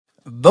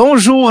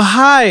Bonjour,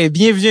 hi!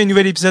 Bienvenue à un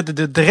nouvel épisode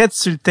de Dread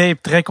sur le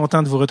tape. Très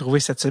content de vous retrouver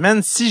cette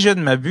semaine. Si je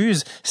ne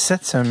m'abuse,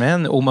 cette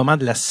semaine, au moment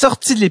de la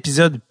sortie de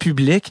l'épisode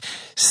public,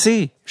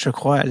 c'est, je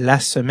crois, la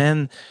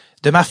semaine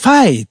de ma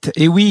fête.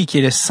 Et oui, qui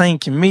est le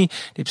 5 mai.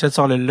 L'épisode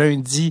sort le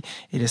lundi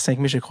et le 5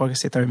 mai, je crois que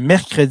c'est un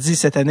mercredi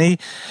cette année.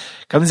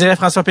 Comme dirait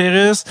François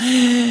Pérusse,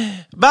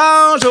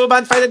 bonjour,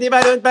 bonne fête,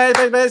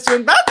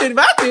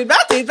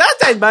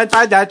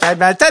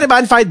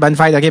 bonne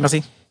fête, ok,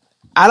 merci.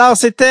 Alors,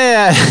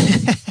 c'était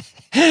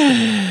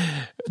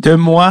de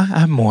moi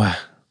à moi.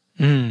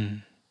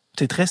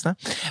 C'est triste,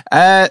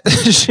 hein?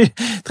 Je suis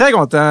très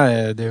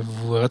content de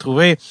vous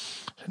retrouver.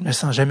 Je ne me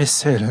sens jamais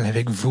seul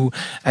avec vous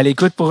à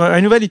l'écoute pour un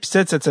nouvel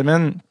épisode cette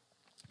semaine.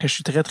 Je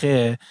suis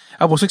très...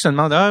 pour ceux qui se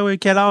demandent, oui,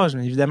 quel âge?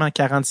 Mais évidemment,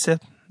 47,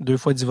 2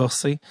 fois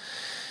divorcé.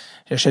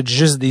 J'achète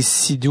juste des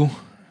sidous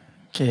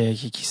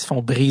qui se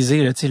font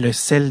briser. Là, le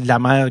sel de la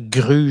mer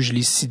gruge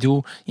les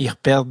sidous. Ils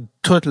perdent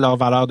toute leur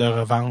valeur de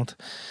revente.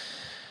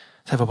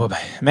 Ça va pas bien.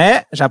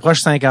 Mais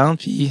j'approche 50,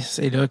 puis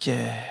c'est là que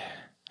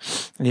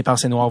les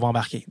pensées noires vont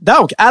embarquer.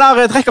 Donc,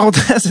 alors, très content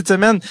cette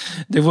semaine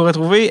de vous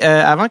retrouver.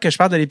 Avant que je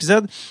parle de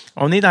l'épisode,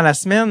 on est dans la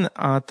semaine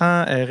en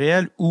temps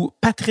réel où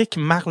Patrick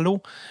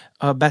Marleau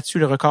a battu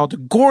le record de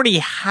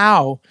Gordie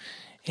Howe.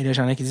 Et là,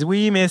 j'en ai qui disent,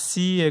 oui, mais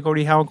si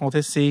Gordie Howe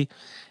comptait ses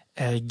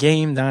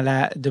games dans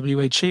la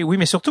WHA. Oui,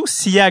 mais surtout,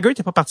 si Jagger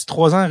n'était pas parti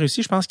 3 ans en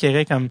Russie, je pense qu'il y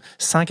aurait comme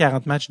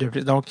 140 matchs de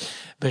plus. Donc,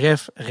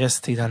 bref,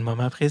 restez dans le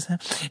moment présent.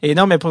 Et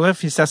non, mais pour vrai,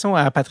 félicitations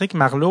à Patrick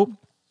Marleau.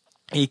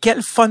 Et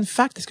quel fun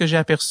fact est-ce que j'ai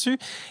aperçu?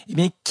 Eh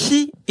bien,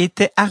 qui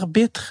était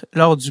arbitre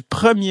lors du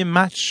premier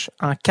match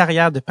en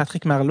carrière de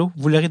Patrick Marleau?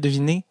 Vous l'aurez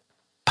deviné?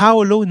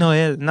 Paolo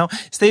Noël. Non,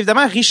 c'était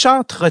évidemment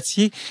Richard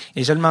Trottier.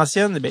 Et je le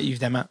mentionne, bien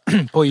évidemment,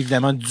 pas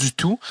évidemment du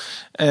tout.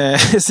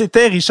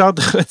 C'était Richard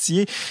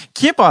Trottier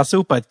qui est passé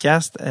au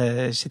podcast.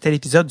 C'était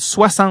l'épisode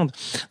 60.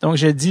 Donc,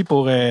 je le dis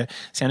pour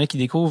s'il y en a qui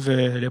découvrent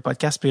le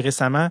podcast plus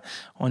récemment,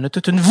 on a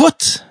toute une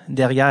voûte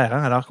derrière,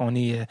 hein, alors qu'on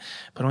est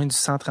pas loin du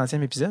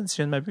 130e épisode, si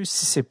je ne m'abuse.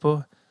 Si c'est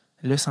pas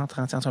le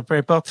 130e, peu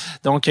importe.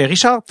 Donc,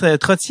 Richard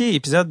Trottier,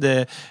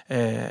 épisode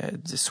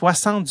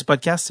 60 du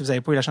podcast. Si vous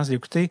n'avez pas eu la chance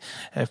d'écouter,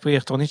 vous pouvez y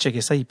retourner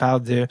checker ça. Il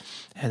parle de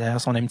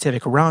d'ailleurs son amitié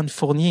avec Ron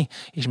Fournier.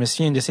 Et je me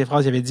souviens, une de ses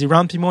phrases, il avait dit «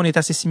 Ron puis moi, on est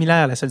assez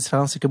similaires. La seule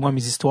différence, c'est que moi,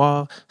 mes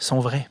histoires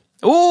sont vraies. »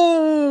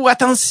 Oh,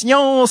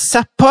 attention,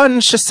 ça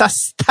punch, ça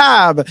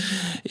stab.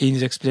 Et il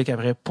nous explique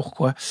après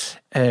pourquoi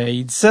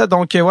il dit ça.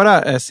 Donc,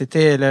 voilà,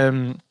 c'était la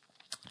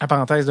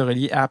parenthèse de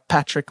relier à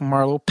Patrick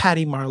Marleau,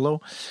 Patty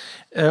Marleau.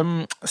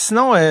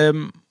 Sinon,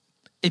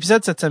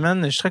 épisode cette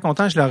semaine, je suis très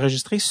content, je l'ai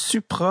enregistré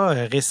Supra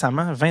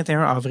récemment,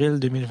 21 avril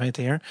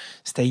 2021.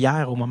 C'était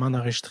hier au moment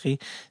d'enregistrer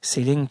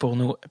ces lignes pour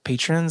nos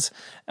patrons.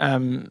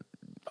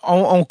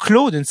 On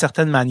clôt d'une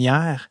certaine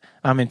manière,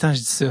 mais en même temps, je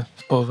dis ça,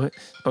 c'est pas vrai.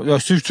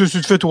 Si tu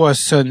te fais toi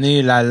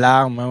sonner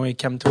l'alarme, hein, oui,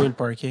 calme-toi le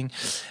parking.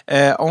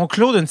 On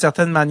clôt d'une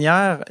certaine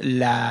manière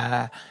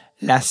la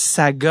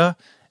saga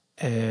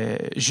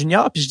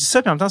Junior, puis je dis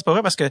ça, puis en même temps, c'est pas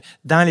vrai parce que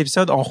dans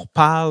l'épisode, on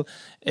reparle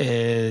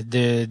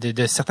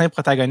de certains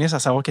protagonistes, à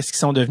savoir qu'est-ce qu'ils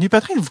sont devenus.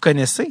 Peut-être que vous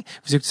connaissez,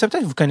 vous écoutez ça,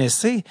 peut-être que vous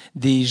connaissez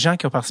des gens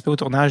qui ont participé au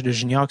tournage de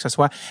Junior, que ce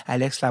soit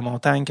Alex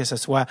Lamontagne, que ce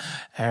soit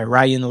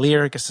Ryan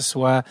Lear, que ce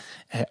soit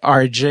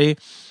RJ.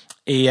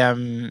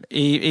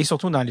 Et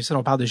surtout dans l'épisode,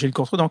 on parle de Gilles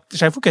Courteau. Donc,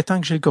 j'avoue que tant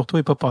que Gilles Courteau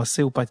n'est pas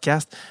passé au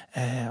podcast,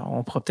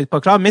 on pourra peut-être pas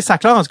clore, mais ça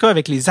clore en tout cas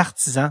avec les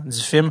artisans du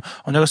film.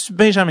 On a reçu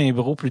Benjamin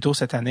Brault plus tôt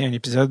cette année, un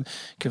épisode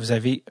que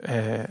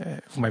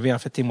vous m'avez en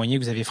fait témoigné,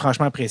 que vous avez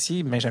franchement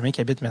apprécié. Benjamin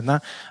qui habite maintenant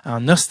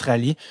en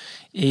Australie.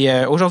 Et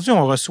aujourd'hui,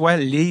 on reçoit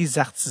les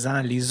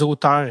artisans, les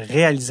auteurs,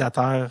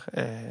 réalisateurs,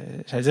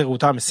 j'allais dire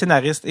auteurs, mais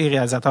scénaristes et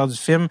réalisateurs du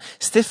film,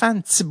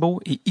 Stéphane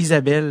Thibault et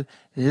Isabelle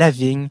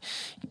Lavigne,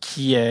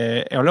 qui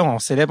là on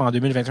célèbre en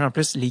 2021 en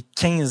plus les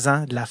 15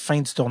 ans de la fin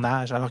du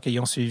tournage, alors qu'ils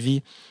ont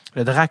suivi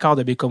le Dracard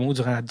de Bécomo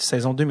durant la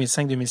saison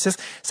 2005-2006.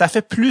 Ça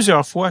fait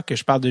plusieurs fois que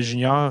je parle de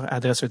Junior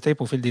à Dress sur le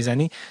tape au fil des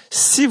années.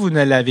 Si vous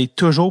ne l'avez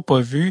toujours pas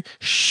vu,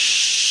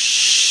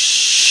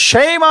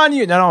 shame on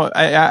you! Non,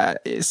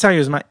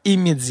 sérieusement,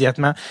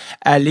 immédiatement,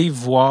 allez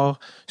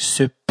voir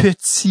ce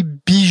petit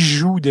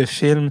bijou de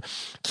film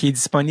qui est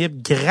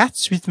disponible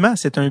gratuitement.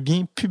 C'est un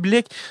bien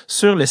public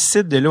sur le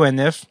site de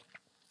l'ONF.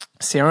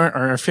 C'est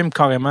un film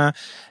carrément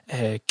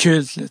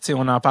culte. Là.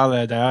 On en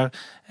parle d'ailleurs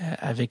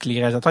avec les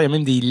réalisateurs. Il y a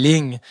même des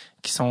lignes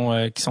qui sont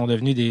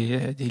devenues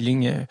des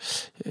lignes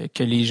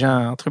que les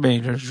gens entre eux,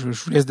 ben je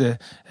vous laisse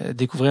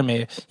découvrir,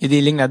 mais il y a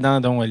des lignes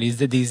là-dedans dont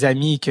des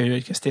amis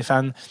que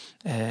Stéphane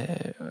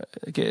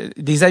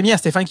des amis à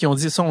Stéphane qui ont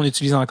dit ça, on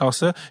utilise encore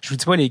ça. Je vous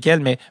dis pas lesquels,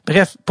 mais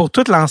bref, pour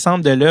tout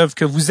l'ensemble de l'œuvre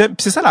que vous aimez,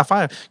 c'est ça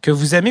l'affaire, que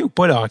vous aimez ou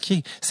pas le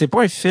hockey. C'est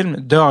pas un film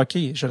de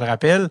hockey, je le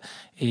rappelle.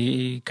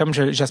 Et comme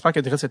j'espère que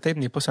Dread sur le tape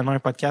n'est pas seulement un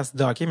podcast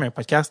de hockey, mais un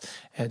podcast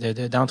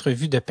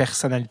d'entrevues de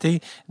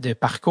personnalité, de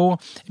parcours.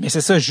 Mais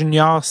c'est ça,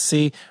 Junior,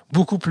 c'est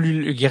beaucoup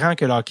plus grand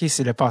que le hockey.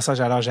 C'est le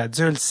passage à l'âge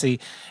adulte. C'est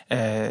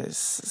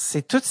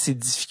toutes ces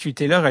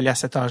difficultés-là reliées à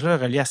cet âge-là,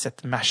 reliées à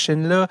cette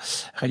machine-là,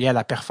 reliées à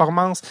la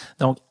performance.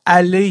 Donc,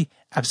 allez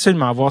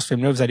absolument voir ce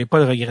film-là. Vous allez pas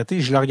le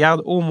regretter. Je le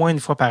regarde au moins une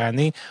fois par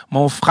année.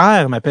 Mon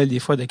frère m'appelle des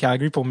fois de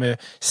Calgary pour me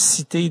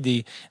citer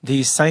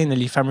des scènes,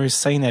 les fameuses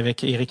scènes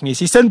avec Éric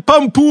Messier. C'est une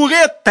pomme pourrite!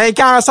 T'as un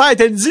cancer,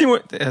 t'as le dit, moi!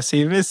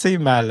 C'est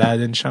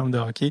malade, une chambre de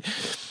hockey.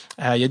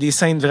 Il y a des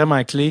scènes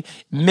vraiment clés.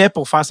 Mais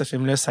pour faire ce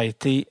film-là, ça a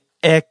été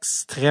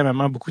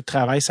extrêmement beaucoup de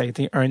travail. Ça a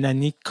été une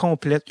année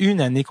complète,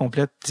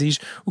 dis-je,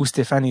 où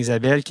Stéphane et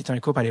Isabelle, qui est un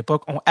couple à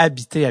l'époque, ont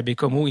habité à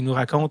Bécomo. Ils nous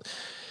racontent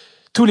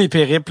tous les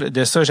périples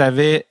de ça.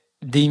 J'avais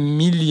des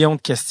millions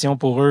de questions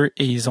pour eux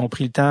et ils ont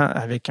pris le temps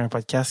avec un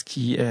podcast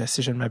qui,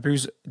 si je ne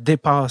m'abuse,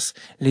 dépasse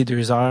les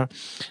 2 heures.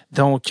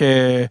 Donc,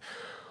 je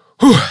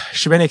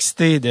suis bien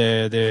excité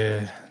de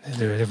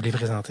vous les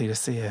présenter. Là.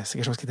 C'est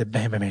quelque chose qui était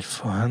bien le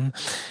fun.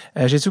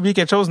 J'ai oublié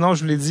quelque chose? Non,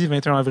 je vous l'ai dit,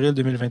 21 avril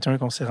 2021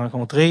 qu'on s'est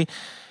rencontrés.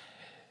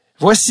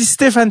 Voici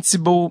Stéphane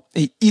Thibault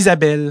et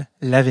Isabelle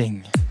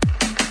Lavigne.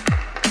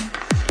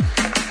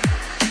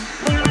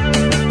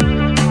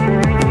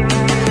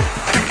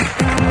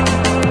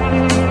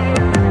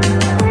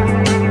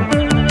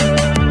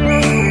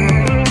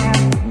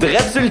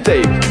 Drette sur le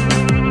tape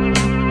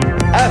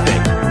avec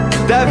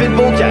David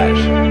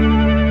Bocage.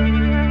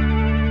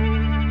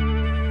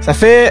 Ça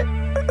fait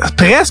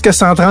presque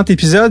 130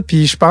 épisodes,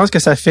 puis je pense que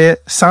ça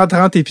fait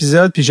 130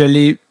 épisodes, puis je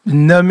l'ai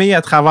nommé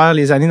à travers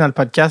les années dans le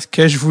podcast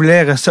que je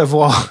voulais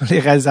recevoir les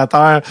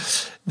réalisateurs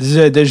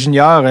de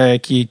Junior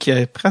qui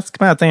a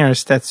pratiquement atteint un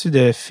statut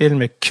de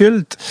film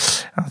culte.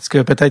 En tout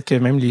cas, peut-être que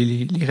même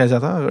les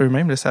réalisateurs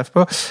eux-mêmes ne le savent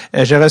pas.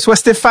 Je reçois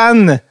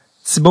Stéphane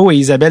Thibault et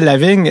Isabelle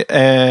Lavigne.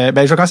 Je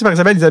vais commencer par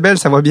Isabelle. Isabelle,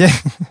 ça va bien?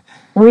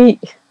 Oui.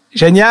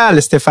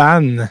 Génial,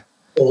 Stéphane.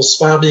 Oh,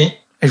 super bien.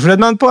 Je vous le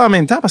demande pas en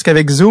même temps parce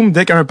qu'avec Zoom,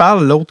 dès qu'un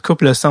parle, l'autre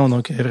coupe le son.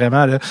 Donc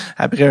vraiment, là,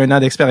 après 1 an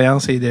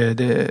d'expérience et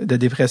de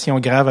dépression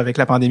grave avec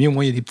la pandémie, au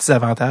moins il y a des petits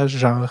avantages,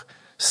 genre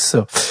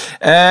ça.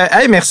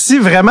 Hey, merci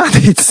vraiment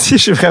d'être ici.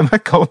 Je suis vraiment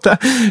content.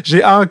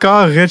 J'ai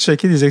encore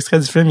rechecké des extraits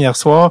du film hier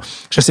soir.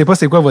 Je sais pas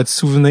c'est quoi votre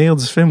souvenir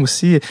du film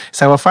aussi.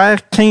 Ça va faire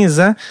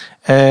 15 ans.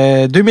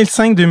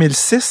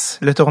 2005-2006,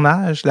 le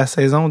tournage, la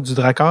saison du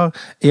Dracor,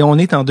 et on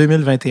est en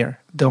 2021.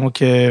 Donc,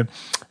 je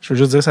veux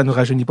juste dire, ça nous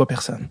rajeunit pas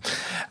personne.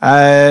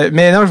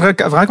 Mais non, je suis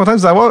vraiment content de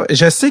vous avoir.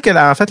 Je sais que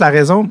en fait, la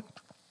raison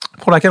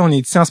pour laquelle on est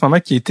ici en ce moment,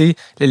 qui était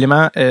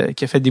l'élément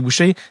qui a fait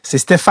déboucher, c'est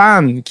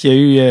Stéphane qui a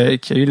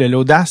eu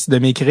l'audace de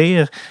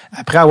m'écrire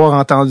après avoir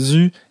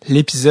entendu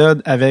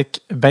l'épisode avec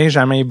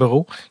Benjamin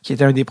Brault, qui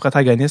était un des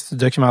protagonistes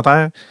du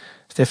documentaire.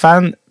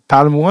 Stéphane,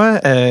 parle-moi,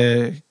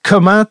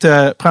 comment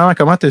t'as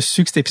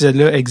su que cet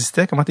épisode-là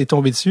existait? Comment t'es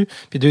tombé dessus?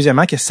 Puis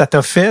deuxièmement, qu'est-ce que ça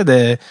t'a fait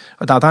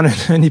d'entendre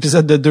un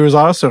épisode de 2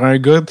 heures sur un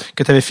gars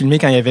que t'avais filmé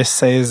quand il avait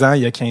 16 ans,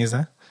 il y a 15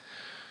 ans?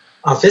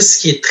 En fait, ce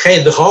qui est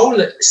très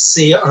drôle,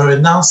 c'est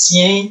un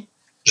ancien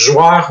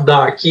joueur de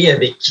hockey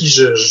avec qui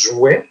je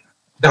jouais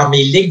dans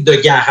mes ligues de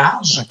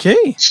garage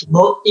qui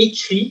m'a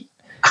écrit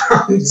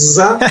en me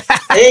disant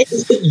 « Hey,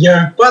 il y a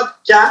un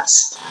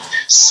podcast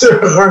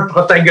sur un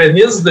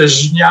protagoniste de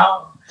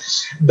Junior. »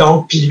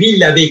 Donc, puis lui, il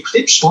l'avait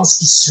écouté, puis je pense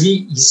qu'il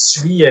suit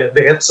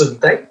Drette sur le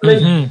tape.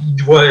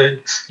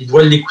 Il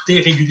doit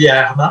l'écouter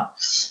régulièrement.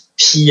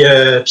 Puis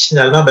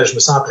finalement, je me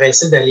suis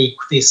empressé d'aller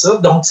écouter ça.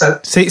 Donc,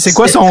 c'est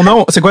quoi son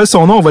nom? C'est quoi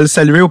son nom? On va le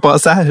saluer au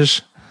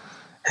passage.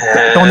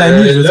 Ton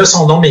ami. Là,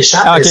 son nom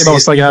m'échappe. Ah, ok, bon,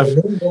 c'est pas grave.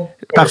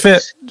 Parfait.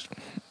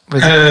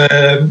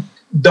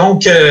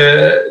 Donc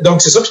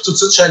c'est ça. Puis tout de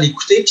suite, je suis allé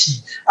écouter.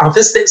 Puis en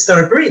fait, c'était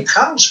un peu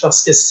étrange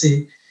parce que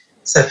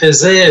ça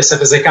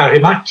faisait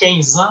carrément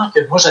 15 ans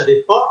que moi,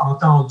 j'avais pas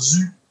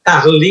entendu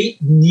parler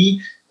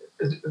ni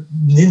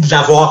de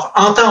l'avoir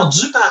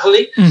entendu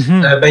parler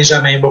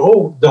Benjamin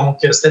Brault. Donc,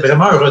 c'était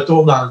vraiment un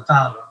retour dans le temps.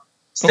 Là.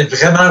 C'était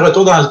vraiment un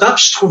retour dans le temps.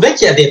 Puis je trouvais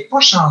qu'il n'avait pas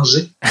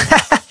changé.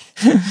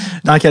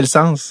 Dans quel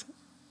sens?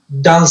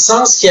 Dans le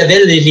sens qu'il y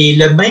avait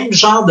le même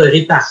genre de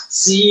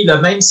répartie,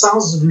 le même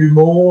sens de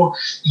l'humour.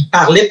 Il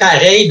parlait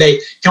pareil.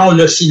 Quand on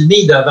l'a filmé,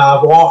 il devait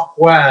avoir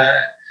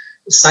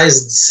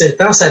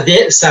 16-17 ans.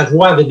 Sa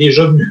voix avait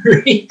déjà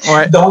mué.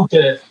 Ouais. Donc,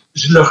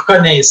 je le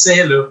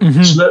reconnaissais, là.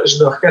 Je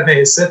le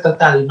reconnaissais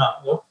totalement,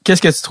 là.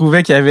 Qu'est-ce que tu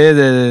trouvais qu'il y avait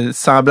de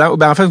semblant?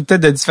 En fait,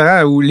 peut-être de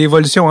différent, ou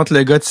l'évolution entre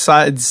le gars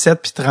de 17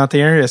 puis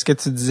 31, est-ce que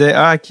tu disais,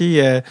 là,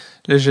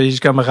 j'ai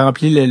comme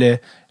rempli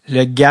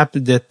le gap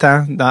de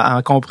temps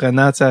en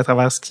comprenant, à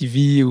travers ce qu'il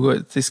vit ou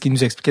ce qu'il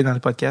nous expliquait dans le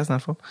podcast, dans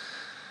le fond?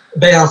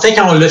 En fait,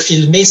 quand on l'a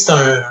filmé, c'est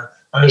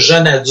un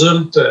jeune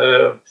adulte,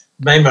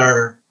 même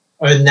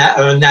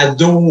un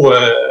ado,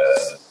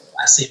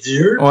 assez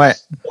vieux. Ouais.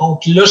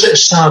 Donc là, je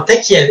sentais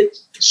qu'il avait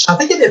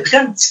pris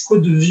un petit coup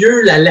de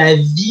vieux, la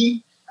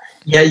vie.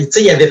 Il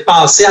avait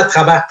passé à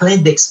travers plein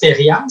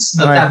d'expériences,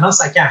 notamment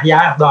sa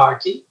carrière de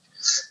hockey.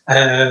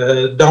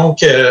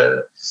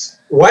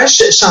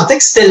 Je sentais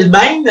que c'était le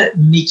même,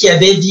 mais qui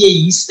avait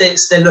vieilli.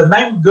 C'était le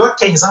même gars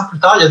 15 ans plus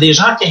tard. Il y a des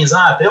gens 15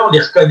 ans après, on les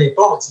reconnaît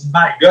pas. On dit,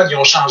 my God, ils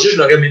ont changé, je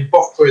l'aurais même pas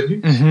reconnu.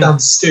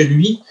 Tandis que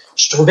lui,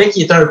 je trouvais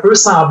qu'il était un peu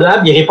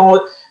semblable. Il répond,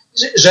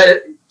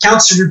 quand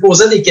tu lui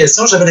posais des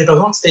questions, j'avais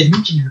l'impression que c'était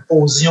lui qui lui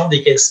posions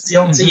des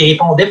questions. Il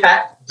répondait de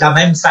la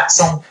même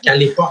façon qu'à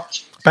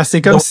l'époque. Parce que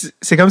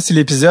c'est comme si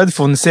l'épisode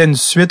fournissait une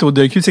suite au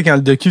docu. Tu sais, quand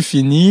le docu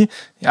finit,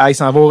 il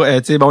s'en va,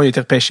 tu sais, bon, il a été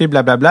repêché,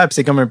 blablabla, puis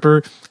c'est comme un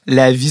peu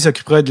la vie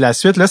s'occupera de la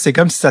suite. Là, c'est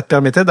comme si ça te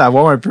permettait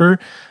d'avoir un peu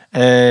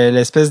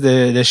l'espèce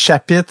de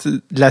chapitre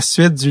de la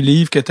suite du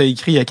livre que tu as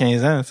écrit il y a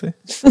 15 ans, tu sais.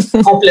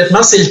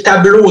 Complètement, c'est le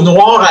tableau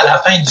noir à la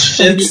fin du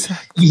film.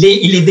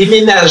 Il est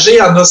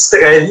déménagé en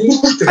Australie.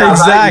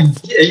 Exact.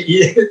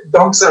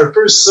 Donc, c'est un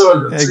peu ça.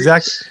 Là,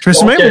 exact. Je me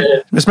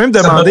suis même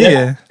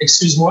demandé...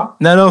 Excuse-moi.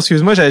 Non,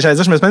 excuse-moi. J'allais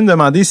dire, je me suis même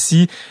demandé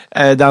si,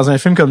 dans un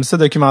film comme ça,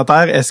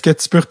 documentaire, est-ce que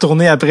tu peux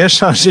retourner après,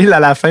 changer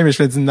la fin, mais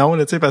je me dis non,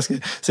 là, tu sais, parce que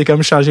c'est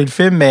comme changer le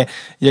film, mais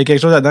il y a quelque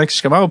chose là-dedans que je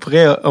suis comment on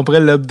pourrait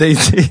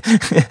l'updater.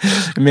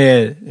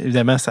 Mais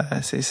évidemment,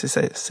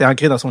 c'est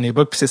ancré dans son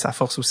époque, puis c'est sa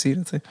force aussi,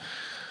 là, tu sais.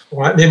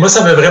 Ouais, mais moi,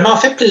 ça m'a vraiment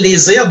fait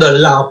plaisir de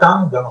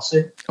l'entendre, en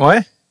fait. Ouais.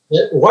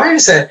 Ouais,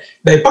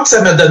 pas que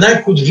ça m'a donné un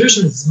coup de vieux,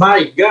 je me dis,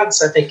 my God,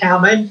 ça fait quand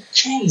même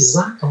 15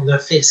 ans qu'on a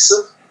fait ça.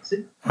 Tu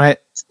sais. Ouais.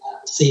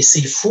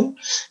 C'est fou.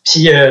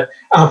 Puis,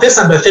 en fait,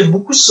 ça m'a fait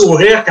beaucoup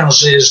sourire quand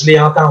je l'ai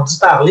entendu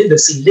parler de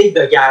ces ligues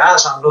de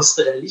garage en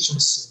Australie. Je me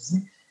suis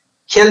dit,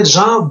 quel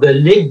genre de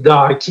ligue de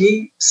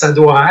hockey ça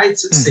doit être?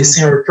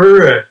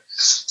 Mm-hmm.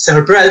 C'est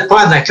un peu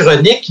pas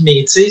anachronique,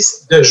 mais tu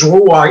sais, de jouer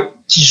au hockey,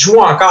 qui joue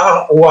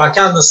encore au hockey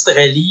en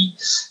Australie,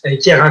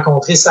 qui a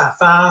rencontré sa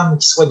femme,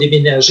 qui soit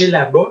déménagé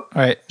là-bas.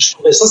 Ouais. Je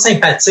trouvais ça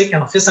sympathique.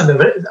 En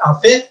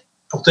fait,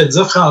 pour te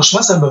dire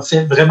franchement, ça m'a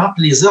fait vraiment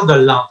plaisir de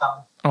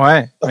l'entendre.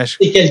 Ouais.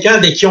 C'est quelqu'un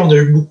avec qui on a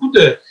eu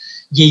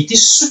il a été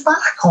super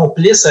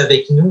complice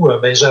avec nous,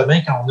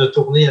 Benjamin, quand on a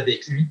tourné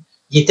avec lui.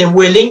 Il était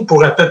willing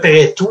pour à peu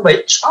près tout.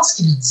 Je pense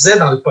qu'il le disait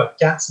dans le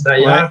podcast,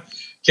 d'ailleurs,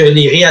 que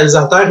les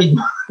réalisateurs, ils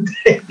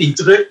demandaient des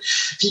trucs.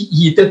 Puis,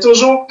 il était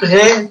toujours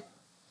prêt.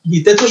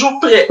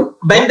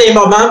 Même des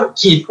moments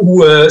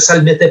où ça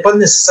le mettait pas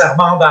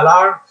nécessairement en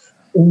valeur,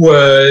 où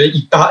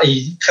il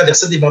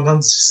traversait des moments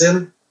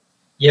difficiles.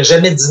 Il a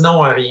jamais dit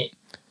non à rien.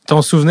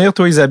 Ton souvenir,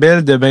 toi,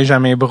 Isabelle, de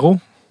Benjamin Brault?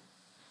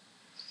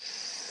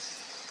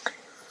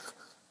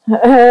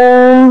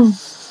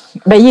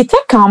 Il était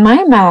quand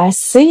même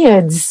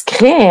assez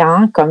discret,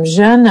 hein, comme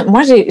jeune.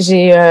 Moi,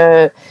 j'ai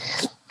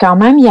quand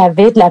même, il y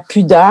avait de la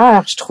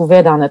pudeur, je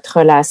trouvais, dans notre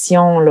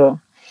relation, là.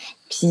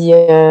 Puis,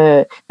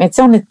 mais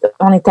tu sais,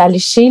 on est allé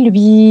chez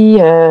lui,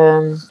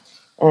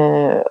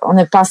 on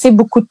a passé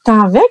beaucoup de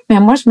temps avec, mais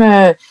moi, je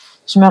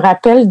me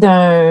rappelle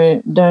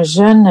d'un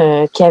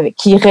jeune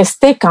qui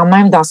restait quand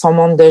même dans son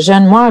monde de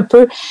jeune. Moi, un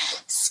peu,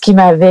 ce qui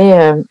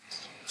m'avait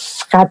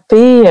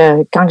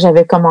frappé quand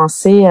j'avais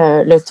commencé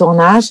le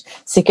tournage,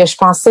 c'est que je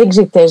pensais que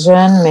j'étais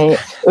jeune, mais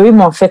eux, ils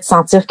m'ont fait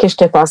sentir que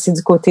j'étais passée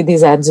du côté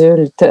des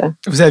adultes.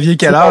 Vous aviez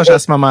quel âge à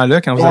ce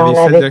moment-là quand vous avez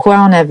fait le...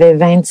 On avait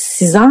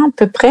 26 ans à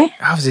peu près.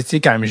 Ah, vous étiez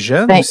quand même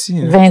jeune aussi.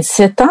 Hein?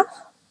 27 ans.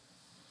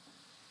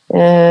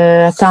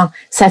 Attends,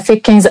 ça fait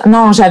 15 ans.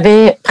 Non,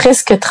 j'avais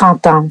presque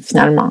 30 ans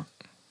finalement.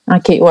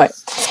 OK, ouais.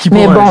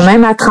 Mais bon,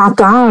 même à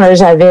 30 ans, là,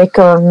 j'avais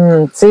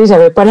comme, tu sais,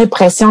 j'avais pas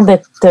l'impression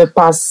d'être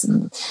passé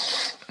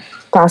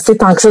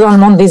tant que ça dans le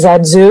monde des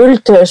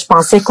adultes. Je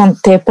pensais qu'on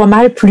était pas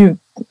mal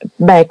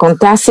qu'on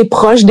était assez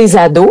proche des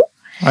ados.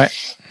 Ouais.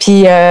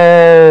 Puis,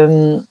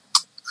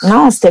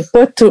 non, c'était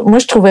pas tout, moi,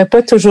 je trouvais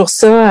pas toujours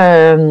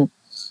ça,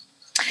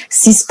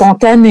 si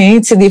spontané,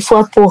 tu sais, des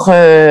fois pour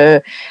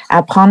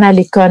apprendre à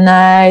les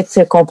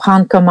connaître,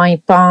 comprendre comment ils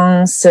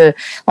pensent.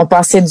 On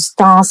passait du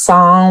temps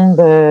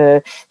ensemble.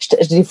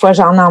 Des fois,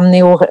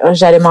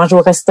 j'allais manger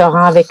au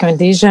restaurant avec un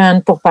des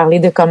jeunes pour parler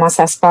de comment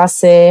ça se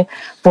passait,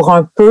 pour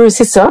un peu,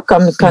 c'est ça,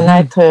 comme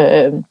connaître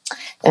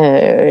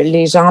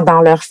les gens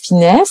dans leur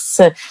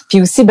finesse.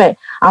 Puis aussi,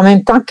 en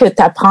même temps que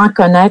tu apprends à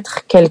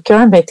connaître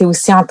quelqu'un, tu es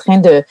aussi en train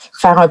de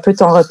faire un peu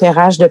ton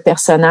repérage de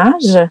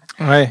personnage.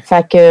 Ouais.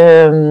 Fait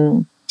que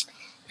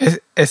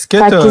est-ce que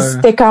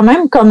c'était quand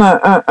même comme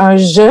un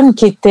jeune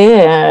qui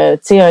était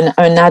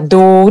un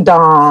ado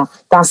dans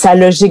sa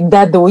logique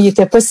d'ado. Il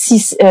était pas si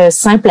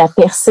simple à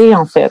percer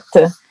en fait.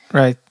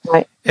 Right.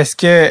 Ouais. Est-ce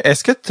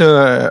que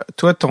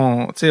toi tu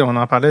sais, on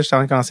en parlait juste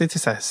avant de commencer, tu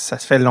sais, ça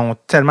se fait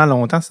tellement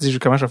longtemps, tu te dis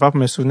comment je vais faire pour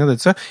me souvenir de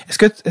ça.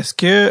 Est-ce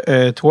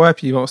que toi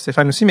puis bon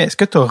Stéphane aussi, mais est-ce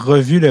que tu as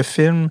revu le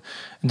film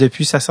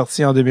depuis sa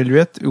sortie en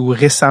 2008 ou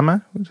récemment?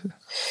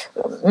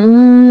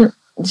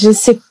 Je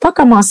sais pas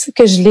comment c'est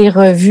que je l'ai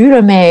revu,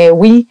 là, mais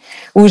oui,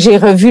 où j'ai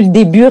revu le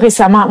début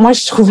récemment. Moi,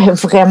 je trouvais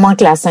vraiment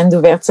que la scène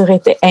d'ouverture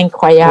était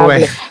incroyable.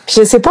 Ouais. Puis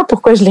je sais pas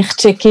pourquoi je l'ai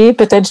rechecké.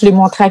 Peut-être je l'ai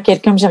montré à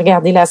quelqu'un, j'ai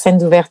regardé la scène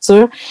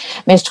d'ouverture,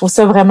 mais je trouve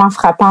ça vraiment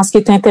frappant. Ce qui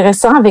est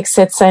intéressant avec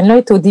cette scène-là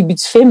est au début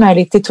du film, elle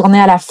était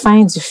tournée à la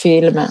fin du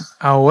film.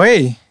 Ah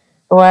ouais?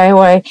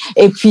 Ouais.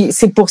 Et puis,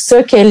 c'est pour ça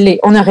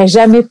on n'aurait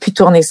jamais pu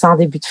tourner ça en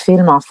début de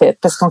film, en fait,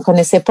 parce qu'on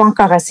connaissait pas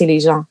encore assez les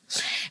gens.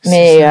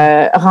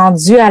 Mais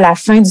rendu à la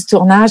fin du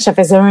tournage, ça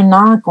faisait 1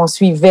 an qu'on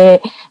suivait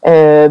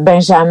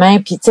Benjamin,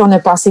 puis tu sais, on a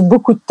passé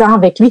beaucoup de temps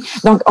avec lui.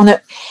 Donc,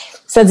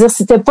 C'est-à-dire,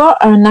 c'était pas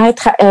un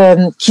être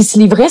qui se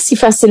livrait si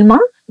facilement,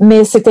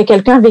 mais c'était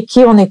quelqu'un avec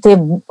qui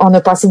on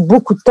a passé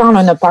beaucoup de temps. Là,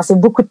 on a passé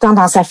beaucoup de temps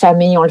dans sa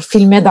famille. On le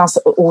filmait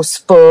au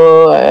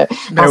spa,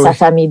 dans sa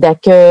famille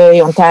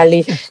d'accueil. On était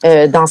allé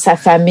dans sa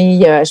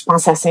famille, je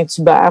pense à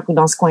Saint-Hubert ou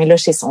dans ce coin-là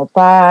chez son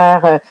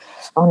père.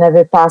 On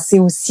avait passé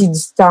aussi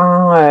du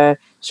temps,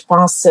 je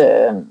pense,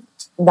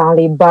 dans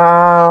les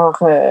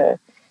bars.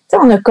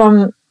 On a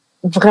comme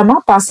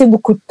vraiment passé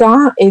beaucoup de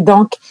temps. Et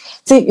donc,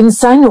 tu sais, une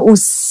scène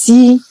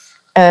aussi...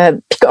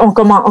 puis on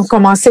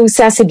commençait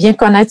aussi à assez bien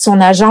connaître son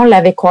agent. On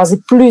l'avait croisé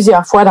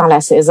plusieurs fois dans la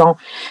saison.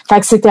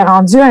 Fait que c'était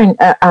rendu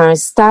à un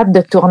stade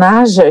de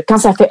tournage. Quand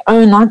ça fait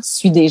 1 an que tu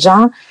suis des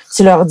gens,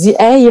 tu leur dis,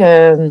 hey,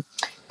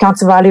 quand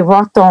tu vas aller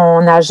voir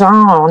ton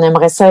agent, on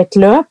aimerait ça être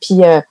là.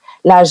 Puis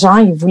l'agent,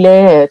 il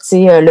voulait,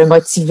 le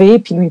motiver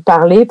puis lui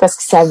parler parce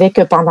qu'il savait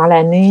que pendant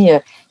l'année,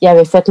 il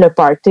avait fait le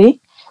party.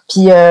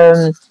 Puis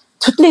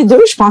toutes les deux,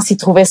 je pense qu'ils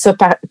trouvaient ça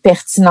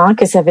pertinent,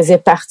 que ça faisait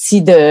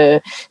partie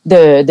de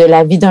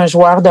la vie d'un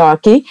joueur de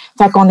hockey.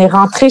 Fait qu'on est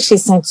rentré chez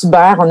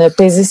Saint-Hubert, on a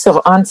pesé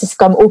sur on. C'est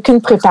comme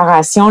aucune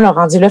préparation. Le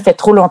rendu là, fait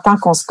trop longtemps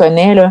qu'on se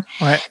connaît. Là.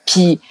 Ouais.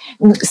 Puis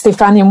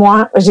Stéphane et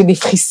moi, j'ai des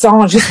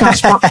frissons juste quand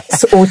je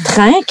pense au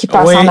train qui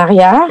passe en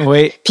arrière.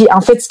 Oui. Puis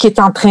en fait, ce qu'il est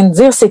en train de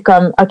dire, c'est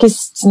comme, OK,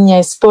 si tu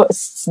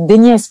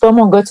déniaises pas,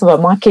 mon gars, tu vas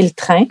manquer le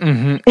train.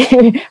 Mm-hmm.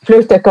 Puis là,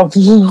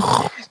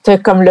 t'as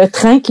comme le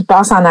train qui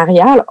passe en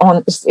arrière.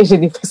 J'ai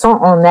des frissons,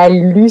 on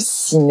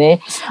hallucinait.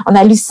 On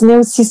hallucinait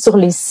aussi sur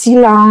les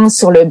silences,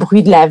 sur le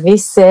bruit de la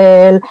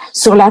vaisselle,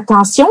 sur la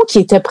tension qui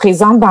était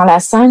présente dans la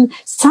scène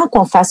sans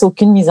qu'on fasse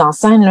aucune mise en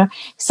scène. Là.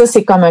 Ça,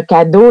 c'est comme un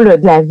cadeau là,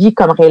 de la vie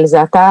comme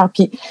réalisateur.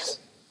 Puis,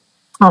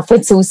 en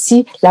fait, c'est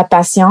aussi la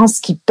patience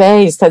qui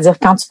paye. C'est-à-dire,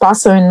 quand tu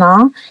passes 1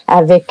 an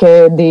avec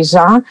des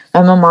gens, à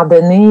un moment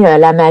donné,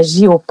 la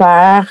magie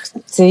opère.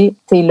 Tu sais,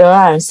 t'es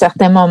là à un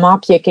certain moment,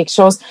 puis il y a quelque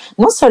chose,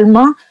 non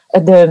seulement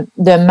de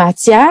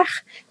matière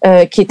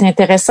qui est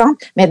intéressante,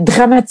 mais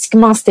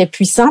dramatiquement, c'était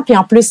puissant. Puis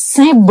en plus,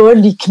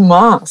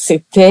 symboliquement,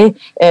 c'était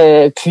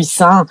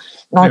puissant.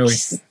 Donc,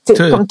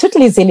 comme tous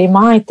les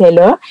éléments étaient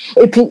là.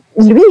 Et puis,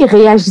 lui, il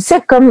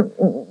réagissait comme...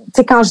 Tu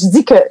sais, quand je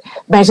dis que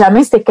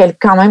Benjamin, c'était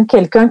quand même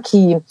quelqu'un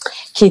qui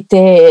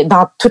était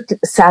dans toute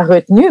sa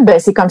retenue, ben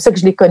c'est comme ça que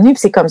je l'ai connu, puis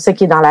c'est comme ça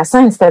qu'il est dans la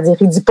scène. C'est-à-dire,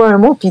 il dit pas un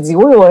mot, puis il dit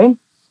oui, oui.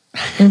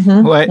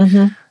 Mm-hmm, ouais.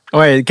 Mm-hmm.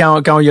 Ouais,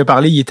 quand on lui a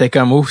parlé, il était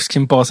comme ce qui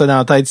me passait dans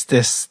la tête,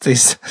 c'était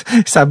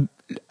ça.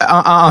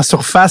 En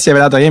surface, il y avait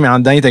l'air de rien, mais en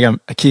dedans, il était comme,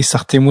 OK,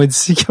 sortez-moi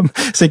d'ici. Comme,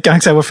 c'est quand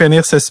que ça va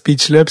finir ce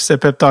speech-là, puis ce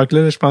pep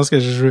talk-là, je pense que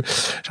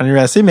j'en ai eu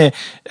assez. Mais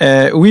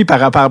oui,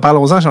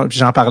 parlons-en,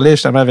 j'en parlais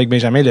justement avec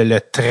Benjamin, le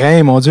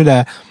train, mon Dieu,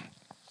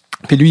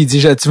 puis lui, il dit,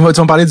 tu vas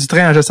me parler du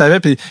train, hein, je savais.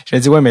 Puis je lui ai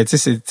dit, ouais, mais tu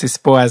sais,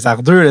 c'est pas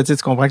hasardeux, là, tu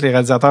comprends que les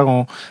réalisateurs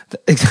ont,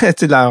 tu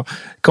sais, la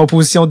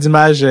composition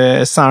d'image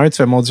 101, tu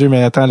fais, mon Dieu,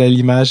 mais attends, là,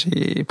 l'image,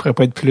 elle pourrait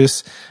pas être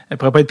plus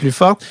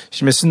forte.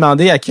 Je me suis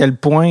demandé à quel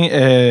point,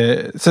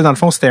 tu sais, dans le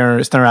fond, c'était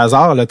un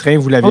hasard, le train,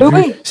 vous l'avez vu.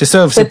 Oui. C'est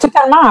ça. C'est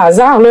totalement un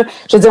hasard, là.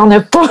 Je veux dire, on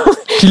n'a pas.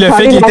 Puis le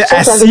fait qu'il était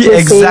assis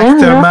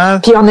exactement.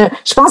 Puis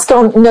je pense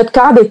que notre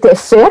cadre était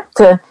fait,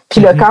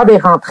 puis le cadre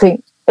est rentré.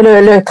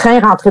 Le train est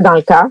rentré dans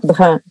le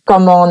cadre,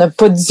 comme on n'a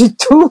pas du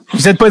tout.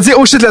 Vous êtes pas dit,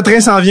 oh shit, le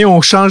train s'en vient,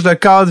 on change de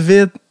cadre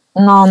vite?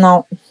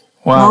 Non.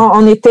 Wow. Non,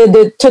 on était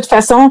de toute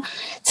façon,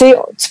 tu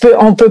sais,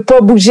 on peut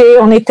pas bouger,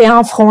 on était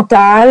en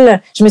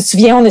frontale. Je me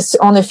souviens,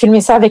 on a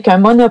filmé ça avec un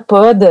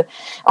monopode.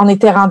 On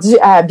était rendu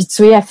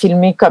habitué à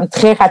filmer comme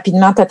très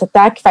rapidement,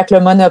 tac. Fait que le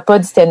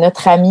monopode, c'était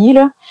notre ami,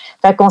 là.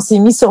 Fait qu'on s'est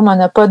mis sur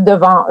monopode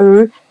devant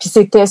eux, puis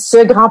c'était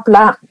ce grand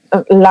plan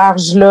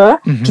large-là.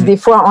 Mm-hmm. Puis des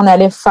fois, on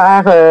allait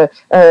faire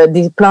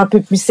des plans un peu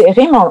plus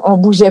serrés, mais on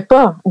bougeait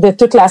pas. De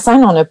toute la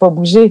scène, on n'a pas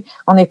bougé.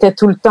 On était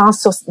tout le temps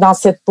dans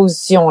cette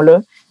position-là.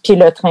 Puis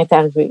le train est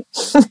arrivé.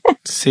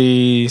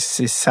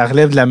 Ça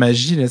relève de la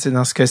magie, là,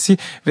 dans ce cas-ci.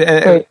 Oui.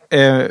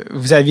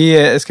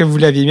 Est-ce que vous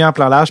l'aviez mis en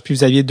plan large puis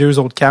vous aviez 2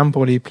 autres cams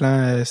pour les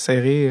plans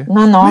serrés?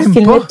 Non, on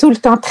filmait tout le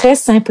temps très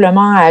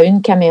simplement à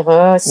une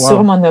caméra,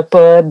 sur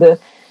monopode.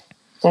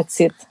 That's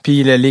it.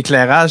 Puis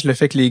l'éclairage, le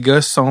fait que les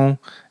gars sont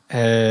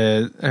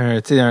au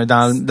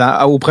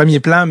premier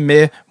plan,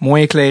 mais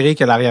moins éclairés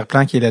que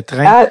l'arrière-plan qui est le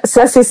train. Ah,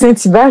 ça, c'est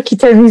Saint-Hubert qui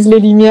tamise les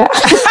lumières.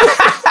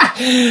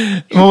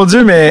 Mon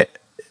Dieu, mais...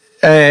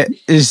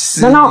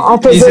 non,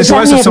 on faisait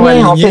jamais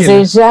rien. On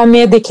faisait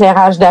jamais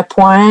d'éclairage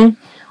d'appoint.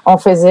 On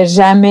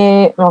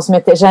se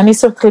mettait jamais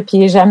sur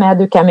trépied, jamais à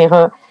 2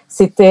 caméras.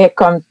 C'était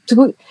comme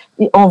tout.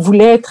 On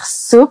voulait être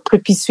souple,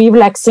 puis suivre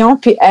l'action,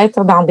 puis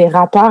être dans des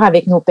rapports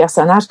avec nos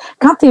personnages.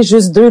 Quand t'es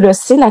juste 2, là,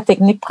 si la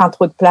technique prend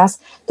trop de place,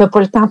 t'as pas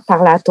le temps de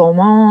parler à ton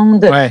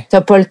monde. Ouais.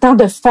 T'as pas le temps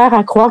de faire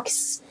à croire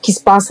qu'il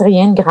se passe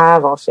rien de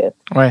grave, en fait.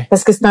 Ouais.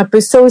 Parce que c'est un peu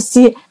ça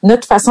aussi.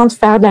 Notre façon de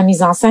faire de la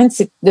mise en scène,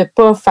 c'est de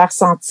pas faire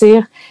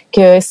sentir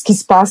que ce qui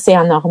se passe, c'est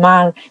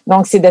anormal.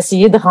 Donc, c'est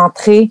d'essayer de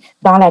rentrer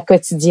dans la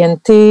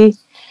quotidienneté,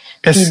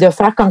 puis de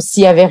faire comme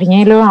s'il y avait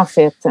rien là, en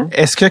fait.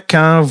 Est-ce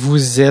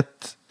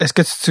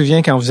que tu te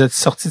souviens quand vous êtes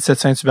sorti de cette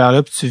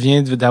Saint-Hubert-là, puis tu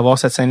viens d'avoir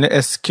cette scène-là,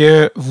 est-ce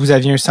que vous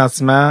aviez un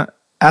sentiment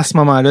à ce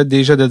moment-là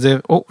déjà de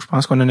dire, oh, je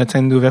pense qu'on a notre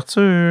scène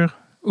d'ouverture?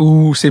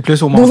 Ou c'est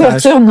plus au montage?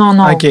 D'ouverture,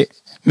 non. OK.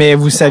 Mais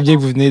vous saviez que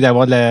vous venez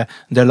d'avoir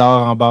de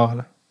l'or en barre,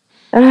 là?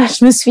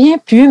 Je me souviens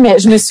plus, mais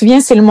je me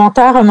souviens, c'est le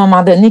monteur à un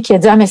moment donné qui a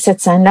dit, mais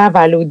cette scène-là va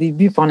aller au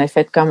début, puis on a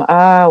fait comme,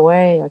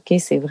 ouais, OK,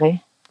 c'est vrai.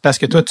 Parce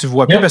que toi, tu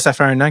vois plus, parce que ça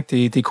fait 1 an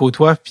que t'es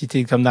côtoies, puis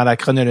t'es comme dans la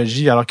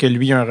chronologie, alors que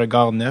lui a un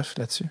regard neuf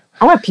là-dessus.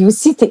 Ah ouais, puis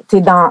aussi,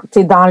 t'es dans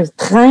le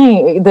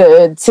train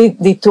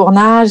des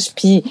tournages,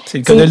 puis c'est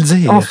le cas de le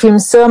dire. On filme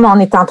ça, mais on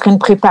est en train de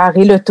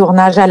préparer le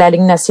tournage à la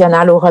Ligue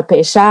nationale au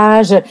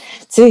repêchage.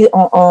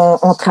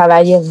 On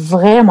travaillait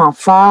vraiment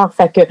fort,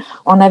 fait que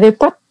on n'avait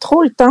pas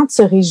trop le temps de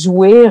se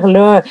réjouir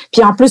là.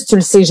 Puis en plus, tu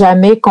le sais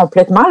jamais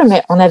complètement, là,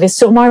 mais on avait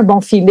sûrement un bon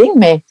feeling,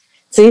 mais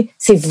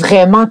c'est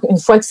vraiment une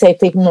fois que ça a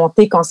été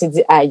monté qu'on s'est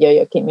dit aïe,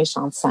 OK,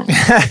 méchante scène.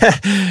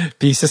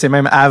 Puis ça, c'est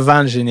même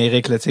avant le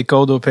générique, là, tu sais,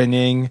 cold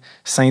opening,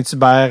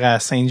 Saint-Hubert à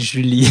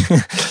Sainte-Julie.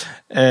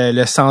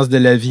 Le sens de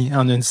la vie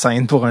en une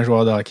scène pour un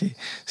joueur de hockey.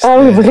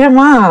 Oui,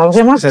 vraiment.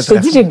 Je te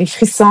dis, j'ai des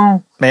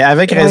frissons. Mais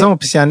avec raison.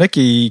 Puis s'il y en a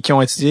qui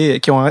ont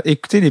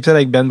écouté l'épisode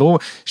avec Ben Bro,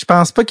 je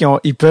pense pas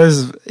qu'ils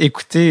peuvent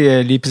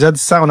écouter l'épisode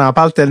sans. On en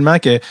parle tellement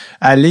que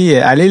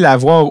aller la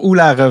voir ou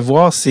la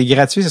revoir, c'est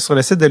gratuit. C'est sur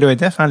le site de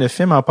l'ONF. Le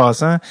film, en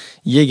passant,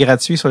 il est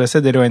gratuit sur le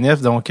site de l'ONF.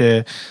 Donc,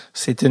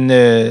 c'est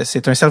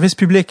un service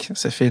public,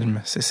 ce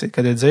film. C'est le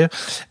cas de dire.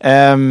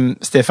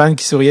 Stéphane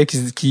qui souriait,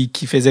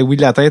 qui faisait oui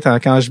de la tête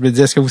quand je me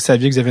disais, est-ce que vous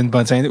saviez que vous avez une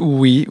bonne scène?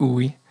 Oui.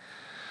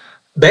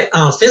 Ben,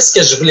 en fait, ce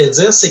que je voulais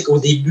dire, c'est qu'au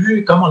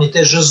début, comme on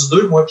était juste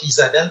 2, moi et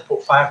Isabelle,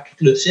 pour faire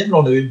tout le film,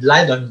 on a eu de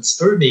l'aide un petit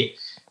peu, mais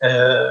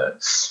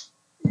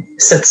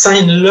cette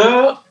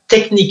scène-là,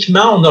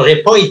 techniquement, on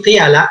n'aurait pas été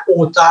à la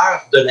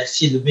hauteur de la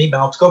filmer.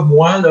 Ben, en tout cas,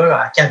 moi,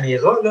 là, à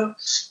caméra, là,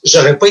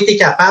 j'aurais pas été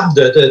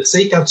capable tu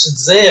sais, quand tu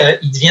disais,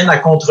 ils deviennent à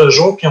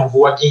contre-jour, puis on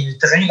voit bien le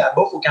train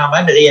là-bas, faut quand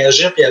même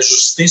réagir puis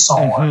ajuster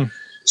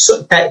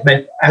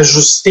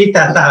ajuster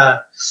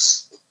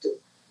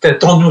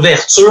ton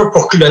ouverture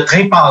pour que le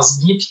train passe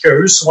bien puis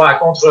qu'eux soient à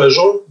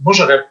contre-jour. Moi,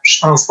 je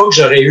pense pas que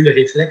j'aurais eu le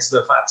réflexe de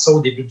faire ça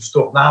au début du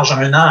tournage,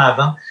 1 an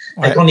avant.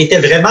 Ouais. Fait qu'on était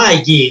vraiment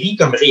aguerris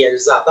comme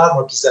réalisateurs,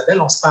 moi et Isabelle,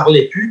 on se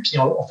parlait plus puis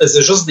on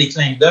faisait juste des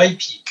clins d'œil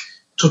puis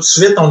tout de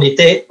suite, on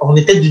était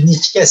d'une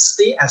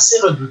efficacité assez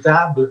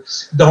redoutable.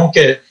 Donc,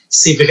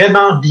 c'est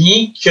vraiment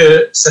bien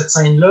que cette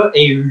scène-là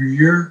ait eu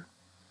lieu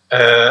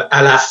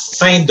à la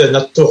fin de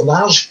notre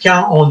tournage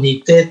quand on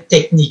était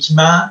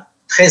techniquement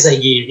très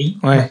aguerri.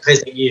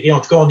 En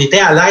tout cas, on était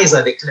à l'aise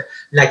avec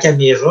la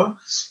caméra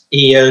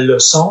et le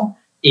son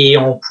et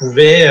on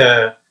pouvait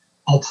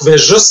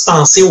juste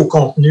penser au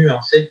contenu,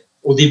 en fait.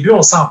 Au début,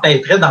 on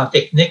s'empêtrait dans la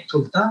technique tout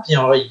le temps, puis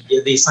il y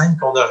a des scènes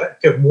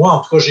que moi, en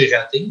tout cas, j'ai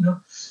ratées, là,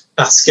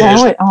 parce que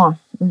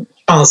je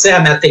pensais à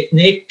ma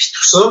technique, puis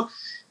tout ça,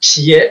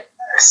 puis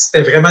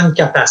c'était vraiment une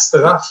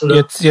catastrophe.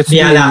 Là.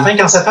 Mais à la fin,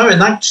 quand ça fait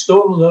 1 an que tu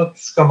tournes, là,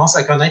 tu commences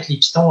à connaître les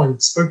pitons un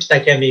petit peu, puis ta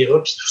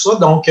caméra, puis tout ça,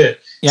 donc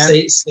ça a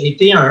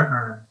été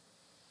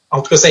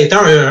en tout cas, ça a été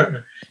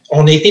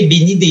on a été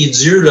bénis des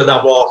dieux là,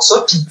 d'avoir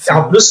ça, puis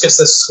en plus que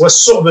ça soit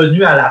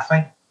survenu à la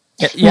fin.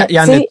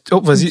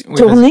 Vas-y.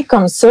 Tourner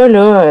comme ça,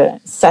 là,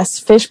 ça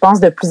se fait, je pense,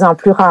 de plus en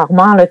plus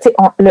rarement. Là.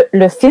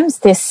 Le film,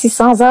 c'était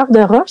 600 heures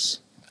de rush.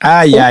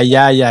 Aïe.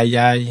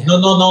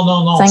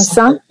 Non.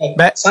 500?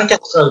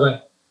 180.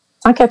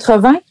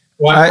 180?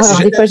 Ouais.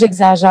 Des fois,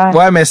 j'exagère.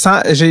 Ouais, mais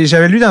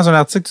j'avais lu dans un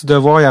article du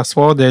Devoir hier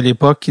soir de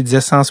l'époque qui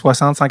disait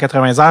 160,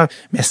 180 heures,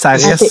 mais ça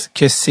reste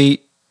que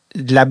c'est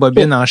de la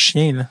bobine en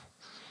chien, là.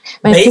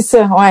 Ben, c'est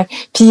ça, ouais.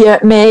 Puis,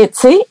 mais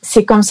tu sais,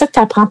 c'est comme ça que tu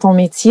apprends ton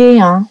métier,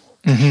 hein.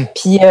 Mm-hmm.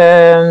 Puis,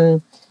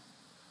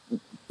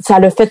 ça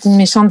a fait une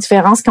méchante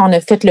différence quand on a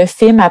fait le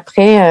film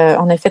après.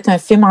 On a fait un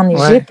film en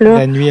Égypte, là.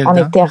 La nuit, on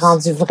était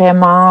rendu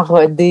vraiment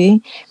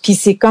rodés. Puis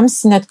c'est comme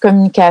si notre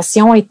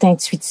communication est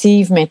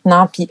intuitive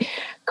maintenant. Puis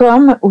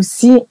comme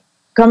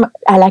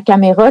à la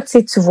caméra, tu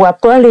sais, tu vois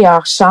pas les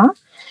hors-champs.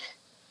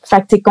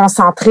 Fait que t'es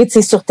concentré, tu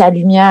sais, sur ta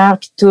lumière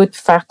puis tout,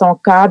 puis faire ton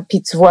cadre,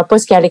 puis tu vois pas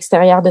ce qu'il y a à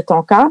l'extérieur de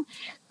ton cadre.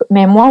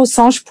 Mais moi, au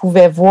son, je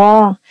pouvais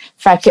voir.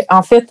 Fait que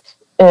en fait,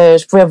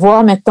 je pouvais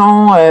voir,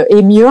 mettons,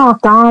 et mieux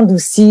entendre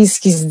aussi ce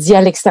qui se dit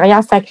à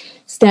l'extérieur. Fait que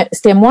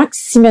c'était moi qui,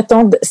 si,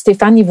 mettons,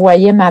 Stéphane, il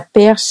voyait ma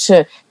perche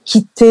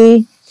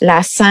quitter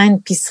la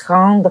scène puis se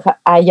rendre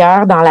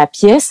ailleurs dans la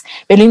pièce,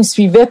 mais là, il me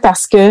suivait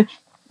parce que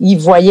il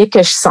voyait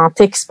que je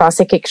sentais qu'il se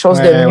passait quelque chose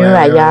de mieux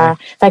ailleurs.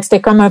 Fait que c'était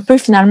comme un peu,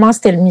 finalement,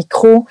 c'était le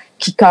micro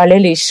qui collait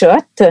les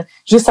shots,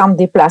 juste en me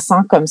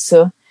déplaçant comme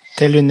ça.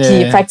 Fait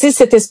que, tu sais,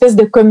 cette espèce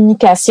de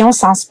communication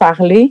sans se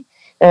parler,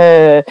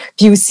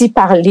 puis aussi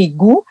par les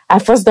goûts, à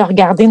force de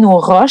regarder nos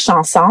rushs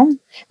ensemble,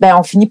 ben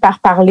on finit par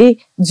parler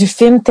du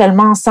film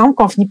tellement ensemble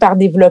qu'on finit par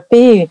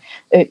développer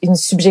une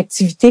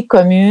subjectivité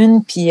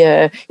commune, puis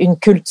une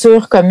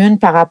culture commune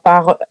par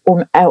rapport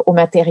au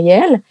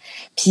matériel.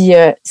 Puis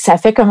ça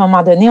fait qu'à un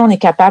moment donné, on est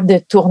capable de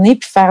tourner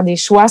puis faire des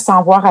choix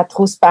sans voir à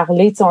trop se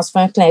parler. Tu sais, on se fait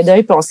un clin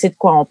d'œil puis on sait de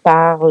quoi on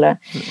parle.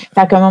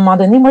 Fait qu'à un moment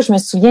donné, moi je me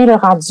souviens le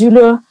rendu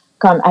là,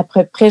 comme à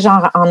peu près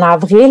genre en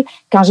avril,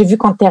 quand j'ai vu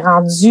qu'on était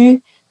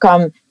rendu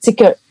comme, tu sais,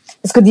 que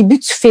parce qu'au début,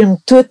 tu filmes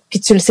tout, puis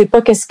tu le sais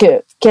pas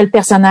quel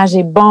personnage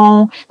est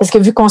bon, parce que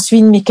vu qu'on suit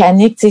une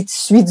mécanique, tu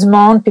suis du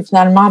monde, puis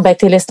finalement,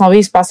 tu laisses tomber,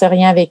 il se passe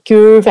rien avec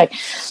eux. Fait que,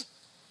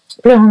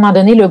 puis à un moment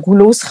donné, le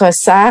goulot se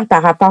resserre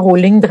par rapport aux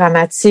lignes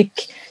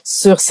dramatiques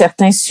sur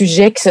certains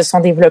sujets qui se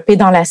sont développés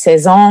dans la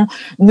saison.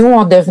 Nous,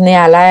 on devenait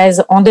à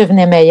l'aise, on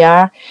devenait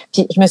meilleur.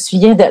 Puis je me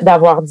souviens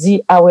d'avoir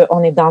dit, ah ouais,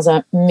 on est dans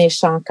un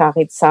méchant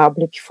carré de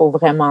sable, puis il faut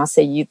vraiment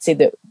essayer,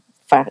 de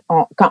faire.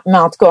 Mais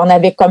en tout cas, on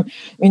avait comme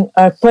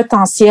un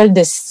potentiel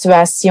de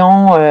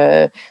situation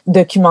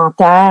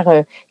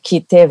documentaire qui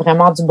était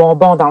vraiment du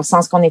bonbon, dans le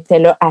sens qu'on était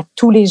là à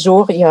tous les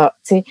jours.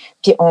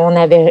 Puis on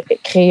avait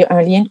créé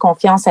un lien de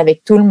confiance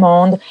avec tout le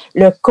monde.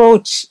 Le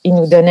coach, il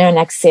nous donnait un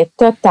accès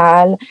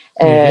total.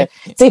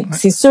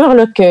 C'est sûr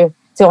là que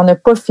on n'a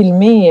pas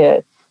filmé.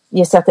 Il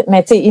y a certaines,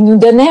 mais il nous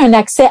donnait un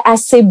accès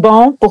assez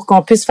bon pour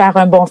qu'on puisse faire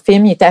un bon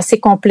film. Il était assez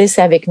complice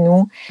avec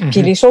nous.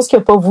 Puis les choses qu'il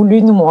n'a pas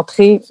voulu nous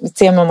montrer,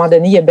 à un moment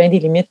donné, il y a bien des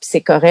limites, puis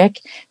c'est correct,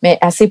 mais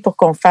assez pour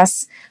qu'on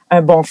fasse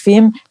un bon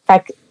film.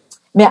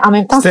 Mais en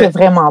même temps, c'était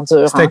vraiment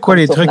dur. C'était quoi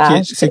les trucs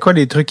c'est quoi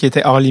les trucs qui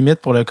étaient hors limite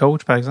pour le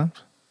coach, par exemple?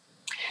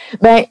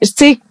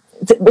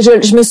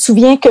 Je me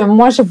souviens que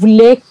moi, je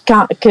voulais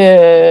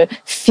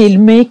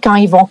filmer quand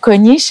ils vont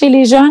cogner chez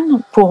les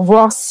jeunes pour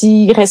voir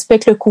s'ils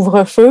respectent le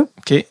couvre-feu.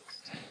 OK.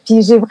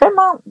 Puis j'ai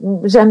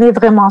jamais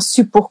vraiment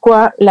su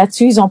pourquoi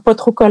là-dessus, ils ont pas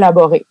trop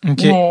collaboré.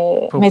 Okay.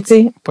 Mais tu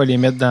sais. Pas les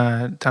mettre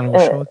dans l'eau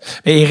chaude.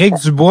 Mais Éric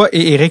Dubois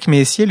et Éric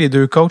Messier, les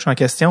deux coachs en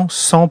question,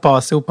 sont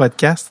passés au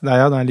podcast,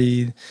 d'ailleurs, dans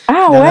les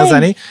dernières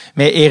années.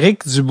 Mais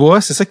Éric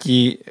Dubois, c'est ça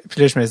qui est,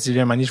 puis là, je me suis dit,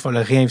 à un moment donné, je vais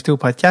le réinviter au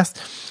podcast.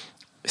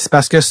 C'est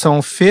parce que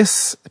son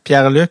fils,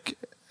 Pierre-Luc,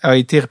 a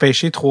été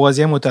repêché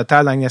 3e au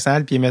total dans la Ligue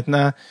nationale, puis il est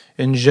maintenant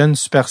une jeune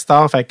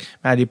superstar. Fait que,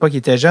 à l'époque, il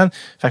était jeune.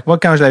 Fait que moi,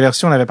 quand je l'avais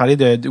reçu, on avait parlé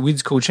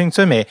du coaching, tout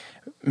ça, mais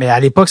à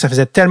l'époque, ça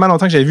faisait tellement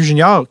longtemps que j'avais vu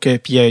Junior puis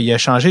il a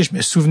changé. Je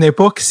me souvenais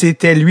pas que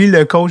c'était lui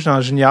le coach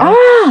dans Junior.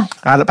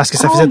 Alors, parce que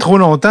ça faisait trop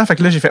longtemps. Fait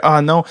que là, j'ai fait,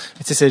 non.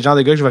 Tu sais, c'est le genre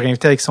de gars que je vais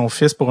réinviter avec son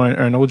fils pour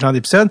un autre genre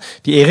d'épisode.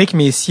 Puis Éric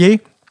Messier,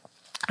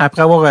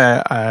 après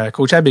avoir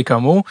coaché à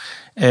Bécomo,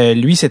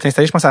 lui s'est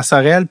installé, je pense, à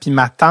Sorel, puis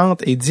ma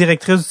tante est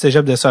directrice du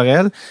cégep de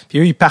Sorel, puis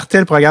eux, ils partaient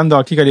le programme de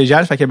hockey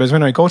collégial, fait qu'il a besoin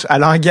d'un coach.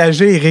 Elle a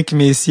engagé Éric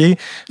Messier.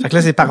 Fait que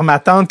là, c'est par ma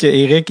tante que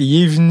Éric,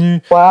 il est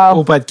venu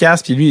au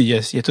podcast, puis lui,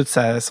 il a toute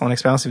son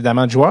expérience,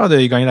 évidemment, de joueur,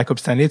 il a gagné la Coupe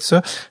Stanley, tout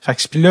ça. Fait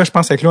que puis là, je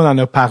pense que là, on en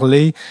a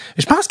parlé.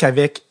 Je pense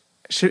qu'avec,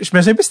 je me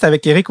souviens plus si c'était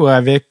avec Éric ou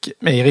avec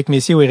Éric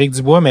Messier ou Éric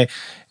Dubois, mais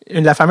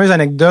la fameuse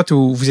anecdote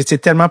où vous étiez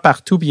tellement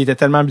partout puis il était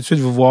tellement habitué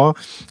de vous voir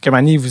qu'à un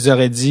moment donné, il vous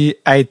aurait dit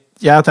 « Hey,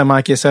 hier, t'as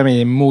manqué ça,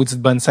 mais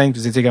maudite bonne scène. »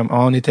 Puis vous étiez comme «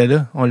 on était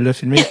là, on l'a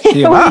filmé. »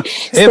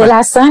 C'était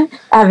la scène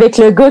avec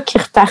le gars qui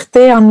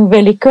repartait en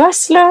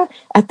Nouvelle-Écosse, là.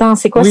 Attends,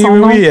 c'est quoi son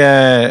nom? Oui,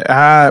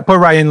 pas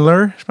Ryan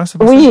Lear, je pense que c'est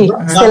pas ça. Oui,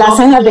 c'était la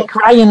scène avec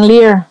Ryan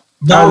Lear.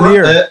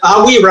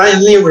 Oui, Ryan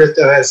Lear,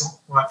 t'as raison.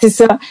 Ouais. C'est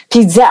ça. Puis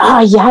il disait,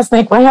 c'est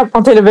incroyable.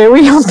 On était là,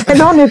 oui, on était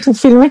là, on a tout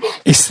filmé.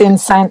 C'est une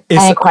scène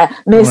incroyable.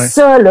 Mais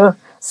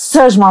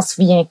ça, je m'en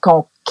souviens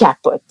qu'on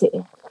capotait.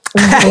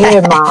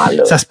 Vraiment,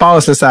 là. Ça se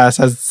passe, là,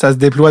 ça se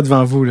déploie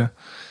devant vous, là.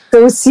 Ça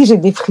aussi, j'ai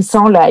des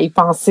frissons, là, à y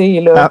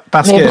penser, là.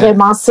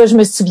 Vraiment, ça, je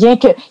me souviens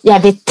qu'il y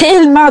avait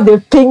tellement de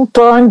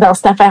ping-pong dans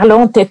cette affaire-là.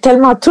 On était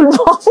tellement tout le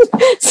monde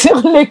sur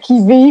le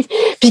qui-vive.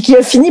 Puis qu'il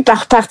a fini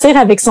par partir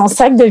avec son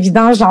sac de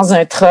vidange dans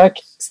un truck.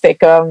 C'était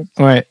comme...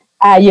 Ouais.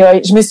 Aïe,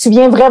 aïe. Je me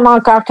souviens vraiment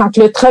encore quand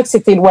le truck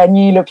s'est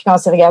éloigné, là, puis quand on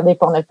s'est regardé,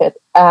 puis on a fait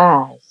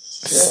aïe.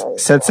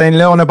 Cette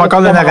scène-là, on n'a pas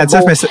encore le narratif,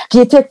 mais puis il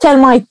était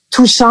tellement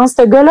touchant,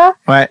 ce gars-là.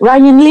 Ouais.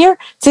 Ryan Lear,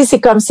 tu sais,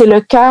 c'est le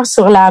cœur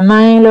sur la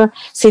main, là.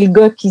 C'est le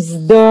gars qui se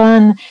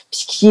donne,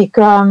 puis qui est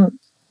comme,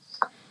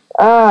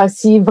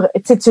 tu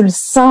sais, tu le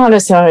sens, là,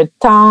 c'est un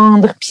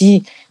tendre,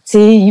 puis, tu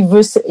sais,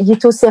 il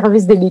est au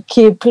service de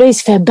l'équipe. Là, il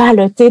se fait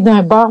balloter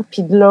d'un bord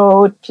puis de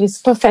l'autre, puis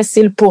c'est pas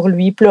facile pour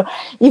lui. Puis là,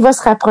 il va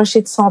se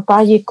rapprocher de son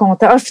père, il est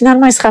content.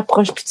 Finalement, il se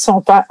rapproche plus de son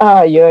père.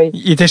 Aïe, aïe.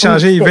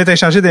 Il veut être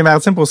échangé des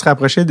Martins pour se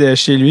rapprocher de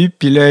chez lui,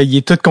 puis là, il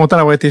est tout content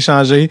d'avoir été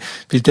échangé,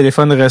 puis le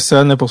téléphone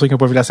ressonne, là, pour ceux qui n'ont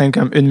pas vu la scène,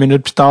 comme 1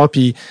 minute plus tard,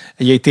 puis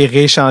il a été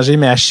rééchangé,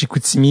 mais à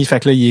Chicoutimi. Fait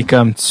que là, il est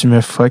comme, tu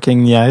me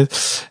fucking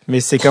niaises. Mais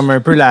c'est comme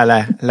un peu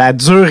la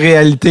dure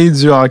réalité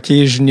du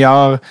hockey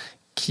junior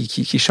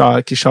qui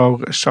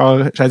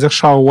j'allais dire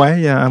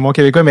charway en mon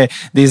québécois, mais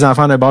des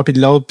enfants d'un bord puis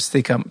de l'autre, puis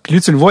c'était comme, puis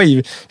lui tu le vois,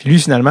 puis lui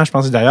finalement, je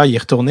pense d'ailleurs il est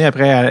retourné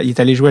après, il est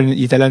allé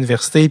à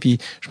l'université, puis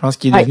je pense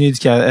qu'il est devenu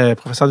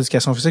professeur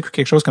d'éducation physique ou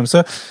quelque chose comme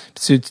ça.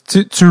 Puis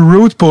tu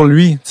routes pour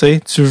lui, tu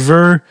sais,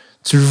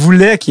 tu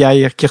voulais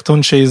qu'il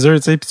retourne chez eux,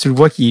 tu sais, puis tu le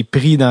vois qu'il est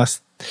pris dans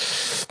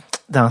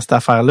cette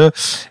affaire-là.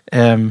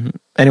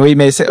 Anyway,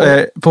 mais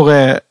c'est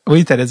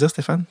oui, t'allais dire,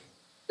 Stéphane?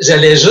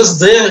 J'allais juste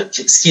dire,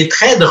 ce qui est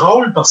très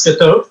drôle, parce que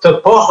t'as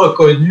pas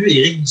reconnu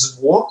Éric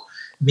Dubois,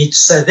 mais tu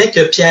savais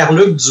que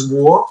Pierre-Luc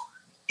Dubois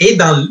est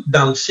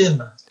dans le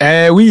film.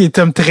 Oui, il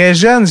est très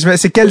jeune.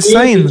 C'est quelle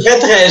scène? Il est très,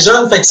 très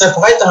jeune, fait que ça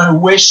pourrait être un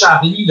Où est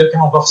Charlie, là,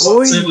 quand on va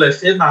ressortir le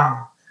film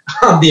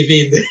en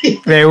DVD.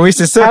 Ben oui,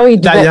 c'est ça. Ah oui,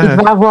 il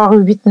devait avoir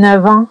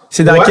 8-9 ans.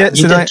 Il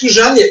était tout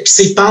jeune,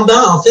 c'est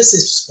pendant, en fait,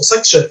 c'est pour ça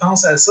que je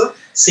pense à ça.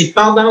 c'est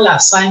pendant la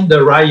scène de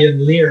Ryan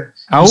Lear.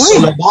 Ah oui?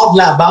 Sur le bord de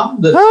la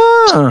bande.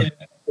 Ah!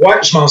 Ouais,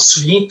 je m'en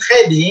souviens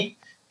très bien.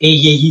 Et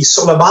il est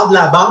sur le bord de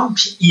la bande,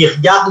 puis il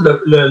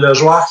regarde le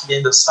joueur qui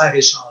vient de se faire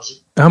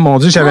échanger. Ah mon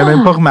Dieu, j'avais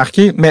même pas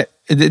remarqué. Mais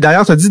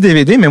d'ailleurs, tu as dit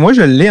DVD, mais moi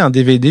je l'ai en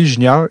DVD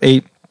junior.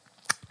 Et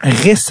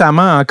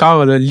récemment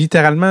encore, là,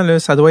 littéralement, là,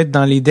 ça doit être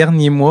dans les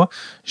derniers mois,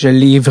 je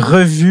l'ai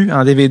revu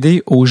en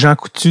DVD au Jean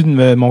Coutu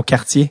de mon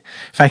quartier.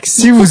 Fait que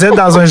si vous êtes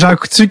dans un Jean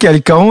Coutu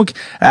quelconque,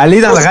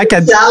 allez dans le rack à...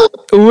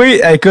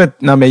 Oui, écoute,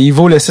 non mais il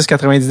vaut le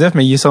 6,99,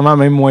 mais il est sûrement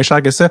même moins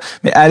cher que ça.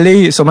 Mais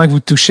allez, sûrement que vous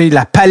touchez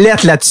la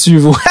palette là-dessus,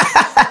 vous.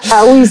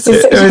 Ah oui, c'est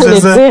ça que je voulais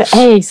dire.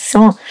 Hey, si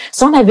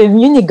on avait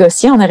mieux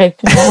négocié, on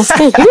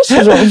serait riche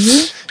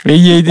aujourd'hui. Mais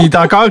il est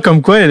encore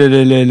comme quoi,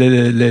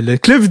 le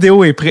club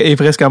vidéo est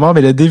presque mort,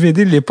 mais le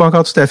DVD ne l'est pas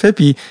encore tout à fait.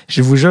 Puis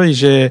je vous jure,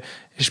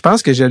 je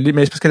pense que je l'ai,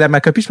 mais parce que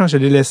ma copie, je pense que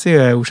je l'ai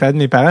laissée au chalet de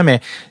mes parents.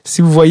 Mais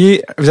si vous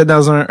voyez, vous êtes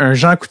dans un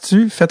Jean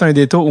Coutu, faites un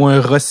détour, ou un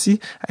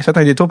Rossi, faites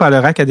un détour par le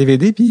rack à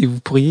DVD, puis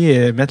vous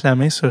pourriez mettre la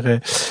main sur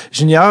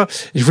Junior.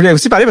 Je voulais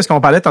aussi parler, parce qu'on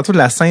parlait tantôt de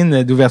la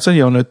scène d'ouverture,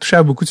 et on a touché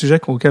à beaucoup de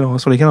sujets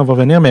sur lesquels on va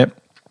revenir, mais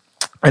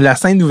la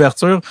scène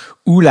d'ouverture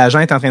où l'agent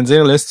est en train de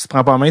dire, là, si tu te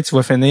prends pas en main, tu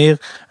vas finir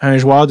un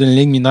joueur d'une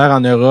ligue mineure en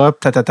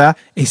Europe,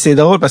 Et c'est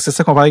drôle parce que c'est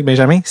ça qu'on parlait avec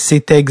Benjamin.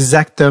 C'est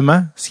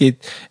exactement ce qui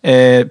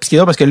est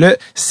drôle parce que là,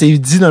 c'est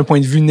dit d'un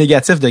point de vue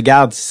négatif de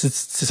garde. C'est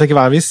ça qui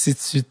va arriver si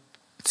tu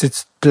te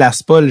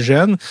places pas le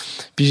jeune.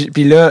 Puis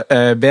là,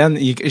 Ben,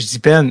 je dis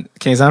Ben,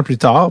 15 ans plus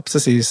tard, puis ça,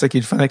 c'est ça qui est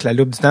le fun avec la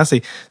loupe du temps,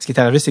 c'est ce qui est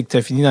arrivé, c'est que tu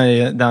as fini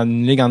dans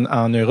une ligue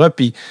en Europe,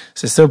 puis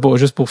c'est ça,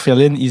 juste pour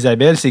Firlin,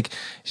 Isabelle, c'est que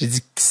j'ai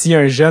dit que si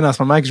un jeune en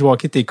ce moment qui joue au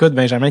hockey t'écoute,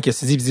 Benjamin, qui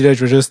s'est dit, puis dit là,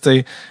 je veux juste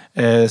dire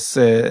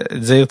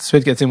tout de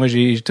suite que, tu sais, moi,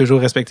 j'ai toujours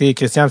respecté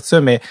Christian, tout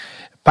ça, mais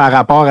par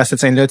rapport à cette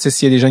scène-là, tu sais,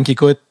 s'il y a des jeunes qui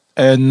écoutent,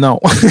 non.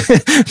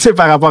 C'est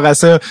par rapport à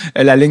ça,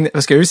 la ligue,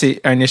 parce que eux,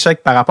 c'est un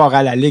échec par rapport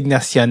à la Ligue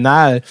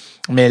nationale,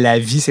 mais la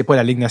vie, c'est pas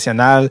la Ligue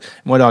nationale.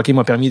 Moi, le hockey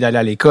m'a permis d'aller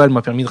à l'école,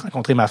 m'a permis de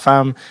rencontrer ma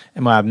femme,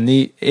 elle m'a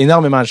amené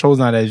énormément de choses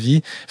dans la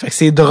vie. Fait que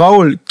c'est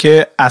drôle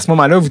que, à ce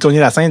moment-là, vous tourniez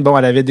la scène, bon,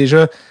 elle avait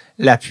déjà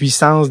la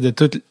puissance de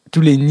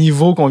tous les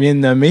niveaux qu'on vient de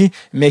nommer,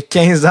 mais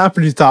 15 ans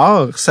plus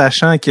tard,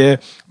 sachant que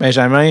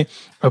Benjamin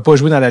n'a pas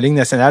joué dans la Ligue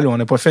nationale, où on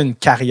n'a pas fait une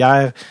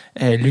carrière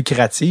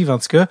lucrative, en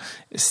tout cas,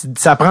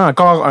 ça prend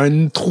encore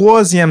un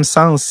troisième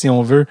sens, si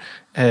on veut.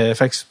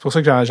 Fait que c'est pour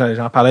ça que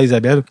j'en parlais à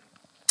Isabelle.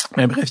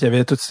 Mais bref, il y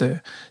avait toute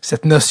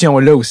cette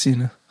notion-là aussi,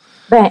 là.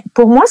 Ben,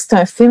 pour moi, c'est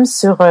un film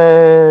sur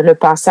le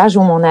passage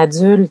au monde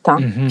adulte. Hein?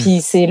 Mm-hmm.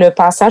 Puis c'est le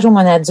passage au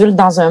monde adulte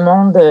dans un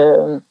monde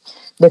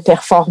de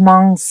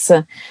performance.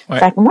 Ouais.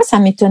 Fait que moi, ça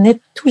m'étonnait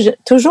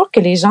toujours que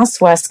les gens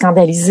soient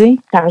scandalisés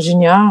par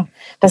Junior.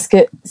 Parce que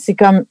c'est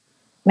comme...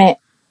 Mais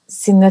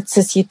c'est notre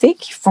société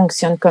qui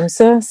fonctionne comme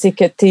ça. C'est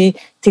que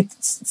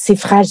c'est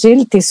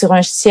fragile, t'es sur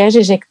un siège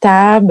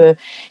éjectable,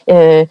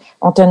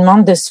 on te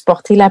demande de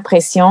supporter la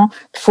pression.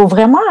 Il faut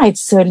vraiment être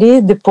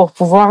solide pour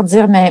pouvoir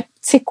dire, mais tu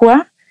sais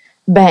quoi?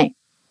 Ben,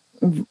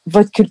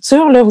 votre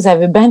culture, là, vous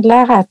avez bien de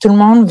l'air à tout le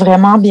monde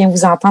vraiment bien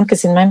vous entendre que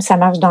c'est de même, ça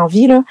marche dans la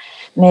vie, là.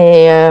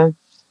 Mais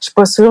je suis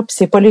pas sûre, puis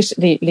c'est pas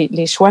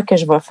les choix que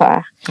je vais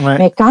faire. Ouais.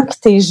 Mais quand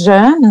t'es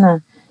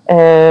jeune,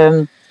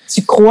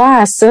 tu crois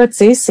à ça, tu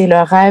sais, c'est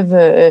le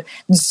rêve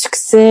du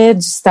succès,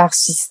 du star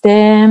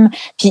system.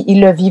 Puis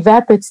il le vivait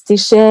à petite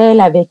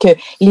échelle avec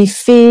les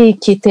filles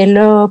qui étaient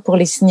là pour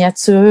les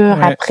signatures.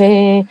 Ouais.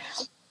 Après,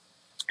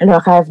 le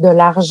rêve de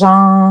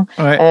l'argent.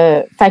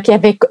 Ouais. Fait qu'il y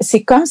avait,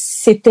 c'est comme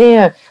si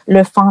c'était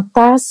le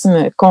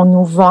fantasme qu'on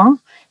nous vend,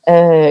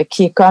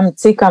 qui est comme, tu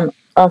sais, comme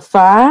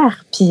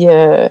offert. Puis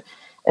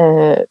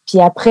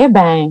après,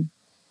 ben.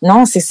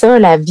 Non, c'est ça,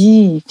 la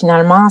vie,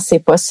 finalement, c'est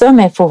pas ça,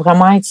 mais il faut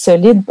vraiment être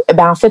solide.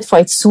 Ben, en fait, il faut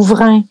être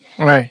souverain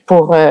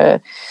pour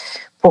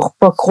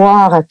pas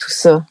croire à tout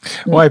ça.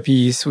 Ouais,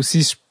 puis c'est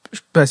aussi,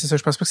 c'est ça,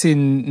 je pense pas que c'est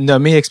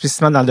nommé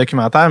explicitement dans le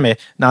documentaire, mais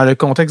dans le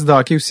contexte de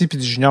hockey aussi, puis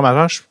du junior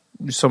majeur,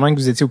 sûrement que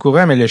vous étiez au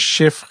courant, mais le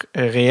chiffre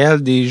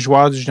réel des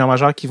joueurs du junior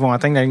majeur qui vont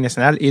atteindre la Ligue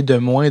nationale est de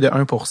moins de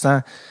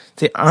 1%.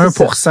 Tu sais,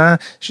 1%,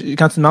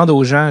 quand tu demandes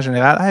aux gens en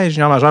général, hey,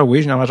 junior majeur,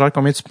 oui, junior majeur,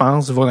 combien tu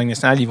penses du voir dans la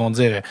nationale? Ils vont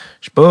dire,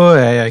 je sais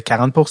pas,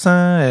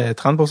 40%,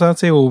 30%,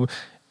 tu sais,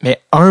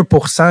 mais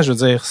 1%, je veux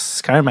dire,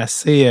 c'est quand même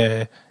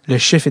assez, le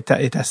chiffre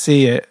est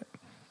assez,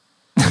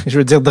 je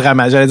veux dire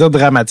dramatique, j'allais dire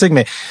dramatique,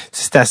 mais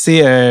c'est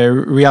assez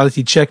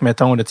reality check,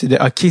 mettons, là, tu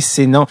sais, ok,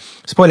 c'est non,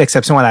 c'est pas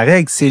l'exception à la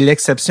règle, c'est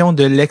l'exception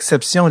de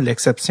l'exception de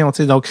l'exception,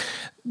 tu sais, donc,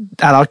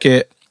 alors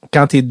que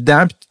quand t'es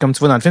dedans, pis comme tu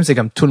vois dans le film, c'est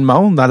comme tout le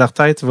monde dans leur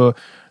tête va,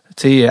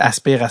 tu sais,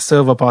 aspire à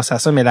ça, va passer à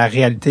ça, mais la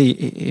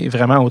réalité est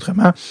vraiment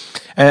autrement.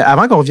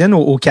 Avant qu'on revienne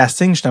au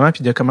casting, justement,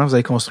 puis de comment vous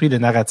avez construit le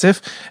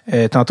narratif,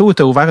 tantôt,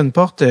 tu as ouvert une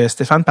porte,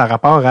 Stéphane, par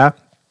rapport à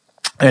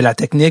la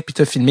technique, puis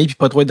tu as filmé, puis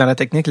pas trop être dans la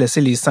technique,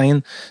 laisser les scènes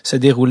se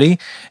dérouler.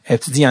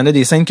 Tu dis, il y en a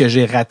des scènes que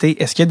j'ai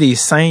ratées. Est-ce qu'il y a des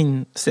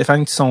scènes,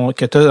 Stéphane,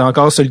 que tu as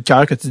encore sur le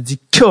cœur, que tu te dis,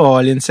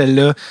 Colin,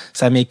 celle-là,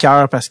 ça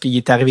m'écoeure parce qu'il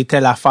est arrivé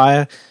telle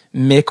affaire,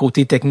 mais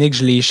côté technique,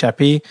 je l'ai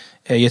échappé.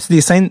 Y a-t-il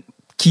des scènes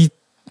qui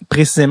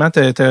précisément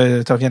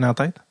te reviennent en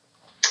tête?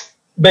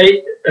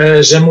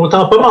 J'aime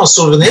autant pas m'en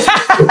souvenir.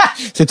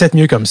 C'est peut-être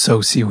mieux comme ça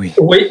aussi, oui.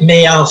 Oui,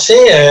 mais en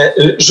fait,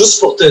 juste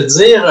pour te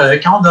dire,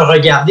 quand on a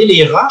regardé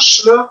les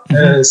roches, là,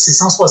 c'est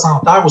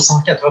 160 heures ou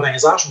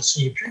 180 heures, je me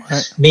souviens plus.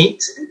 Ouais. Mais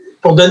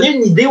pour donner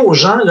une idée aux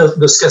gens là,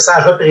 de ce que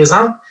ça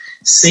représente,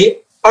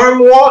 c'est 1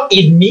 mois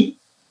et demi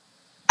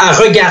à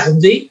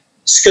regarder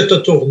ce que tu as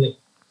tourné.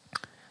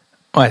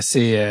 Ouais,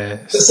 c'est...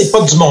 C'est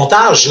pas du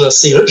montage, là,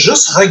 c'est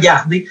juste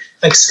regarder.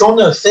 Fait que ce qu'on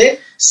a fait,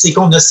 c'est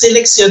qu'on a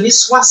sélectionné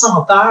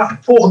 60 heures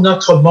pour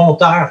notre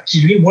monteur,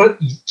 qui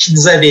qui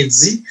nous avait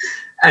dit,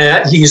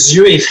 les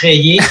yeux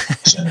effrayés,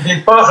 je ne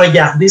vais pas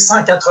regarder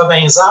 180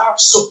 heures,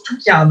 surtout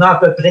qu'il y en a à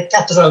peu près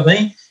 80.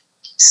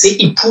 C'est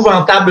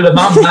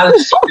épouvantablement mal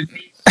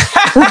filmé.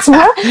 Tu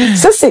vois,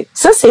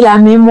 ça c'est la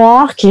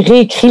mémoire qui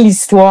réécrit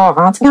l'histoire.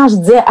 Hein. Tu sais, quand je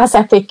disais,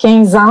 ça fait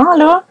 15 ans,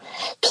 là,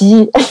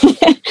 puis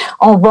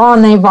on va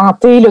en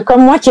inventer, là,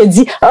 comme moi qui a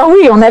dit,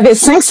 oui, on avait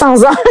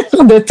 500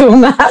 heures de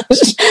tournage,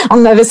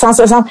 on en avait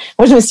 160.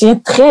 Moi, je me souviens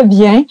très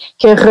bien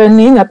que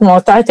René, notre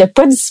monteur, était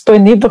pas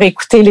disponible pour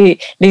écouter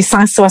les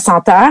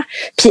 160 heures.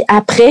 Puis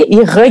après,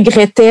 il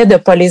regrettait de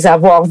pas les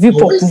avoir vus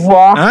pour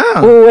pouvoir.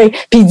 Oui.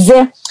 Puis il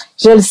disait,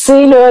 je le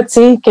sais, là, tu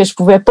sais, que je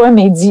pouvais pas,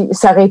 mais il dit,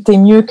 ça aurait été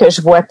mieux que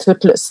je vois tout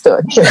le stock.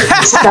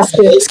 Parce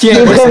que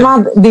c'est vraiment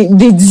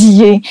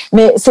dédié.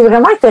 Mais c'est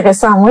vraiment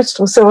intéressant. Moi, je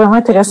trouve ça vraiment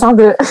intéressant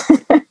de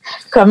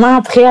comment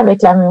après,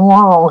 avec la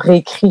mémoire, on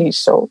réécrit les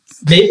choses.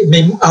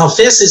 Mais en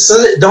fait, c'est ça.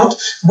 Donc,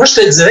 moi, je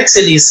te dirais que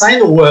c'est les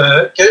scènes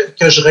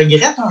que je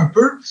regrette un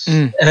peu.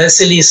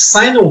 C'est les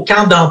scènes au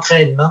camp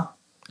d'entraînement.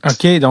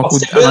 OK, donc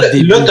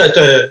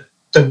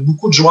t'as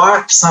beaucoup de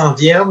joueurs qui s'en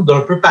viennent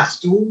d'un peu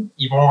partout.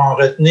 Ils vont en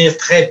retenir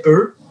très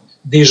peu.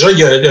 Déjà, il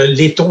y a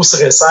l'étau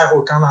se resserre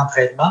au camp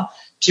d'entraînement.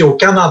 Puis au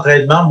camp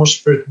d'entraînement, moi,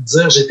 je peux te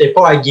dire, j'étais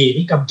pas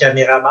aguerri comme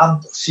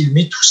caméraman pour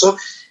filmer tout ça.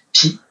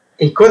 Puis,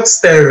 écoute,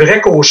 c'était un vrai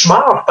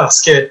cauchemar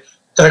parce que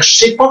je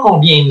sais pas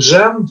combien de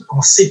jeunes,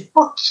 on sait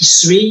pas qui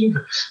suivent.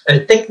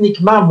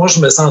 Techniquement, moi, je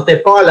me sentais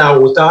pas à la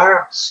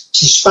hauteur.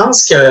 Puis je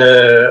pense que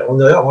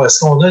est-ce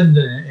qu'on a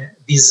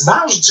des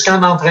images du camp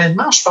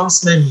d'entraînement? Je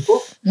pense même pas.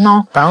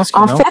 Non.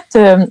 En fait,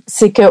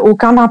 c'est qu'au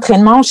camp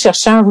d'entraînement, on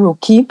cherchait un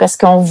rookie parce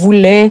qu'on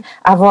voulait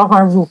avoir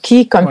un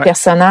rookie comme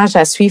personnage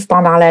à suivre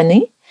pendant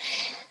l'année.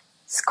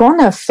 Ce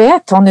qu'on a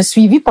fait, on a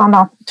suivi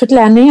pendant toute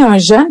l'année un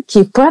jeune qui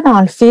est pas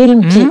dans le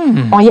film. Puis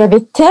on y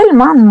avait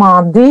tellement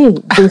demandé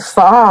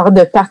d'efforts,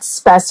 de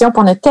participation,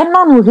 puis on a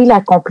tellement nourri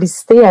la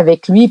complicité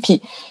avec lui,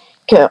 puis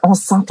qu'on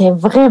se sentait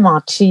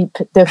vraiment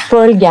cheap de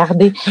pas le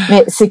garder.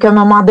 Mais c'est qu'à un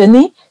moment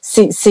donné,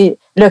 c'est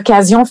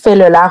l'occasion fait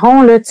le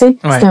larron, là, tu sais.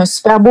 C'est un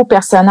super beau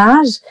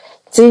personnage.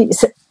 Tu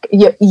sais,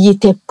 il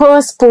était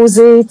pas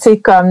supposé, tu sais,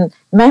 comme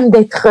même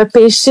d'être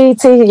repêché,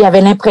 tu sais, il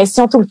avait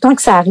l'impression tout le temps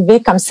que ça arrivait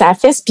comme ça a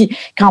fait, puis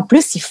qu'en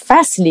plus il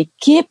fasse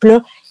l'équipe,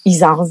 là,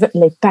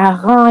 les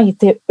parents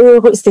étaient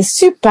heureux, c'était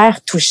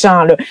super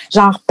touchant, là,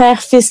 genre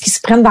père-fils qui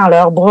se prennent dans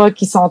leurs bras,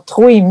 qui sont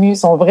trop émus,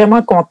 sont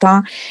vraiment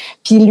contents,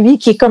 puis lui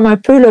qui est comme un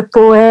peu le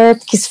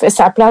poète, qui se fait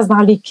sa place dans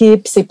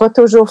l'équipe, c'est pas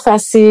toujours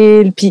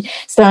facile, puis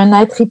c'est un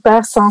être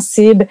hyper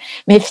sensible,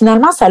 mais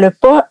finalement ça l'a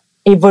pas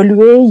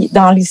évolué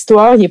dans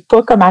l'histoire, il est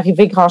pas comme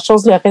arrivé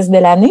grand-chose le reste de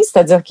l'année,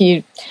 c'est-à-dire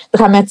qu'il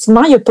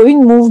dramatiquement, il n'y a pas eu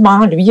de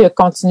mouvement, lui il a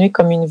continué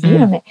comme une vie,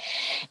 mais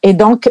et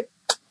donc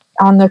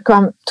on a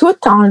comme tout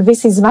enlevé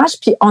ces images,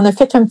 puis on a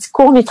fait un petit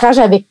court-métrage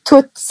avec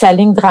toute sa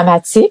ligne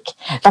dramatique,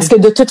 parce que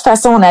de toute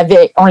façon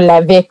on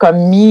l'avait comme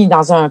mis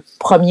dans un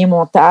premier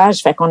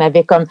montage, fait qu'on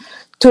avait comme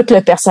tout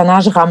le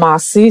personnage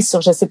ramassé sur,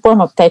 je sais pas,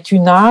 peut-être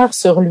 1 heure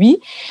sur lui.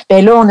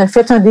 Ben là, on a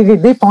fait un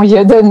DVD puis on y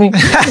a donné.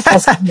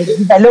 Parce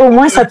que ben là, au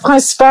moins, ça te prend un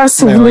super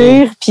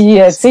souvenir. Puis,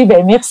 tu sais,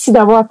 ben merci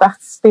d'avoir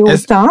participé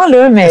autant,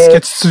 là, mais est-ce que tu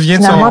te souviens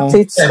finalement,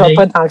 tu seras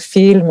pas dans le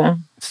film.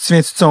 Tu te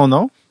souviens-tu de son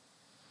nom?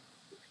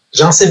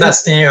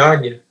 Jean-Sébastien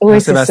Hogg. Oui,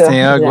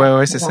 Jean-Sébastien Hogg,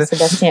 ouais, c'est ça.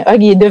 Jean-Sébastien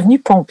Hogg, il est devenu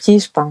pompier,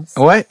 je pense.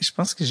 Ouais, je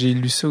pense que j'ai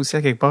lu ça aussi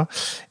à quelque part.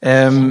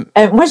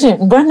 Moi, j'ai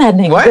une bonne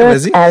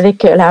anecdote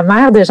avec la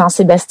mère de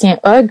Jean-Sébastien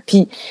Hogg,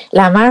 puis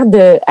la mère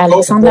de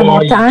Alexandre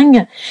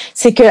Lamontagne.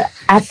 C'est que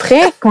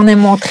après qu'on ait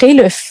montré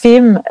le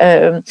film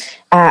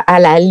à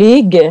la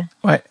Ligue,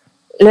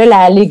 là,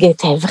 la Ligue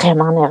était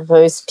vraiment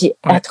nerveuse, puis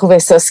elle trouvait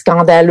ça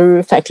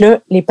scandaleux. Fait que là,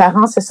 les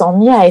parents se sont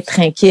mis à être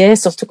inquiets,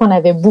 surtout qu'on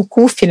avait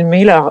beaucoup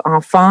filmé leur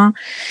enfant,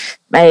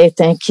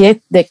 être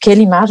inquiets de quelle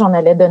image on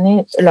allait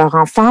donner leur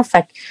enfant.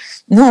 Fait que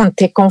nous, on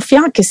était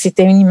confiants que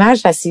c'était une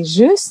image assez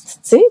juste,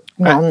 tu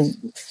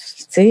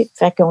sais.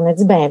 Fait qu'on a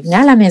dit, venez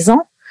à la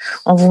maison,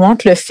 on vous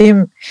montre le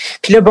film.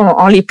 Puis là, bon,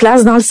 on les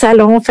place dans le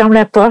salon, on ferme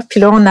la porte,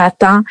 puis là, on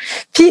attend.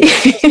 Puis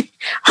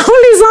on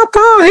les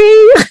entend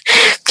rire.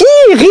 Puis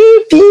ils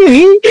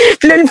rient.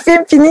 Puis là, le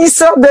film finit, ils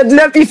sortent de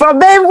là, puis ils font,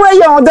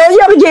 voyons, il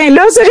n'y a rien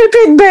là, ça aurait pu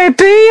être bien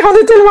pire, on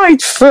a tellement eu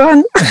de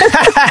fun.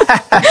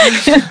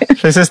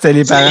 Ça, c'était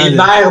les parents. C'est les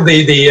mères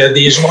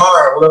des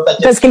joueurs, là.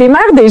 Parce que les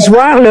mères des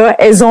joueurs, là,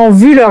 elles ont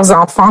vu leurs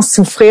enfants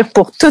souffrir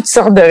pour toutes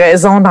sortes de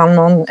raisons dans le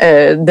monde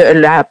de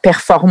la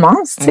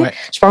performance, tu sais.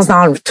 Je pense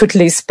dans tous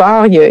les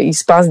sports, il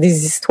se passe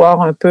des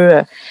histoires un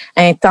peu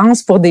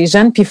intenses pour des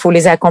jeunes, puis il faut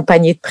les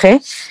accompagner de près.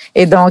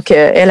 Et donc,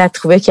 elle a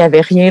trouvé qu'il y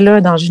avait rien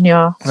là dans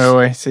Junior.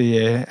 Ouais,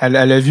 c'est elle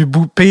a vu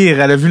pire,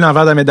 elle a vu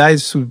l'envers de la médaille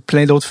sous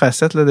plein d'autres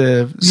facettes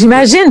là.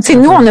 J'imagine, tu sais,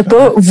 nous on n'a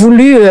pas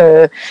voulu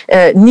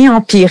ni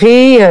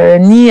empirer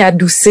ni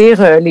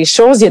adoucir les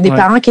choses. Il y a des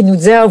parents qui nous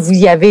disaient vous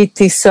y avez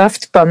été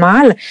soft pas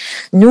mal.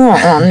 Nous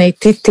on a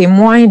été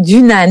témoins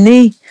d'une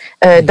année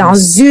dans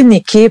une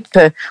équipe.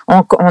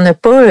 On n'a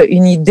pas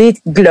une idée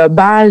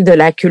globale de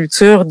la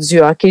culture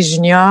du hockey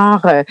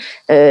junior,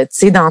 tu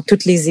sais, dans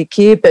toutes les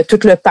équipes, tout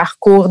le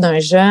parcours d'un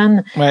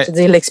jeune. Ouais. Je veux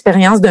dire,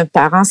 l'expérience d'un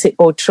parent, c'est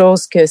autre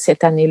chose que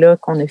cette année-là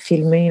qu'on a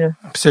filmé. Là.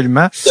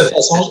 Absolument.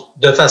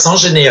 De façon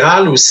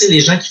générale aussi, les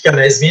gens qui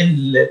connaissent bien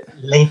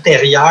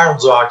l'intérieur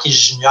du hockey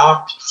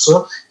junior puis tout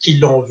ça, qui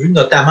l'ont vu,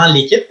 notamment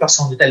l'équipe, parce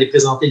qu'on est allé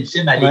présenter le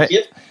film à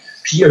l'équipe,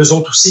 puis eux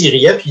autres aussi, ils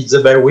riaient, puis ils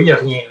disaient, ben oui, il n'y a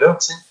rien là,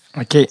 tu sais.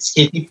 Okay. Ce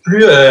qui était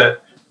plus,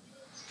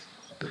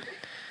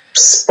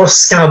 c'est pas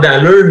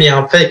scandaleux, mais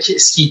en fait,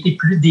 ce qui était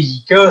plus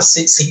délicat,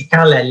 c'est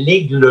quand la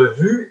Ligue l'a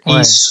vu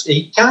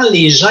et quand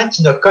les gens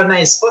qui ne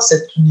connaissent pas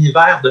cet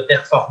univers de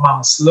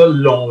performance-là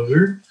l'ont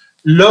vu,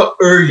 là,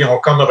 eux, ils ont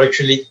comme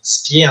reculé de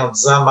 10 pieds en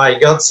disant, my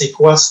God, c'est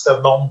quoi ce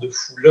monde de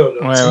fou-là?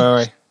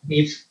 Là,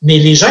 mais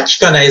les gens qui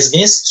connaissent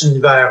bien cet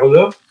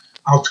univers-là,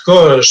 en tout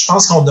cas, je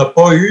pense qu'on n'a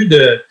pas eu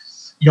de...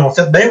 Ils ont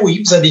fait, ben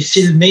oui, vous avez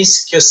filmé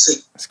ce que c'est.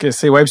 Ce que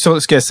c'est, ouais,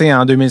 sur ce que c'est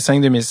en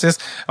 2005-2006.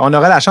 On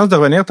aura la chance de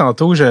revenir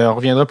tantôt. On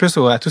reviendra plus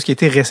à tout ce qui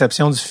était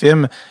réception du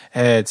film, tu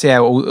sais,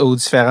 aux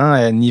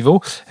différents niveaux.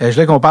 Je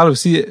voulais qu'on parle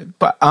aussi,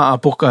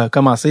 pour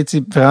commencer, tu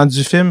sais, vraiment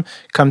du film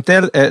comme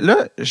tel. Là,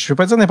 je veux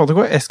pas dire n'importe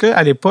quoi. Est-ce que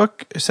à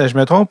l'époque, ça, je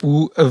me trompe,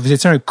 ou vous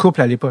étiez un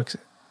couple à l'époque?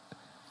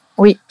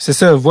 Oui. C'est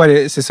ça,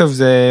 c'est ça,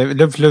 vous avez,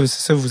 là, c'est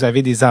ça, vous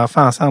avez des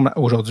enfants ensemble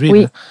aujourd'hui.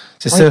 Oui. Là.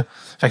 C'est ça.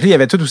 Fait que là, il y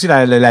avait tout aussi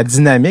la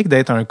dynamique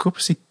d'être un couple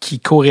aussi qui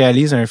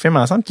co-réalise un film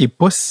ensemble, qui est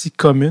pas si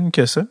commune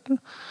que ça, là,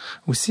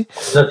 aussi.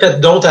 On a fait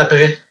d'autres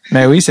après.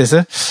 Ben oui, c'est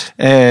ça.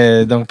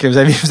 Donc,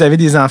 vous avez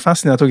des enfants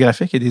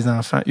cinématographiques et des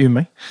enfants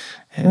humains,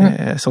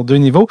 sur 2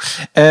 niveaux.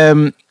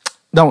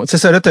 Donc, c'est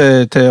ça, là,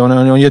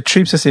 on y a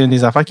Trip, ça, c'est une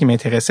des affaires qui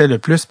m'intéressait le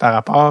plus par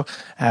rapport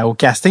au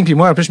casting. Puis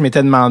moi, en plus, je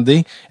m'étais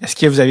demandé, est-ce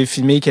que vous avez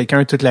filmé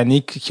quelqu'un toute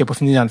l'année qui a pas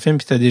fini dans le film,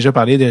 puis tu as déjà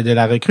parlé de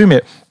la recrue,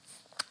 mais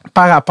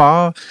par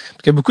rapport,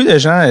 parce que beaucoup de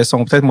gens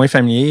sont peut-être moins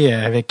familiers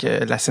avec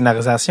la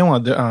scénarisation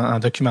en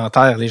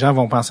documentaire. Les gens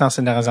vont penser en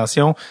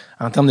scénarisation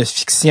en termes de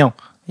fiction,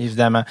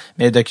 évidemment.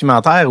 Mais le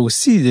documentaire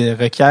aussi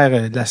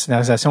requiert de la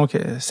scénarisation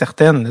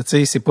certaine. Tu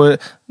sais, c'est pas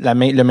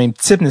le même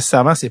type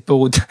nécessairement. C'est pas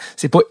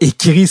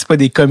écrit, c'est pas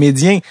des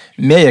comédiens,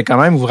 mais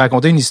quand même vous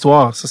racontez une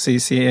histoire. Ça, c'est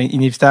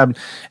inévitable.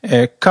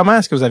 Comment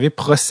est-ce que vous avez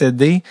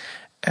procédé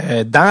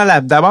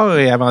d'abord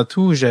et avant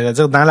tout, je vais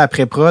dire dans la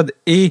pré-prod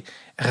et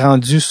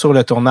rendu sur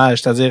le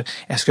tournage, c'est-à-dire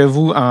est-ce que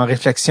vous, en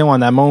réflexion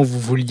en amont, vous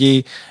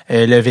vouliez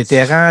le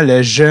vétéran,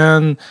 le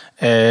jeune,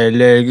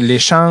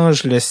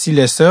 l'échange, le ci,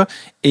 le ça,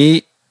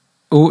 et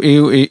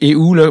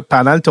où là,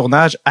 pendant le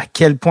tournage, à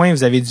quel point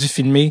vous avez dû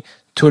filmer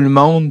tout le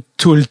monde,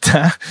 tout le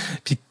temps,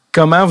 puis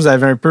comment vous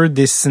avez un peu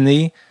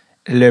dessiné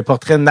le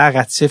portrait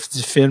narratif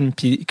du film,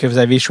 puis que vous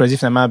avez choisi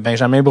finalement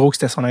Benjamin Brault,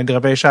 c'était son aide de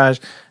repêchage,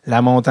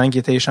 la montagne qui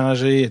était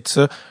échangée et tout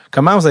ça.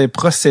 Comment vous avez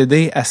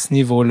procédé à ce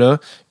niveau-là?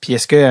 Puis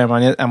est-ce qu'à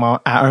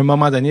un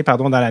moment donné,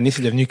 dans l'année,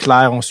 c'est devenu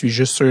clair, on suit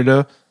juste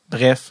ceux-là?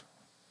 Bref,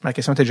 ma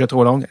question était déjà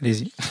trop longue,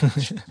 allez-y.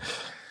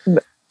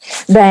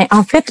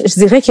 En fait, je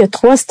dirais qu'il y a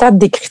 3 stades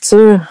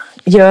d'écriture.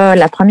 Il y a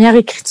la première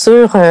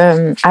écriture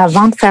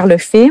avant de faire le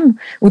film,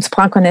 où tu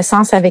prends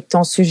connaissance avec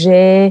ton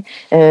sujet,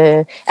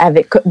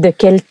 avec de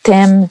quel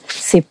thème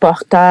c'est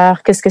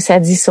porteur, qu'est-ce que ça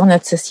dit sur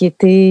notre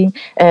société,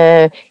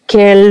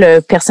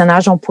 quel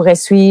personnage on pourrait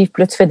suivre.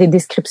 Puis là, tu fais des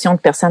descriptions de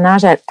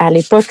personnages. À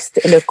l'époque,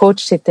 le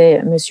coach,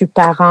 c'était Monsieur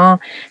Parent,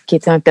 qui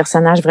était un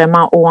personnage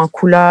vraiment haut en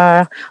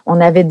couleur.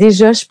 On avait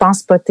déjà, je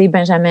pense, spoté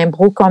Benjamin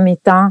Brault comme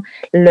étant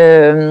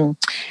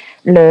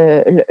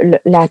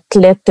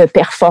l'athlète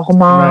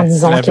performant,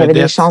 disons, qui avait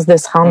des chances de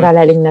se rendre à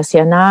la Ligue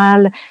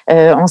nationale.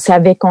 On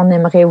savait qu'on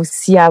aimerait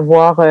aussi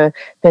avoir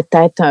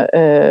peut-être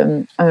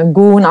un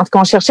goût. En tout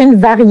cas, on cherchait une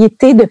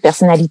variété de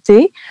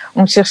personnalités.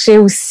 On cherchait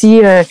aussi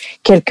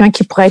quelqu'un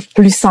qui pourrait être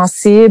plus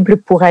sensible,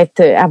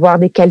 avoir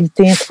des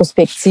qualités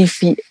introspectives,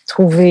 puis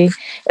trouver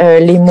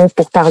les mots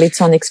pour parler de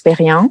son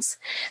expérience.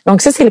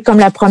 Donc ça, c'est comme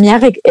la première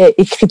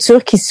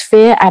écriture qui se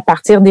fait à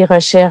partir des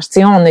recherches.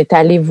 Tu sais, on est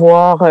allé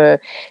voir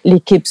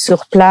l'équipe sur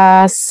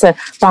place.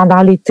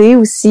 Pendant l'été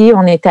aussi,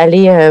 on est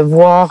allé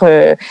voir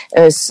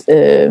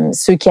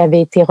ceux qui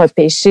avaient été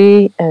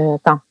repêchés.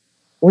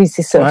 Oui,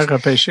 c'est ça. Ouais,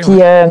 repêchés. Puis,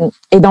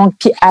 et donc,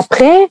 puis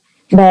après,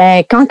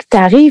 quand tu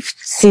arrives,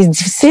 c'est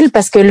difficile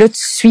parce que là, tu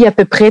suis à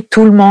peu près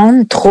tout le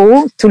monde,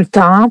 tout le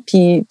temps,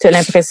 puis tu as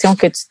l'impression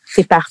que tu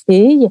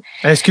t'éparpilles.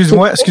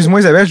 Excuse-moi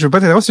Isabelle, je veux pas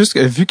t'interrompre, c'est juste que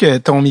vu que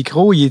ton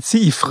micro, il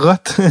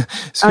frotte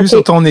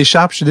sur ton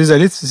écharpe. Je suis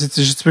désolé,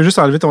 tu peux juste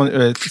enlever ton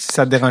si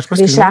ça te dérange pas,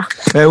 excuse-moi.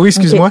 L'écharpe. Oui,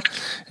 excuse-moi.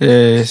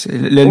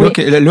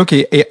 Le look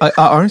est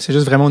A1, c'est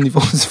juste vraiment au niveau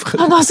du front.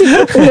 Ah non, c'est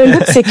pas le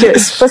look, c'est que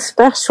c'est pas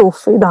super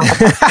chauffé dans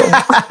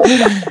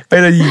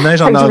la là, il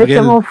neige en avril.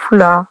 J'ai mon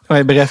foulard.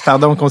 Ouais, bref,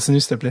 pardon, continue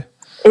s'il te plaît.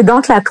 Et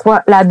donc,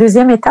 la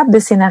deuxième étape de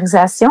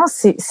scénarisation,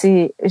 c'est,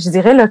 je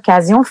dirais,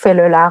 l'occasion fait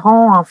le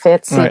larron, en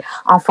fait. C'est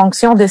en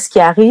fonction de ce qui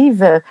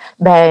arrive,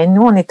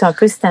 nous, on est un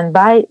peu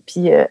stand-by,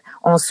 puis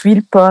on suit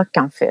le POC,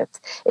 en fait.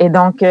 Et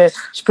donc,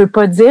 je peux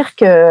pas dire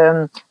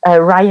que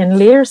Ryan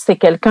Lear, c'est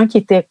quelqu'un qui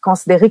était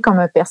considéré comme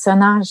un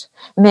personnage.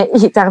 Mais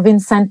il est arrivé une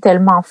scène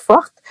tellement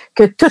forte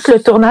que tout le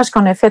tournage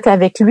qu'on a fait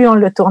avec lui, on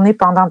l'a tourné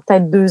pendant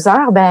peut-être 2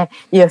 heures,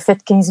 il a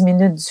fait 15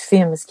 minutes du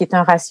film, ce qui est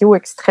un ratio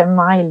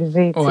extrêmement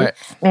élevé. Ouais.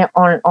 Mais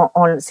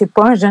c'est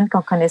pas un jeune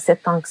qu'on connaissait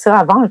tant que ça.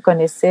 Avant, on le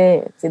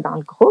connaissait dans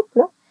le groupe,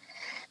 là.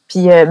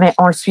 Puis, mais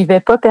on le suivait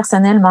pas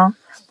personnellement.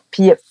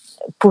 Puis,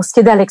 pour ce qui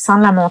est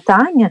d'Alexandre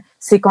Lamontagne,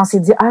 c'est qu'on s'est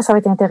dit, ça va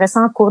être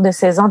intéressant en cours de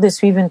saison de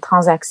suivre une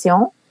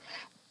transaction.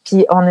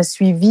 Puis on a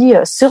suivi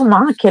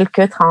sûrement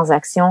quelques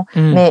transactions.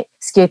 Mais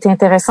ce qui a été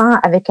intéressant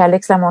avec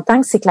Alex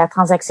Lamontagne, c'est que la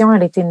transaction,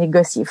 elle a été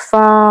négociée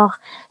fort.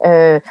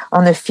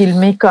 On a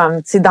filmé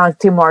comme, dans le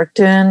Tim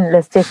Horton,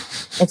 le fait...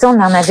 Mais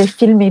on en avait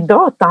filmé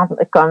d'autres,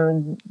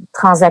 comme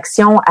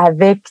transactions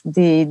avec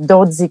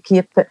d'autres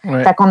équipes.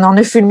 Ouais. Fait qu'on en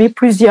a filmé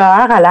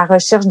plusieurs à la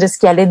recherche de ce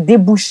qui allait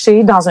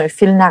déboucher dans un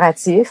fil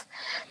narratif.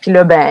 Puis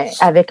là,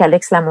 avec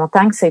Alex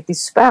Lamontagne, ça a été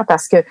super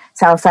parce que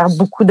ça va faire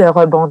beaucoup de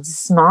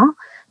rebondissements.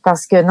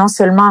 Parce que non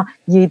seulement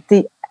ils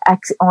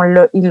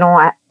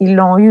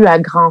l'ont eu à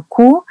grands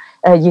coups,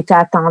 il était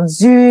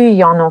attendu,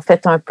 ils en ont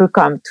fait un peu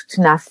comme toute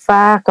une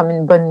affaire, comme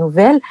une bonne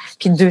nouvelle.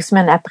 Puis 2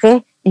 semaines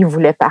après, ils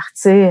voulaient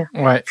partir.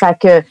 Ouais. Fait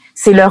que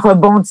c'est le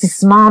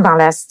rebondissement dans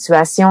la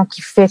situation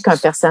qui fait qu'un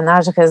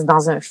personnage reste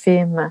dans un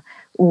film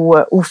ou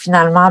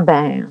finalement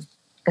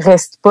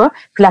reste pas.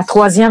 Puis la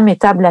 3e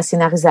étape de la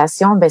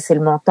scénarisation, c'est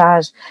le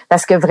montage,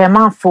 parce que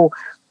vraiment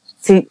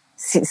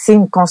c'est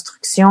une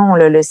construction,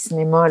 là, le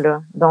cinéma,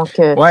 là. Donc,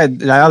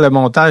 d'ailleurs, le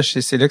montage,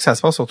 c'est là que ça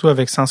se passe, surtout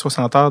avec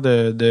 160 heures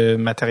de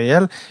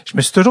matériel. Je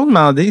me suis toujours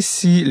demandé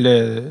si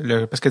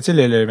parce que, tu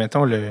sais,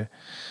 mettons,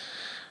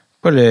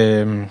 pas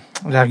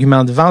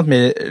l'argument de vente,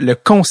 mais le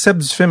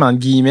concept du film, entre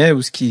guillemets,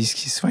 ou ce qui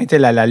souvent était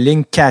la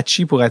ligne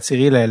catchy pour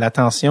attirer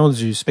l'attention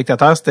du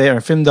spectateur, c'était un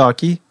film de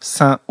hockey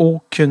sans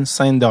aucune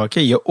scène de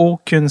hockey. Il y a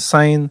aucune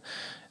scène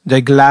de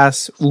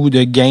glace ou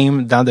de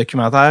game dans le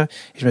documentaire.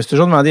 Et je me suis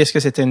toujours demandé, est-ce que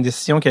c'était une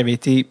décision qui avait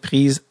été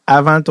prise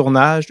avant le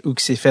tournage ou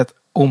qui s'est faite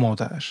au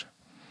montage?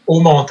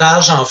 Au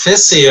montage, en fait,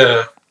 c'est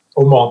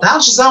au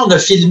montage. On a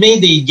filmé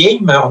des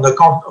games. On a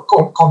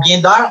combien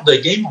d'heures de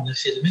games on a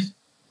filmé?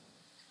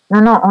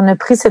 Non, on a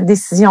pris cette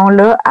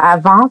décision-là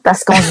avant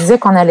parce qu'on disait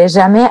qu'on n'allait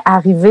jamais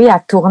arriver à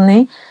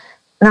tourner.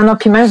 Non,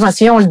 puis même, je me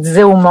souviens, on le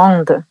disait au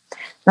monde.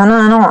 Non,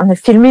 on a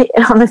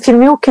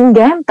filmé aucune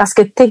game parce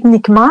que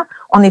techniquement,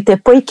 on n'était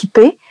pas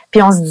équipés.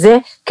 Puis on se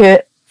disait que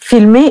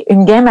filmer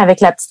une game avec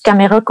la petite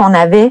caméra qu'on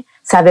avait,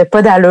 ça avait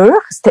pas d'allure,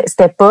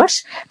 c'était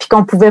poche, puis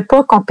qu'on pouvait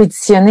pas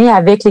compétitionner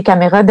avec les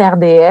caméras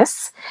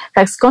d'RDS.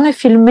 Fait que ce qu'on a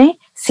filmé,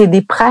 c'est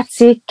des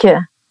pratiques,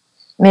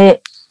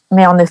 mais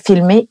on a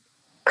filmé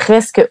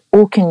presque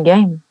aucune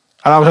game.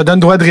 Alors, je donne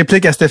droit de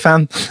réplique à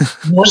Stéphane.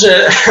 Moi,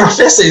 en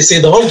fait,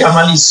 c'est drôle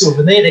comment les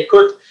souvenirs,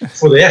 écoute, il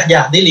faudrait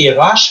regarder les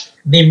rushs,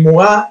 mais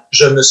moi,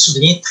 je me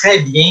souviens très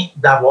bien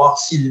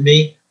d'avoir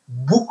filmé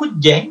beaucoup de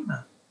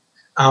games,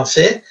 en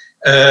fait,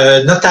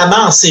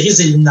 notamment en séries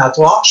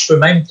éliminatoires. Je peux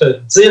même te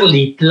dire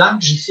les plans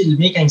que j'ai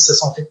filmés quand ils se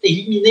sont fait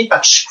éliminer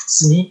par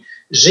Chicoutimi.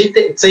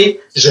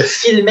 Je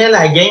filmais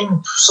la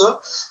game, tout ça,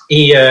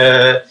 et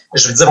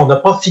je veux dire, on n'a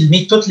pas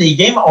filmé toutes les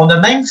games. On a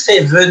même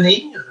fait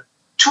venir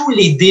tous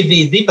les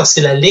DVD parce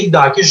que la Ligue de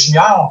hockey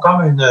junior ont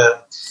comme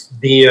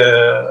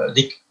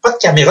pas de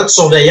caméras de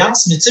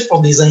surveillance, mais tu sais,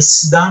 pour des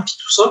incidents puis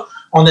tout ça,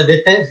 on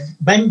avait fait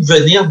même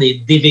venir des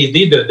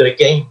DVD de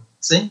games, tu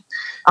sais.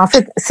 En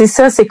fait, c'est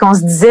ça, c'est qu'on se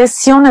disait,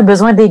 si on a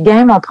besoin des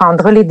games, on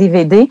prendra les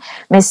DVD,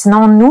 mais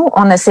sinon, nous,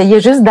 on essayait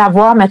juste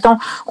d'avoir, mettons,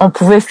 on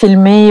pouvait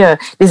filmer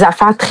des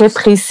affaires très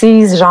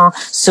précises, genre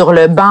sur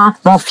le banc,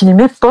 mais on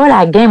filmait pas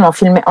la game,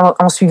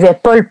 on suivait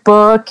pas le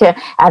POC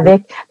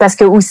parce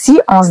que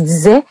aussi, on se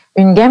disait,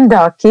 une game de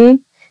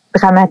hockey,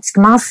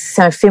 dramatiquement,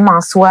 c'est un film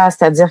en soi,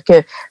 c'est-à-dire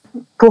que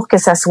pour que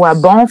ça soit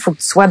bon, faut que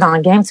tu sois dans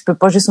le game, tu peux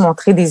pas juste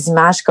montrer des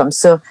images comme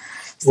ça.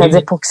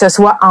 C'est-à-dire pour que ce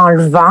soit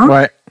enlevant.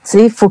 Ouais. Tu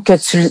sais, il faut que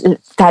tu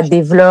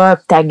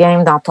développes ta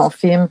game dans ton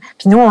film.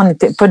 Puis nous, on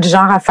n'était pas du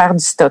genre à faire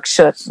du stock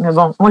shot. Mais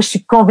bon, moi, je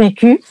suis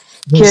convaincue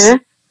que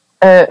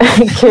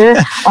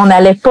on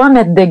n'allait pas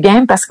mettre de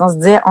game parce qu'on se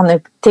disait,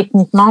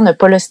 techniquement, on n'a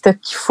pas le stock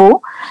qu'il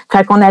faut.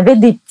 Fait qu'on avait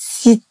des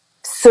petites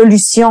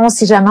solutions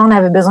si jamais on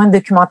avait besoin de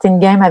documenter une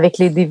game avec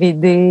les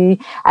DVD,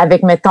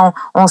 avec, mettons,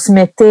 on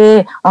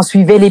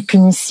suivait les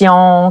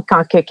punitions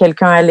quand que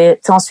quelqu'un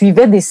allait, on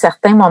suivait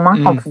certains moments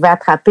qu'on pouvait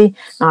attraper.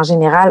 Mais en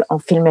général, on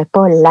filmait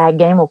pas la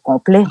game au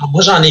complet. Alors,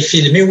 moi, j'en ai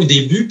filmé au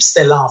début, puis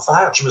c'était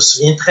l'enfer. Je me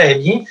souviens très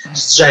bien.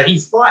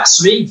 J'arrive pas à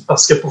suivre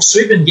parce que pour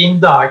suivre une game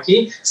de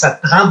hockey, ça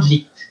te prend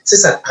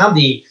ça te prend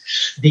des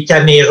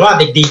caméras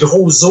avec des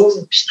gros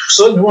zooms puis tout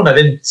ça. Nous, on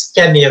avait une petite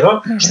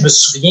caméra. Je me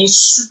souviens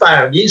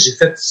super bien.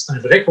 C'est un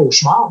vrai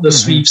cauchemar de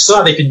suivre ça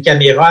avec une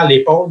caméra à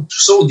l'épaule,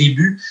 tout ça au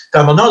début. Puis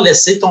à un moment, on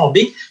laissait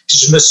tomber. Puis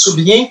je me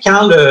souviens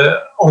quand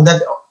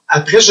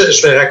après,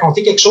 je vais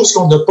raconter quelque chose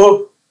qu'on n'a pas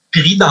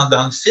pris dans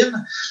le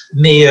film.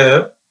 Mais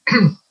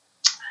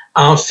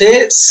en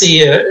fait,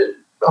 c'est...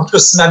 en tout cas,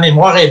 si ma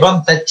mémoire est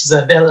bonne, peut-être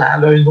qu'Isabelle a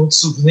un autre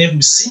souvenir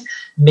aussi.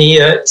 Mais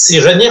c'est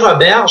René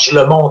Roberge,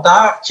 le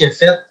monteur, qui a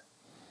fait...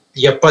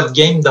 Il n'y a pas de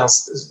game dans...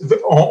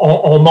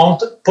 On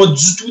monte pas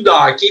du tout de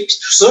hockey puis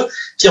tout ça.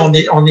 Puis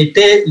on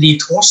était les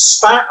trois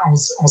super...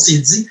 On s'est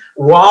dit,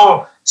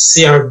 wow,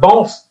 c'est un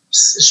bon...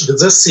 Je veux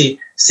dire,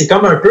 c'est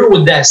comme un peu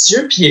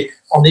audacieux. Puis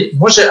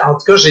moi, en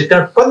tout cas, j'étais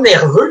un peu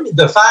nerveux mais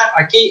de faire,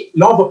 OK,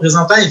 là, on va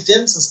présenter un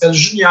film, ça s'appelle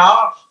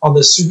Junior. On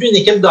a suivi une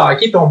équipe de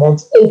hockey puis on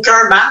monte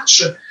aucun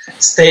match.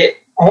 C'était...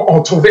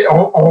 On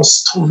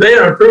se trouvait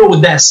un peu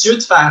audacieux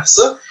de faire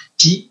ça.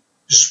 Puis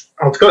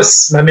en tout cas,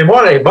 si ma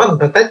mémoire est bonne,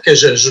 peut-être que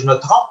je me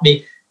trompe,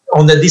 mais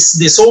on a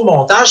décidé ça au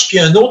montage. Puis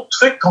un autre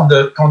truc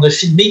qu'on a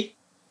filmé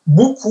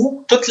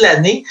beaucoup toute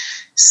l'année,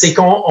 c'est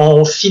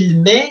qu'on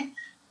filmait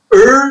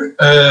eux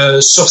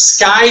sur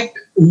Skype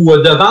ou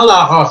devant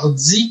leur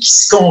ordi qui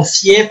se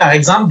confiaient, par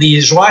exemple, des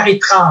joueurs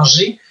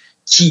étrangers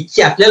qui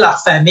appelaient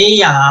leur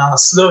famille en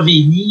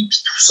Slovénie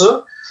puis tout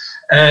ça.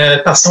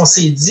 Parce qu'on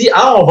s'est dit,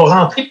 on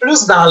va rentrer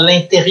plus dans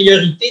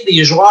l'intériorité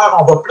des joueurs,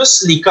 on va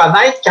plus les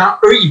connaître quand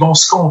eux, ils vont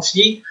se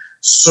confier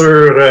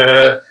sur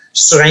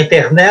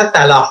Internet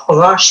à leurs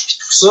proches puis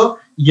tout ça.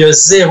 Il y a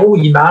zéro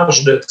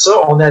image de ça.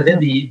 On avait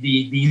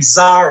des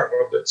heures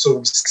de ça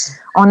aussi.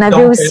 On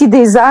avait aussi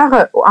des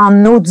heures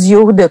en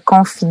audio de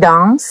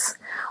confidence.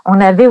 On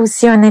avait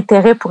aussi un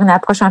intérêt pour une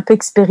approche un peu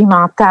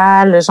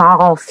expérimentale,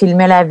 genre on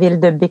filmait la ville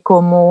de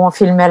Bécomo, on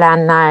filmait la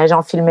neige,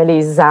 on filmait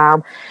les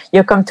arbres. Il y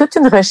a comme toute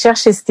une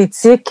recherche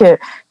esthétique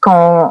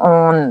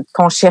qu'on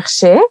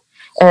cherchait.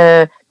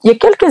 Il y a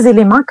quelques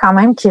éléments quand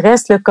même qui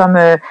restent là, comme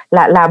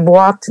la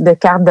boîte de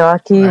cartes de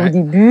hockey au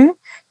début.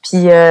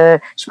 Puis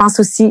je pense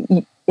aussi,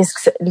 est-ce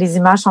que les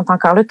images sont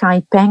encore là quand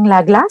ils peignent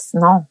la glace?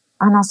 Non.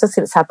 Ah non, ça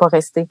n'a pas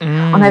resté.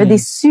 On avait des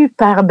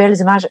super belles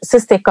images. Ça,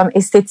 c'était comme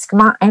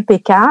esthétiquement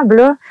impeccable,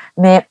 là,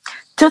 mais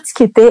tout ce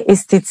qui était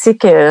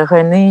esthétique,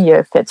 René, il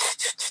a fait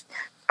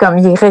comme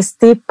il est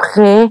resté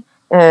près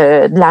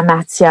de la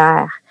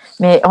matière.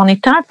 Mais on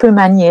était un peu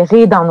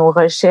maniérés dans nos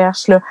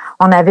recherches, là.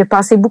 On avait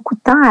passé beaucoup de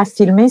temps à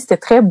filmer. C'était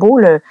très beau,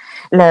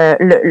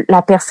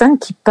 la personne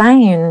qui peint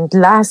une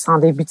glace en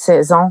début de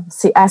saison.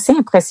 C'est assez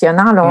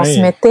impressionnant, là. On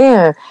se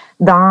mettait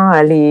dans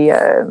les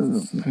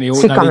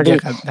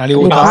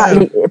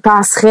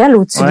passerelles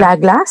au-dessus de la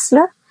glace,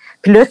 là.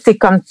 Puis là, t'es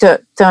comme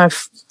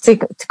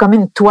comme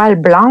une toile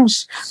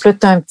blanche. Puis là,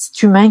 t'as un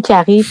petit humain qui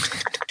arrive.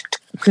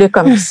 Puis là,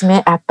 comme il se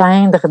met à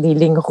peindre des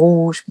lignes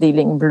rouges, des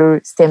lignes bleues.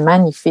 C'était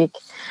magnifique.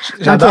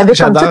 Donc, il y avait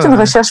comme toute une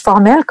recherche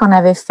formelle qu'on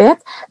avait faite,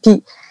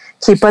 puis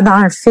qui est pas dans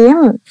le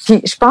film.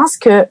 Puis je pense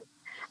que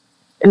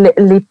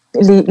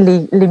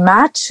les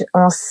matchs,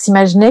 on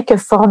s'imaginait que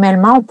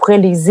formellement, on pourrait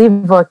les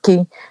évoquer.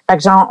 Fait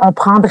que genre, on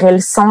prendrait le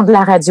son de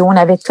la radio. On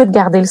avait tout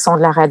gardé le son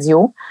de la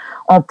radio.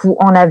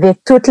 On avait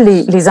tous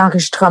les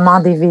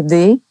enregistrements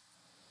DVD.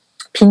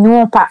 Puis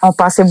nous, on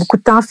passait beaucoup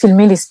de temps à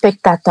filmer les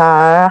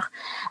spectateurs,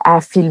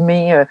 à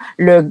filmer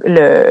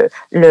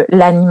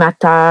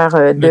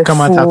l'animateur de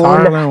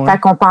foule. Fait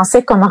qu'on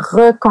pensait comme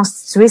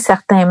reconstituer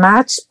certains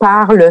matchs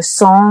par le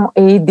son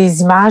et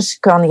des images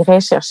qu'on irait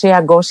chercher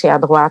à gauche et à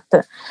droite,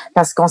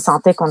 parce qu'on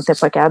sentait qu'on n'était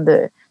pas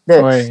capable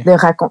de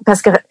raconter.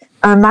 Parce que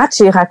un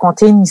match est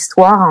raconter une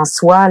histoire en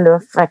soi, là.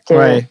 Fait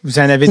que, vous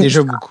en avez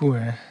déjà beaucoup.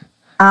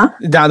 Hein?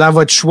 Dans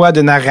votre choix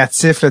de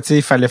narratif, là,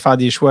 il fallait faire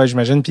des choix,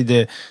 j'imagine, puis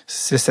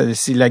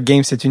la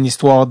game, c'est une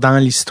histoire dans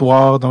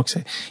l'histoire, donc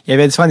il y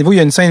avait différents niveaux. Il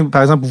y a une scène,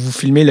 par exemple, où vous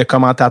filmez le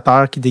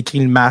commentateur qui décrit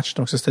le match,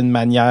 donc ça, c'est une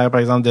manière,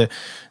 par exemple,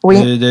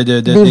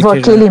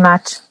 d'évoquer les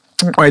matchs.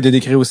 Ouais, de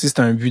décrire aussi,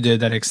 c'est un but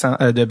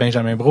de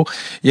Benjamin Brault.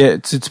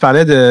 Tu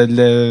parlais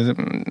de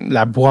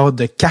la boîte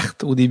de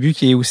cartes au début,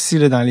 qui est aussi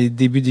là dans les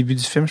débuts du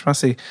film, je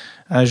pense que c'est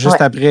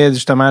juste après,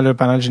 justement, là,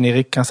 pendant le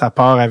générique, quand ça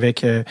part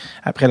avec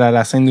après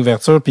la scène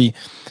d'ouverture, puis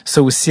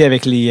ça aussi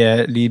avec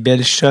les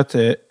belles shots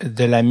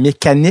de la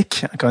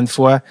mécanique, encore une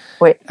fois,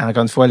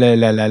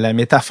 la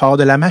métaphore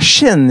de la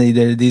machine et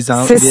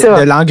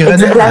de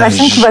l'engrenage. La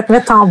machine qui va te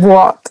mettre en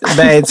boîte.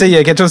 Ben, tu sais, il y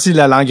a quelque chose aussi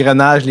de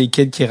l'engrenage, les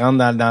kids qui rentrent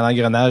dans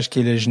l'engrenage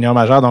qui est le junior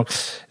majeur, donc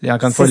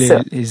encore une fois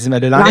les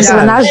images de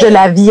l'engrenage de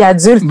la vie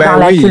adulte dans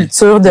la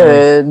culture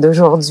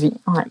d'aujourd'hui.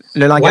 Ouais.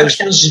 Le langage.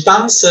 Quand j'y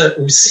pense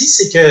aussi,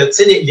 c'est que tu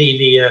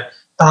sais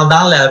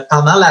pendant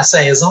la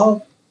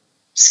saison,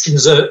 ce qui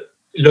nous a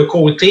le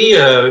côté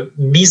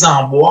mise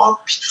en boîte,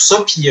 puis tout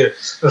ça, puis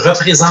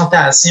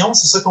représentation,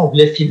 c'est ça qu'on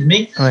voulait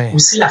filmer. Ouais.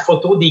 Aussi la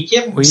photo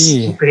d'équipe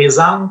aussi qui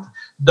présente.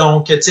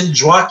 Donc, tu sais, le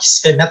joueur qui se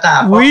fait mettre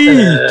à la porte.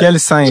 Quelle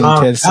scène,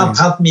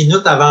 30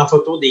 minutes avant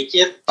photo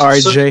d'équipe.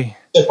 RJ.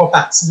 Ça fait pas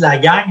partie de la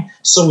gang.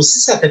 Ça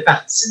aussi, ça fait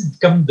partie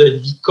comme de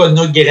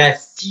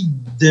l'iconographie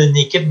d'une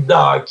équipe de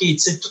hockey. Tu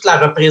sais, toute la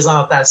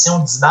représentation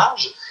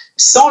d'images.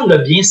 Puis ça, on l'a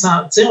bien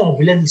senti. On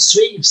voulait le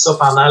suivre, ça,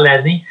 pendant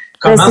l'année.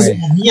 Comment c'est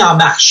mis en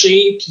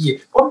marché.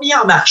 Puis pas mis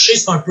en marché,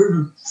 c'est un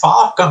peu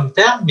fort comme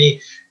terme, mais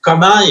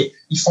comment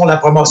ils font la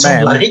promotion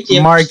de leur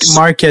équipe.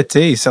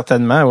 Marketer,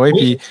 certainement, oui.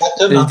 Puis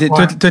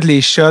toutes les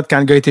shots, quand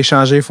le gars est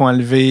échangé, il faut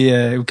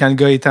enlever, ou quand le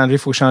gars est enlevé, il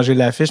faut changer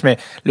l'affiche. Mais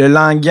le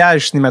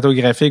langage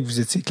cinématographique, vous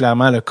étiez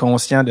clairement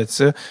conscient de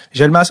ça.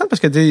 Je le mentionne parce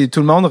que tout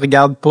le monde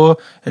regarde pas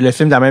le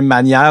film de la même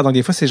manière. Donc,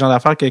 des fois, c'est le genre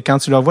d'affaires que quand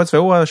tu le vois, tu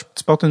fais,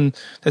 tu portes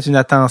peut-être une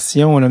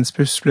attention un petit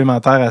peu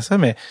supplémentaire à ça,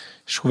 mais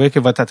je trouvais que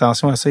votre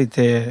attention à ça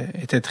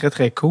était très,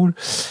 très cool.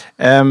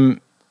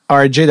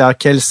 RJ, dans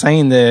quelle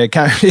scène,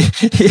 quand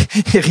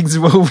Éric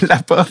Dubois ouvre la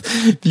porte,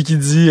 puis qui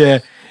dit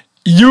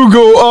You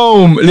go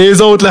home,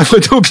 les autres, la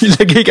photo, puis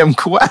le gars comme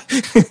quoi?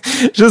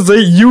 Juste dire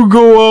You go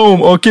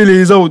home, ok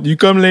les autres, you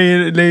come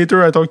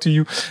later, I talk to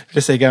you. Puis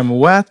là, c'est comme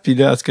what? Puis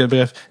là, parce que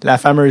bref, la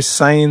fameuse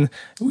scène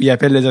où il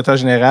appelle le directeur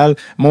général.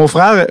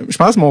 Je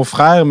pense que mon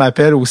frère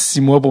m'appelle aux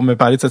 6 mois pour me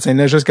parler de cette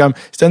scène-là, juste comme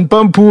c'était une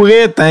pomme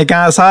pourrite, t'as un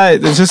cancer.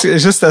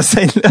 Juste cette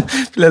scène-là.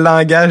 Puis le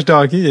langage de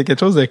hockey, il y a quelque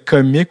chose de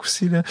comique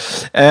aussi, là.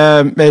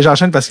 Mais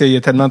j'enchaîne parce qu'il y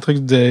a tellement de trucs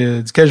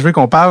duquel je veux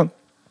qu'on parle.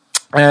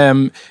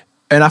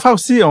 Une affaire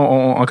aussi,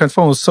 encore une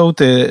fois, on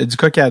saute du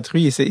coq à la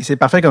truie et c'est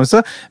parfait comme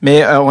ça,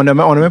 mais on n'a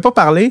même pas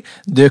parlé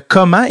de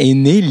comment est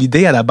née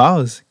l'idée à la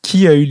base.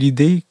 Qui a eu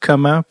l'idée,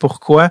 comment,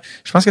 pourquoi.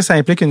 Je pense que ça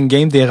implique une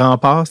game des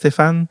remparts,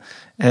 Stéphane,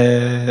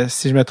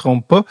 si je me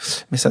trompe pas,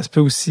 mais ça se peut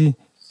aussi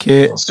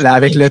que là,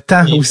 avec le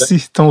temps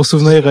aussi, ton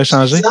souvenir a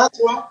changé. C'est ça,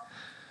 toi?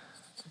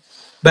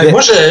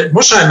 Moi,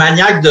 je suis un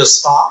maniaque de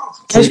sport.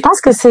 Je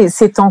pense que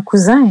c'est ton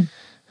cousin.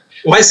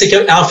 Ouais, c'est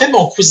que, en fait,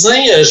 mon cousin,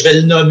 je vais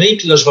le nommer,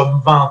 puis là, je vais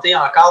me vanter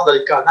encore de le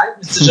connaître,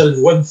 mais si je le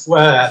vois une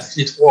fois tous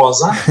les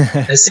 3 ans.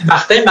 C'est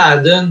Martin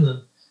Madden,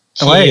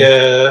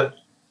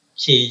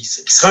 qui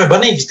sera un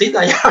bon invité,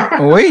 d'ailleurs.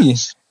 Oui.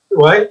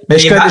 Ouais. Mais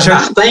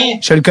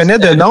je le connais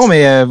de nom,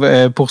 mais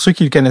pour ceux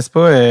qui le connaissent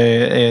pas,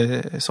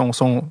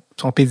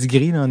 son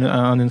pedigree là,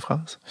 en une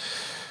phrase.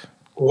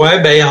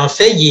 Ouais, en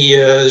fait,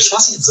 je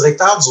pense qu'il est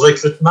directeur du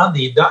recrutement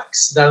des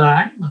Ducks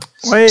d'Anaheim.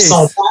 Oui.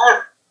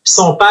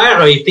 Son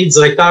père a été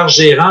directeur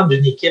gérant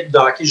d'une équipe de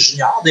hockey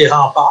junior, des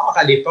Remparts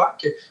à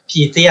l'époque,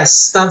 puis était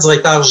assistant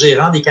directeur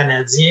gérant des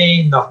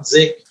Canadiens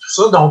nordiques,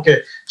 tout ça. Donc,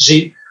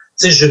 c'est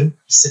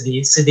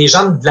des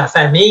gens de la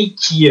famille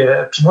qui,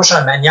 puis moi, je suis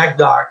un maniaque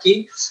de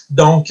hockey.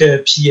 Donc,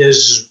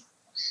 je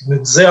me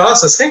disais,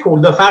 ça serait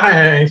cool de faire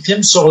un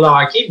film sur le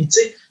hockey. Mais tu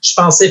sais, je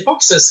pensais pas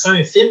que ce serait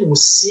un film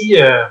aussi,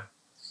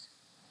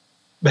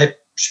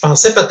 je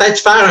pensais peut-être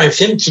faire un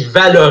film qui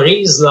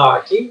valorise le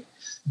hockey.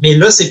 Mais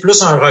là, c'est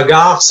plus un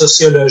regard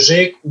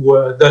sociologique ou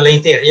de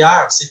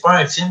l'intérieur. C'est pas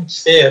un film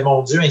qui fait,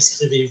 mon Dieu,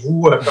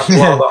 inscrivez-vous comme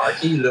joueur de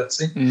hockey, là,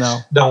 tu sais.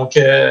 Non. Donc,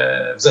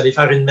 vous allez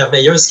faire une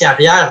merveilleuse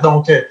carrière.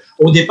 Donc,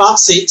 au départ,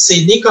 c'est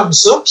né comme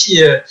ça.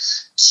 Puis,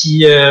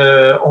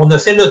 on a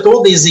fait le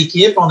tour des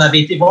équipes. On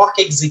avait été voir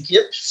quelques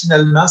équipes. Puis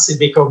finalement, c'est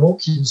Bécomo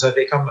qui nous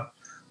avait comme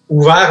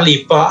ouvert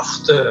les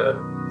portes.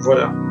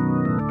 Voilà.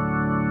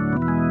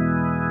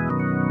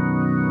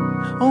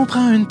 On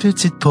prend une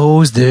petite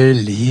pause de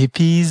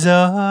l'épisode.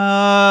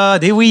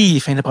 Et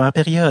oui, fin de la première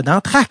période.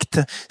 Entr'acte.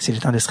 C'est le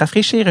temps de se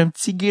rafraîchir. Un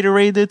petit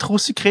Gatorade trop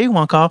sucré ou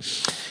encore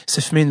se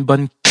fumer une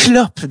bonne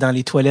clope dans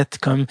les toilettes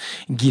comme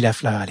Guy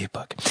Lafleur à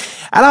l'époque.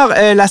 Alors,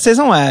 la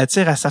saison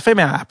tire à sa fin,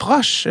 mais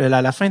approche.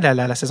 La fin de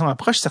la saison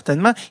approche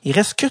certainement. Il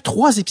reste que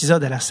 3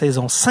 épisodes à la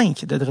saison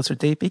 5 de Dread sur le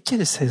Tape. Et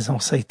quelle saison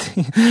ça a été?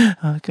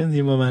 Encore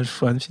des moments le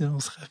fun. Puis on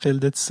se rappelle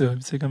de tout ça.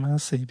 Puis tu sais comment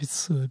c'est. Puis tout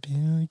ça. Puis,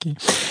 okay.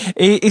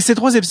 Et ces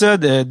 3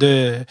 épisodes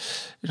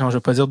je vais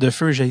pas dire de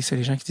feu, c'est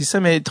les gens qui disent ça,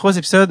 mais 3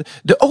 épisodes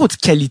de haute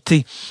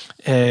qualité.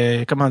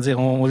 Comment dire,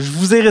 je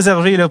vous ai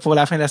réservé là pour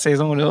la fin de la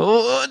saison là.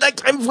 La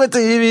crème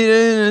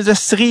fouettée, la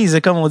cerise,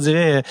 comme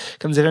dirait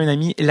un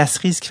ami, la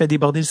cerise qui fait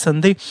déborder le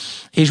Sunday.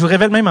 Et je vous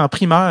révèle même en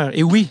primeur.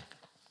 Et oui,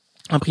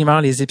 en primeur,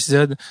 les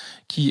épisodes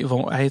qui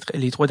vont être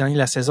les 3 derniers de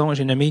la saison.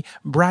 J'ai nommé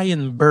Brian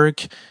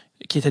Burke,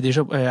 qui était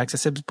déjà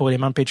accessible pour les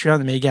membres Patreon,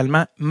 mais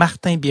également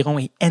Martin Biron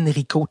et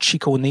Enrico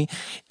Ciccone.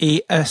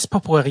 Et c'est pas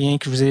pour rien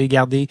que je vous ai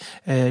gardé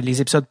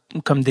les épisodes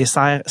comme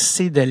dessert.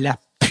 C'est de la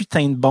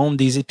putain de bombe,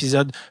 des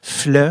épisodes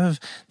fleuves,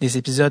 des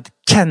épisodes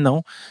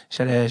canons.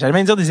 J'allais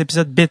même dire des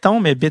épisodes béton,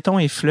 mais béton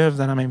et fleuve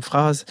dans la même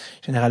phrase.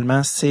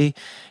 Généralement, c'est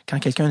quand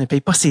quelqu'un ne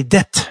paye pas ses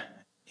dettes.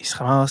 Il se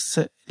ramasse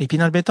les pieds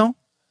dans le béton,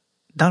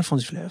 dans le fond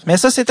du fleuve. Mais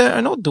ça, c'est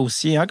un autre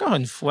dossier. Encore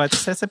une fois,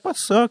 c'est pas de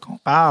ça qu'on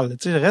parle.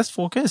 Tu sais, reste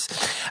focus.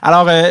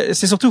 Alors,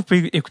 c'est surtout, vous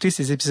pouvez écouter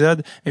ces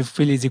épisodes, mais vous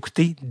pouvez les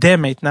écouter dès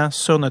maintenant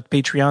sur notre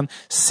Patreon.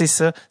 C'est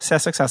ça, c'est à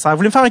ça que ça sert. Vous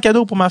voulez me faire un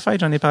cadeau pour ma fête?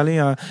 J'en ai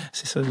parlé.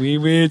 C'est ça. Oui.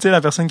 Tu sais, la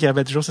personne qui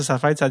rappelle toujours c'est sa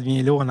fête, ça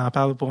devient lourd. On en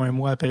parle pour un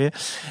mois après.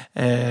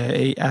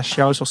 Et elle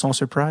chiale sur son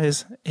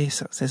surprise. Et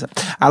ça, c'est ça.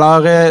 Alors,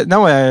 vous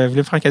voulez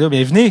me faire un cadeau?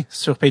 Bien, venez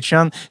sur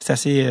Patreon. C'est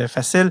assez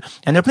facile.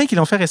 Il y en a plein qui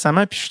l'ont fait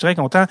récemment, puis je suis très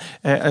content.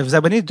 Vous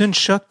abonnez d'une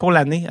shot pour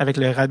l'année avec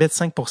le rabais de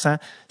 5%.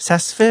 Ça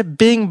se fait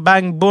bing,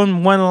 bang,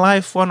 boom, one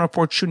life, one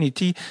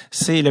opportunity.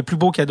 C'est le plus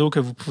beau cadeau que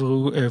vous puissiez,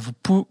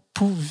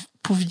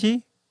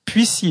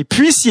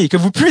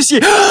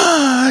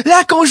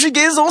 la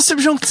conjugaison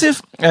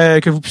subjonctif,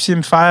 que vous puissiez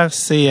me faire,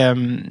 c'est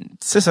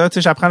ça, tu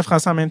sais, j'apprends le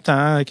français en même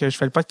temps, que je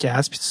fais le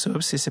podcast, puis tout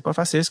ça, c'est pas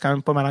facile, c'est quand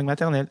même pas ma langue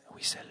maternelle.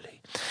 Oui, ça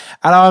l'est.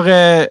 Alors,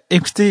 venez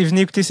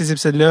écouter ces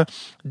épisodes-là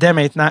dès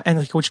maintenant.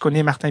 Enrico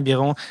Ciccone, Martin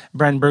Biron,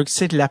 Brian Burke,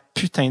 c'est de la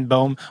putain de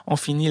bombe. On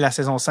finit la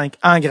saison 5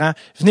 en grand.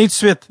 Venez tout de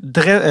suite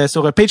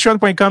sur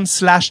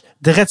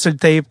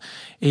patreon.com/DreadSurleTape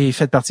et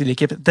faites partie de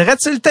l'équipe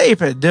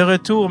DreadSurleTape. De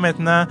retour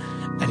maintenant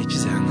à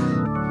l'épisode.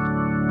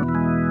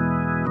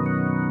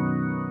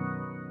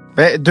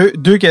 Ben,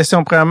 deux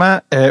questions. Premièrement,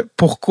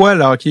 pourquoi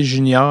le hockey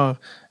junior?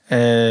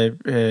 Dans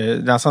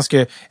le sens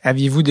que,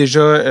 aviez-vous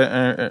déjà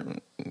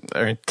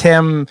un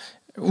thème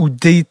ou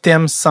des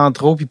thèmes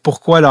centraux, puis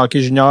pourquoi le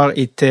hockey junior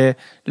était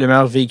le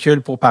meilleur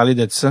véhicule pour parler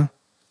de ça?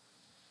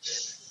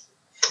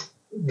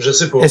 Je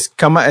sais pas.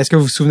 Est-ce que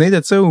vous vous souvenez de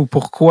ça, ou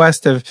pourquoi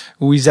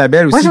ou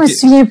Isabelle aussi? Moi, je me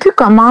souviens plus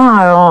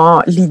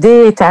comment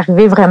l'idée est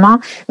arrivée vraiment,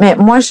 mais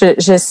moi,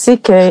 je sais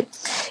que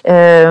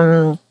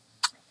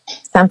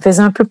ça me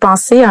faisait un peu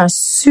penser à un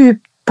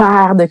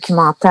super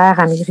documentaire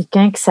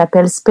américain qui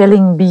s'appelle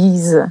Spelling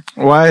Bees.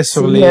 Ouais,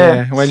 sur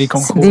les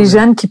concours. C'est des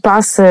jeunes qui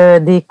passent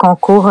des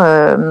concours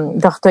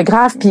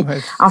d'orthographe. Puis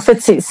en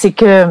fait, c'est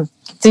que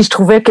je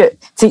trouvais que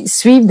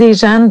suivre des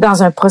jeunes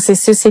dans un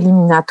processus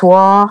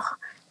éliminatoire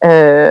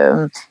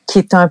qui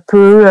est un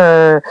peu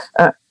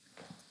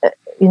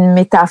une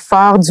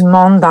métaphore du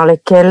monde dans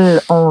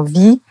lequel on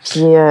vit,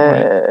 puis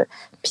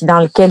dans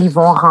lequel ils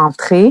vont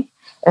rentrer.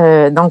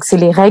 Donc, c'est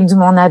les règles du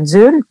monde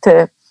adulte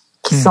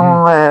qui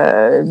sont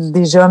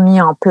déjà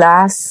mis en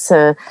place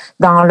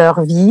dans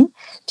leur vie,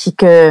 puis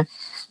que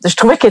je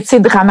trouvais que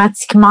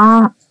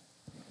dramatiquement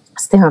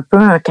c'était un peu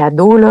un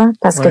cadeau là,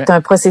 parce que t'as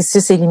un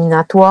processus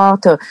éliminatoire,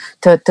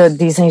 t'as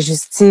des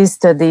injustices,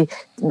 t'as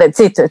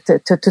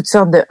toutes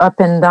sortes de up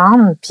and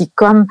down, puis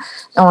comme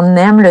on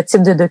aime le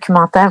type de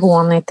documentaire où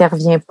on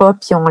n'intervient pas,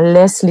 puis on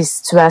laisse les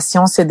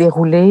situations se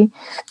dérouler,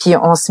 puis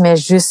on se met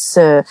juste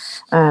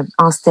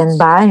en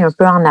stand-by, un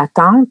peu en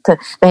attente,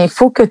 ben il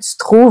faut que tu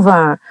trouves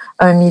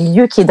un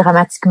milieu qui est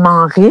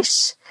dramatiquement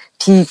riche.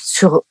 Puis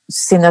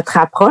c'est notre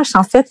approche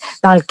en fait,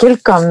 dans lequel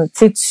comme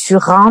tu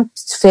rentres,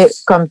 tu fais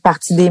comme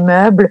partie des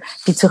meubles,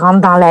 puis tu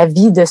rentres dans la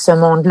vie de ce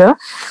monde-là.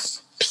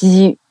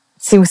 Puis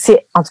c'est aussi,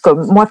 en tout cas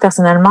moi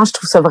personnellement, je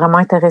trouve ça vraiment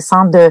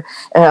intéressant de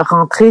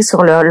rentrer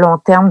sur le long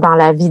terme dans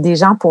la vie des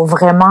gens pour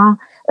vraiment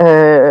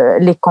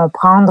les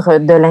comprendre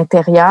de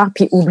l'intérieur,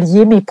 puis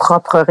oublier mes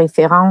propres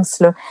références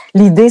là.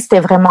 L'idée c'était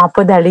vraiment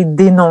pas d'aller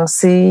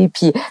dénoncer,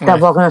 puis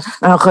d'avoir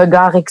un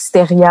regard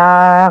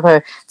extérieur.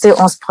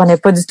 On se prenait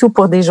pas du tout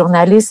pour des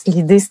journalistes.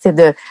 L'idée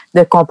c'était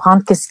de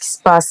comprendre qu'est-ce qui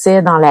se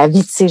passait dans la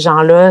vie de ces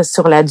gens-là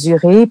sur la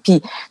durée,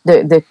 puis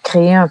de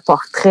créer un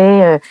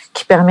portrait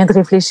qui permet de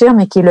réfléchir,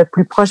 mais qui est le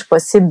plus proche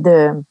possible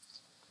de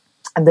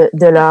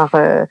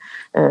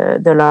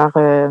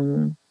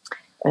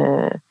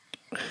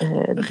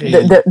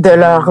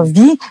leur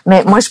vie.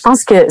 Mais moi, je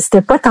pense que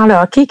c'était pas tant le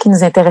hockey qui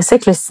nous intéressait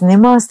que le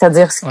cinéma.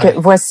 C'est-à-dire que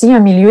voici un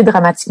milieu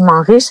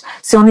dramatiquement riche.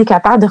 Si on est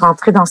capable de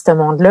rentrer dans ce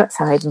monde-là,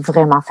 ça va être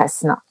vraiment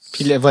fascinant.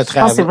 Puis je pense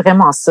que c'est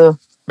vraiment ça.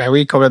 Ben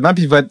oui, complètement.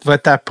 Puis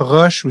votre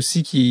approche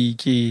aussi qui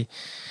est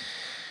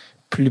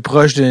plus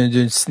proche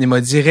du cinéma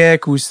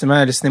direct ou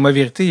justement le cinéma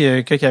vérité. Il y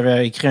a quelqu'un qui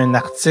avait écrit un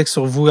article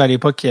sur vous à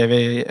l'époque qui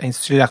avait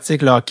intitulé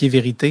l'article « Le hockey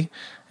vérité ».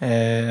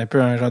 Un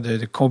peu un genre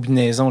de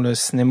combinaison là,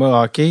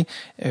 cinéma-hockey.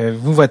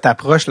 Vous, votre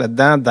approche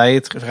là-dedans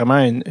d'être vraiment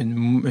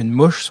une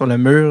mouche sur le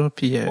mur,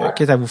 puis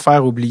quitte à vous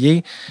faire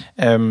oublier.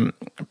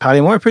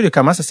 Parlez-moi un peu de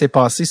comment ça s'est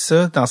passé,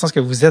 ça, dans le sens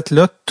que vous êtes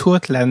là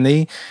toute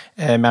l'année,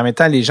 mais en même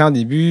temps, les gens au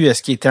début,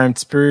 est-ce qu'ils étaient un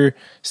petit peu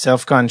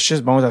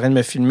self-conscious? Bon, vous êtes en train de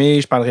me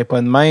filmer, je parlerai pas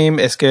de même.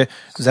 Est-ce que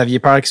vous aviez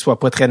peur qu'il soit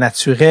pas très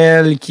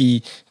naturel,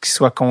 qu'il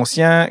soit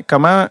conscient?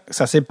 Comment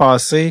ça s'est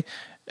passé?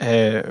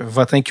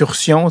 Votre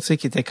incursion,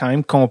 qui était quand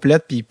même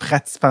complète puis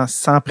pratiquement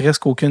sans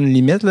presque aucune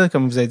limite, là,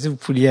 comme vous avez dit, vous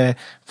pouviez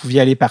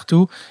aller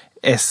partout.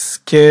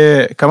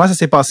 Comment ça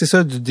s'est passé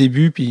ça du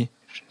début puis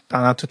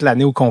pendant toute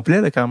l'année au complet,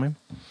 là, quand même?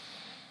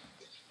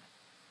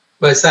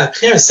 Ben, ça a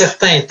pris un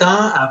certain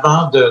temps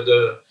avant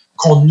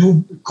qu'on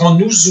nous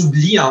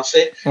oublie, en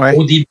fait. Ouais.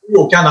 Au début,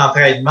 au camp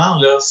d'entraînement,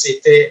 là,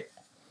 c'était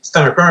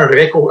un peu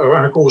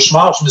un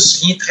cauchemar. Je me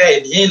souviens très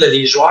bien, là,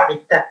 les joueurs,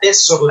 ils tapaient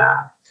sur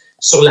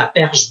la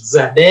perche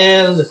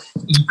d'Isabelle,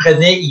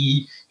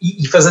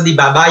 il faisait des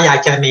babayes à la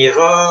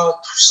caméra,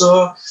 tout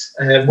ça.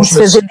 Il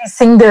faisait des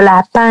signes de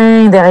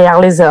lapin derrière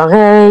les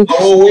oreilles,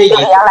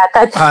 derrière la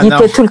tête. Il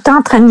était tout le temps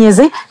en train de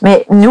niaiser,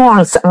 mais nous,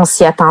 on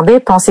s'y attendait,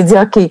 puis on s'est dit,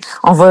 OK,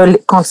 on va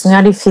continuer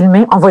à les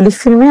filmer, on va les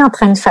filmer en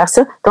train de faire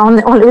ça. Puis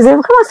on les a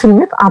vraiment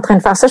filmés en train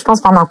de faire ça, je pense,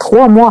 pendant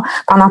 3 mois.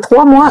 Pendant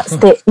 3 mois,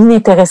 c'était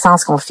inintéressant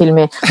ce qu'on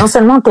filmait. Non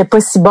seulement on n'était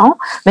pas si bon,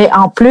 mais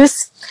en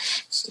plus,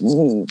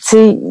 ils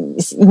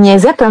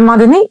niaisaient, puis à un moment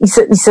donné,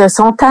 ils se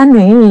sont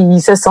tannés,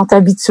 ils se sont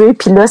habitués,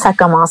 puis là, ça a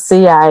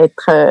commencé à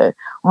être...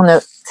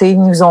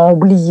 ils nous ont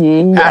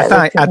oubliés.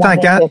 Attends,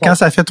 quand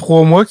ça fait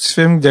 3 mois que tu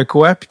filmes de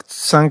quoi, puis que tu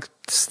sens que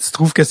tu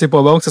trouves que c'est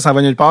pas bon, que ça s'en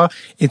va nulle part,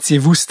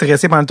 étiez-vous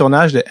stressé pendant le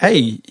tournage de «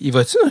 Hey, il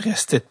va-tu nous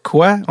rester de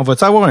quoi? On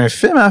va-tu avoir un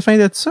film à la fin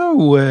de ça? »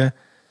 ou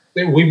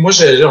Oui, moi,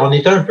 on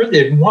était un peu,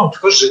 moi, en tout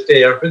cas,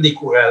 j'étais un peu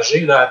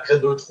découragé, là, après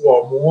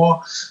 2-3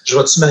 mois. Je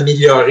vais-tu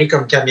m'améliorer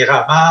comme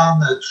caméraman,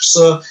 tout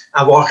ça,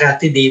 avoir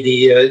raté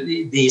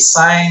des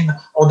scènes.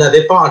 On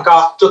n'avait pas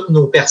encore tous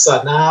nos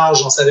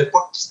personnages. On savait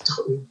pas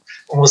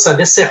on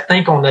savait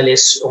certains qu'on allait,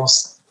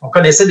 on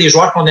connaissait des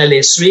joueurs qu'on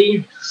allait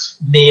suivre.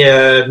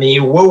 Mais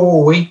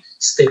oui.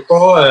 C'était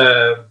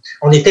pas,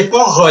 on n'était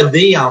pas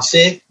rodés, en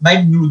fait.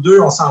 Même nous deux,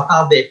 on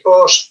s'entendait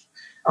pas.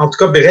 En tout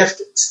cas, bref,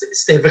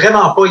 c'était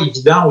vraiment pas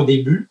évident au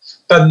début.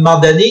 Puis à un moment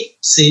donné,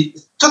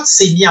 tout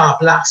s'est mis en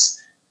place.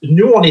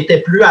 Nous, on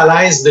était plus à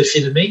l'aise de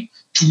filmer,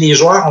 puis les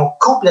joueurs ont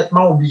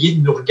complètement oublié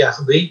de nous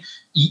regarder.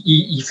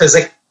 Ils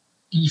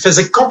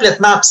faisaient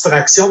complètement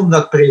abstraction de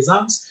notre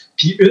présence.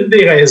 Puis une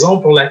des raisons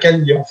pour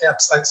laquelle ils ont fait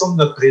abstraction de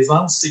notre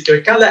présence, c'est que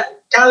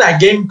quand la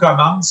game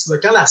commence, là,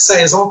 quand la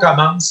saison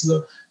commence, là,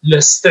 le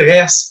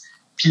stress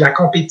puis la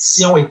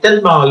compétition est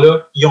tellement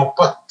là, ils n'ont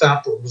pas de temps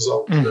pour nous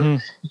autres.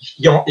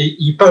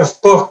 Ils peuvent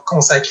pas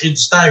consacrer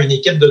du temps à une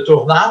équipe de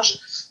tournage.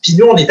 Puis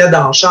nous, on était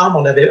dans la chambre,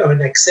 on avait un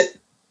accès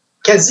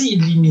quasi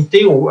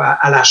illimité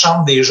à la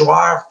chambre des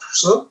joueurs,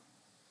 tout ça.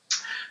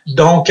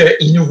 Donc,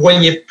 ils nous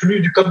voyaient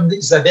plus, comme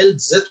Isabelle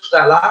disait tout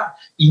à l'heure,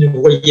 ils nous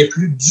voyaient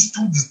plus du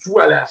tout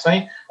à la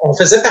fin. On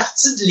faisait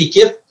partie de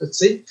l'équipe, tu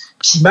sais.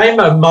 Puis même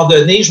à un moment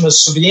donné, je me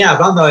souviens,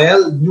 avant Noël,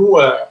 nous,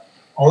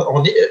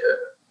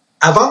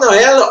 avant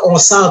Noël, on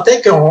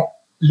sentait que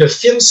le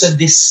film se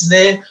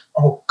dessinait,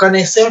 on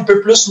connaissait un peu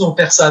plus nos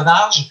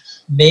personnages,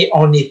 mais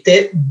on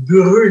était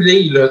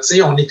brûlés, là, tu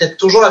sais, on était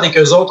toujours avec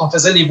eux autres, on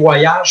faisait les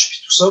voyages,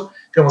 puis tout ça,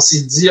 puis on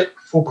s'est dit,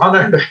 faut prendre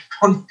un break.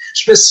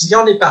 Je me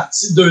souviens, on est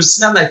parti 2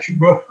 semaines à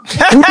Cuba.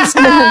 Une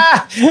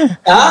semaine.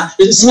 Hein?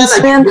 Une semaine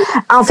à Cuba.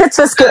 En fait,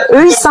 c'est parce que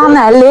eux, ils s'en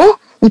allaient,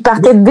 ils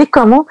partaient de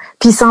Bécomo,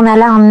 puis ils s'en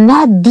allaient en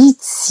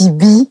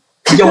Abitibi.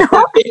 Ils ont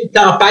tapé une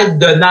tempête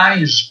de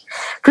neige.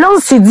 Puis là, on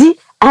s'est dit,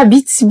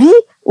 Abitibi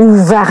ou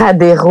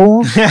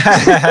Varadero?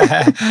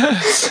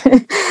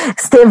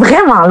 C'était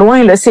vraiment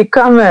loin, là. C'est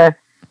comme,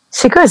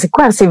 c'est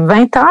quoi? C'est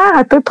 20 heures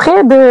à peu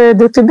près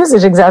d'autobus?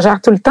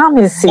 J'exagère tout le temps,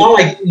 mais c'est...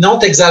 Non,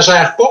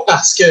 t'exagères pas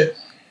parce que,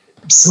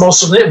 c'est mon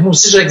souvenir, moi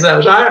aussi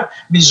j'exagère,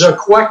 mais je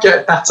crois qu'à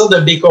partir de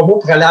Bécomo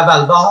pour aller à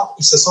Val-d'Or,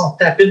 ils se sont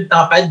tapés une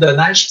tempête de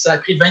neige, puis ça a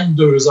pris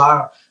 22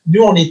 heures.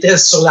 Nous, on était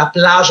sur la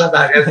plage à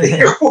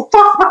Varadero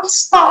pendant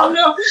ce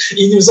temps-là.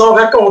 Ils nous ont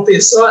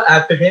raconté ça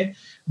après.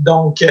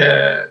 Donc,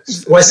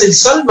 c'est le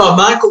seul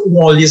moment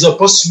où on les a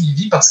pas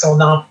suivis parce qu'on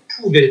n'en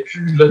pouvait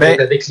plus là, d'être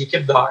avec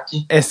l'équipe de hockey.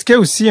 Est-ce qu'il y a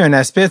aussi un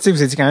aspect, tu sais,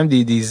 vous étiez quand même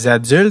des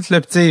adultes, là,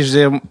 tu sais, je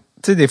veux dire,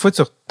 tu sais, des fois,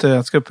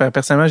 en tout cas,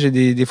 personnellement,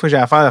 des fois, j'ai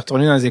affaire à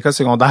retourner dans les écoles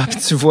secondaires, puis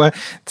tu vois,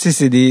 tu sais,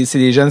 c'est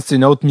des jeunes, c'est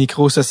une autre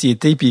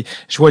micro-société, puis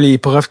je vois les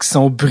profs qui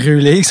sont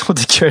brûlés, qui sont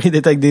écœurés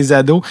d'être avec des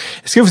ados.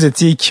 Est-ce que vous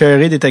étiez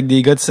écœurés d'être avec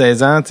des gars de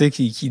 16 ans, tu sais,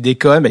 qui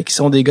déconnent, mais qui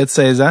sont des gars de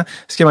 16 ans?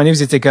 Est-ce qu'à un moment donné,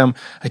 vous étiez comme,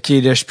 OK,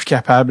 là, je suis plus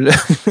capable?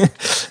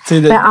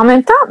 En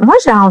même temps, moi,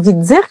 j'ai envie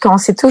de dire qu'on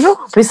s'est toujours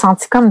un peu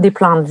senti comme des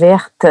plantes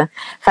vertes.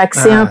 Fait que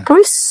c'est un peu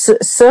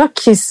ça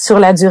qui, sur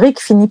la durée,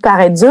 qui finit par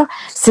être dur.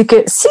 C'est que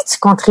si tu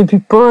contribues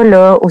pas,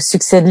 là, au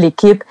succès de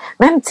l'équipe,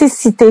 même, tu sais,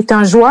 si t'es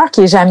un joueur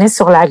qui est jamais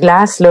sur la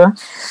glace, là,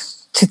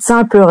 tu te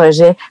sens un peu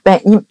rejet.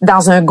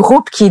 Dans un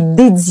groupe qui est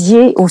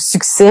dédié au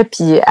succès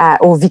puis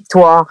aux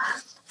victoires.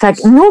 Fait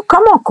que nous,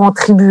 comme on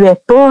contribuait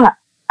pas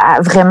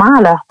vraiment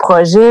à leur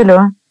projet,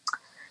 là,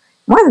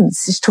 moi,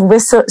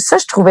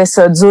 je trouvais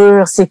ça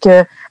dur. C'est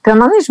que, puis à un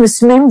moment donné, je me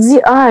suis même dit,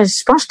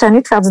 je pense que je suis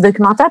tannée de faire du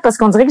documentaire parce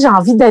qu'on dirait que j'ai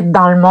envie d'être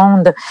dans le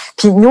monde.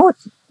 Puis nous,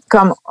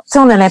 comme, tu sais,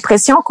 on a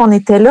l'impression qu'on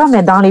était là,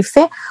 mais dans les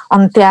faits,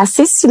 on était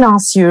assez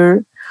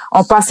silencieux.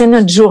 On passait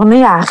notre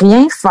journée à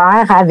rien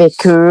faire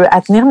avec eux,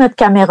 à tenir notre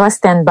caméra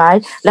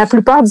stand-by. La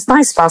plupart du temps,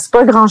 il se passe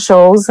pas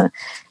grand-chose.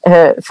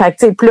 Fait que,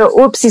 tu sais, puis là,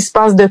 oups, il se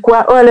passe de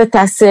quoi? Là,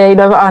 t'essayes.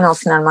 Là, non,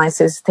 finalement,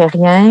 c'était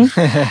rien.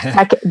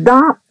 Fait que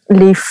dans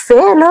les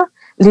faits, là,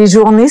 les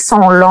journées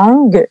sont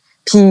longues,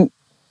 puis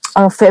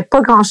on fait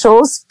pas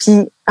grand-chose,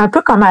 puis un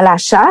peu comme à la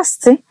chasse,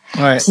 tu sais.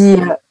 Ouais.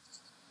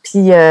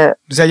 Puis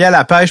vous alliez à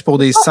la pêche pour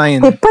des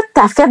scènes. T'es pas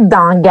tout à fait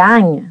dans la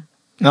gang.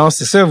 Non,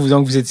 c'est ça.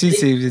 Vous étiez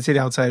les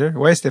outsiders.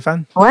 Ouais,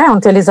 Stéphane? Ouais, on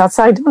était les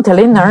outsiders, on était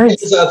les nerds.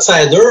 Les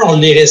outsiders, on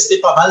l'est resté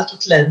pas mal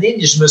toute l'année,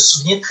 mais je me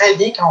souviens très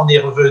bien quand on est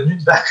revenu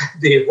de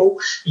Varadero,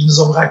 ils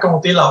nous ont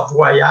raconté leur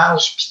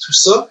voyage, puis tout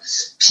ça.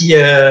 Puis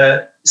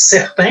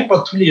certains,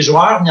 pas tous les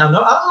joueurs, il y en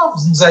a,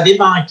 vous nous avez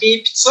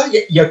manqué, puis tout ça.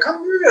 Il y a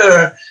comme eu...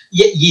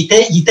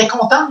 il était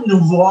content de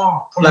nous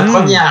voir pour la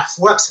première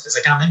fois, puis ça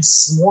faisait quand même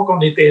 6 mois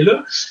qu'on était là.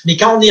 Mais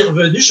quand on est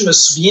revenu, je me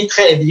souviens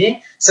très bien,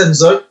 ça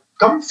nous a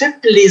comme fait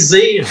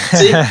plaisir, tu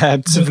sais.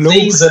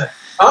 Ils disent,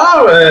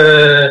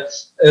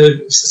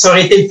 ça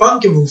aurait été le fun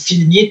que vous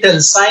filmiez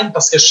telle scène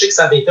parce que je sais que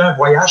ça avait été un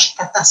voyage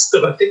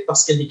catastrophique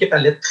parce que l'équipe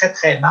allait très,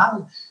 très mal,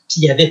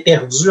 puis il avait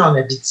perdu en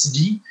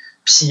Abitibi.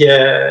 Puis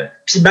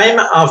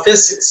même, en fait,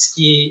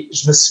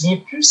 je me souviens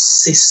plus,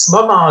 c'est ce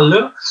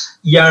moment-là,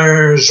 il y a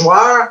un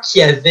joueur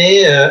qui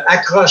avait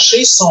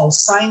accroché son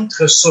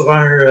cintre sur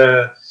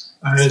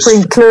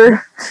sprinkler.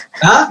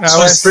 Hein?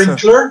 Sur un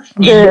sprinkler.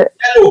 Et l'hôtel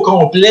au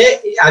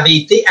complet avait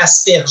été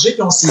aspergé,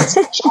 puis on s'est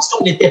dit, je pense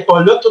qu'on n'était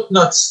pas là, tout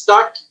notre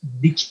stock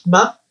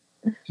d'équipement,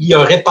 il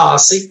aurait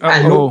passé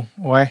à l'eau.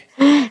 Ouais.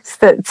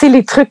 Tu sais,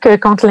 les trucs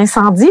contre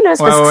l'incendie, là,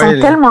 c'est parce qu'ils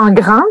sont tellement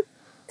grands.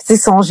 Ils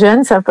sont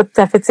jeunes, ça savait pas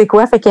tout à fait tu sais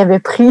quoi, fait qu'il avait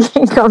pris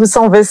comme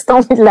son veston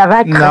et il l'avait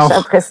accroché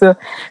après ça.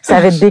 Ça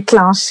avait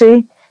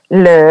déclenché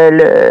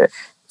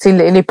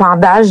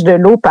l'épandage de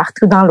l'eau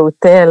partout dans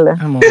l'hôtel.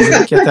 Ah mon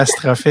Dieu,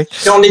 catastrophique.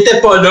 Et on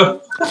n'était pas là.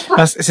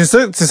 C'est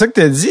ça que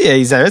tu as dit,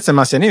 Elisabeth, tu as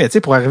mentionné, mais tu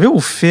sais, pour arriver au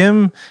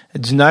film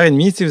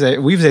d'1h30, tu sais,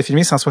 vous avez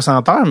filmé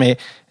 160 heures, mais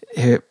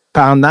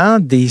pendant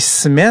des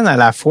semaines à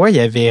la fois, il y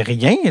avait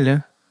rien, là.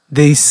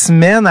 Des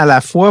semaines à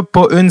la fois,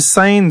 pas une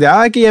scène de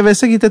OK, il y avait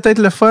ça qui était peut-être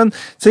le fun. Tu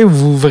sais,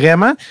 vous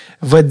vraiment,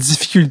 votre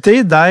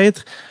difficulté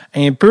d'être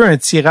un peu un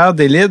tireur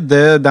d'élite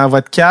dans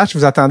votre cache,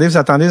 vous attendez,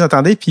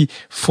 puis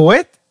faut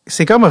être,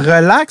 c'est comme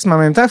relax, mais en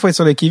même temps, il faut être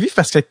sur le qui-vive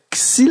parce que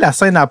si la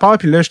scène à part,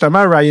 puis là,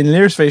 justement, Ryan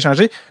Lear se fait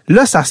échanger,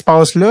 là, ça se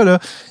passe là.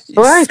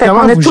 Ouais, fait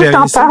qu'on a tout le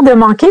temps peur de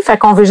manquer, fait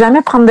qu'on veut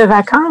jamais prendre de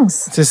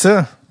vacances. C'est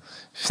ça.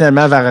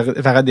 Finalement,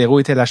 Varadero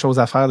était la chose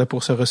à faire là,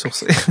 pour se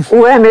ressourcer.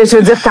 Ouais, mais je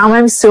veux dire quand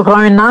même sur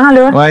un an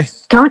là,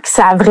 quand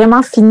ça a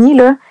vraiment fini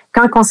là,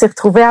 quand on s'est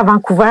retrouvés à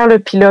Vancouver là,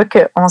 puis là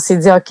qu'on s'est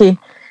dit OK,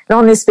 là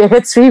on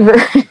espérait de suivre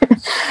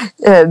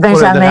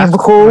Benjamin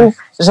Brault,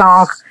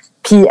 genre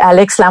puis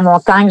Alex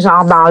Lamontagne,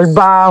 genre dans le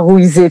bar où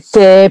ils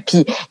étaient,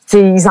 puis tu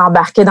sais ils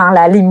embarquaient dans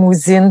la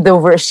limousine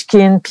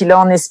d'Overshkin, puis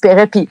là on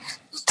espérait, puis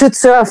tout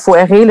ça a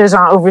foiré, là,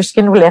 genre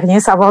Overshkin voulait rien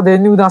savoir de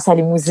nous dans sa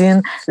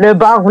limousine, le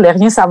bar voulait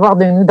rien savoir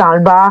de nous dans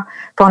le bar,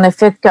 puis on a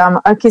fait comme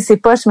OK, c'est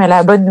poche, mais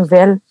la bonne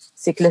nouvelle,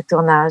 c'est que le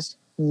tournage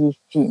il est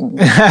fini.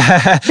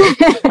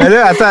 Mais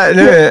là, attends,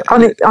 là,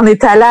 on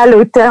est allé à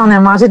l'hôtel, on a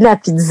mangé de la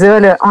pizza,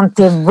 là, on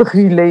était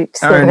brûlés, puis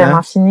c'était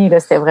vraiment fini, là,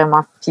 c'était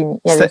vraiment fini.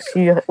 Il y avait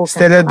plus aucun.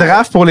 C'était le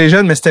draft pour les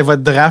jeunes, mais c'était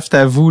votre draft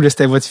à vous, là,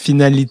 c'était votre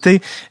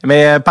finalité.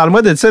 Mais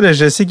parle-moi de ça, là,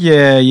 je sais qu'il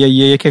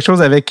y a quelque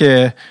chose avec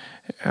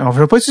on ne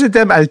va pas utiliser le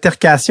terme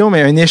altercation,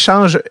 mais un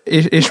échange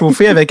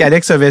échauffé avec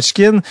Alex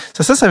Ovechkin.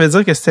 Ça veut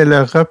dire que c'était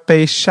le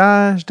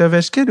repêchage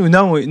d'Ovechkin ou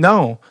non?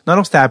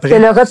 Non, c'était après.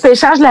 C'était le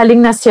repêchage de la Ligue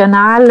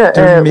nationale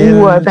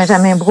où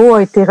Benjamin Brault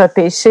a été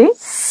repêché.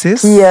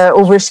 Puis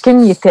Ovechkin,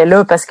 il était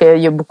là parce qu'il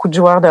y a beaucoup de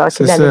joueurs de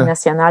hockey de la Ligue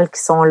nationale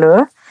qui sont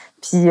là.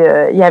 Puis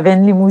il y avait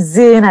une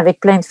limousine avec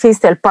plein de filles,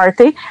 c'était le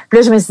party. Puis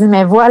là, je me suis dit,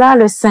 mais voilà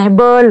le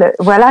symbole,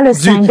 voilà le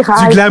Saint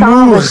Graal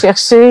qu'on va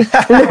chercher.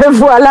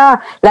 Voilà,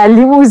 la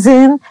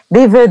limousine,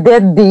 des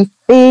vedettes, des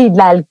filles, de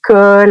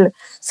l'alcool,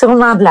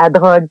 sûrement de la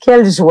drogue.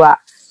 Quelle joie.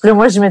 Puis là,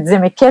 moi, je me disais,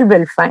 mais quelle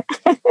belle fin.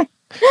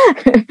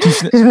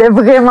 Je voulais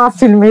vraiment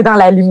filmer dans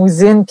la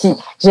limousine, puis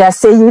j'ai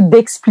essayé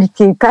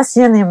d'expliquer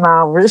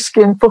passionnément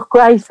Ovechkin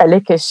pourquoi il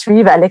fallait que je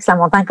suive Alex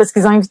Lamontagne, parce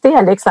qu'ils ont invité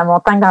Alex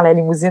Lamontagne dans la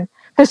limousine.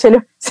 J'étais là,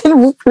 s'il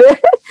vous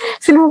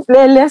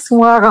plaît,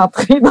 laisse-moi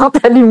rentrer dans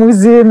ta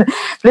limousine.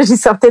 Puis là, j'y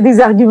sortais des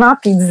arguments,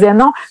 puis il disait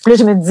non. Puis là,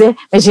 je me disais,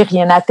 mais j'ai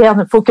rien à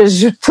perdre, il faut que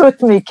je joue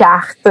toutes mes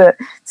cartes. Tu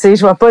sais,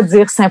 je vais pas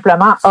dire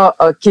simplement,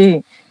 OK.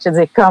 Je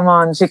dis, come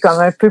on, j'ai comme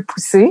un peu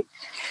poussé.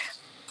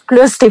 Puis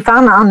là,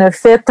 Stéphane en a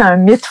fait un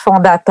mythe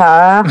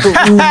fondateur.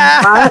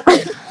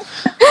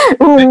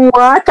 Ou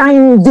moi, quand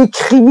il me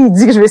décrit, il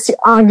dit que je me suis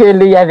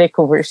engueulée avec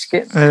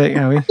Ovechkin.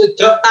 Oui.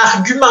 Tu as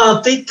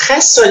argumenté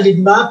très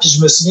solidement, puis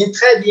je me souviens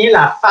très bien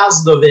la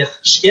face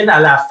d'Ovechkin à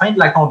la fin de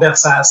la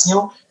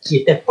conversation, qui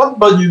était pas de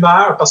bonne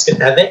humeur parce que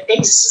tu avais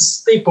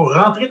insisté pour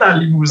rentrer dans la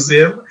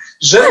limousine.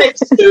 Je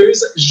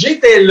m'excuse,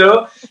 j'étais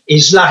là et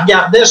je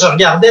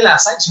regardais la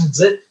scène, je me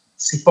disais,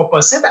 c'est pas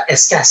possible,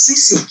 est-ce qu'elle sait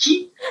c'est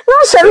qui? Non,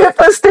 je savais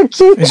pas c'était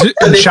qui.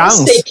 Une chance.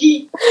 C'était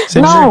qui?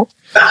 Non.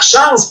 Par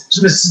chance,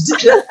 je me suis dit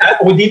que là,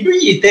 au début,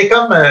 il était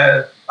comme...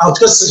 en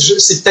tout cas,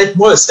 c'est peut-être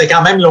moi, c'était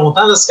quand même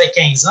longtemps, là, ça fait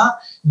 15 ans,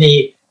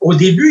 mais au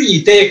début, il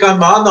était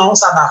comme « Ah non,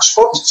 ça marche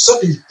pas », puis tout ça,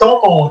 puis le ton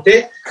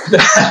montait.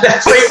 À la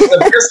fin, il a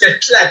presque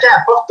claqué à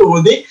la porte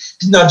au nez,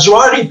 puis notre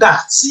joueur est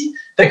parti.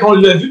 Fait qu'on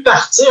l'a vu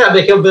partir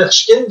avec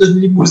Ovechkin d'une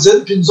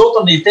limousine, puis nous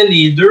autres, on était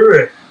les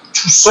deux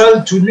tout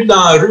seuls, tout nus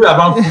dans la rue à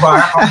Vancouver.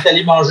 On est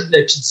allés manger de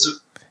la pizza.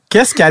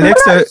 Qu'est-ce qu'Alex...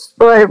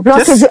 Ouais, puis on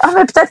s'est dit,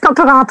 mais peut-être qu'on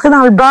peut rentrer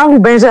dans le bar où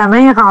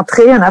Benjamin est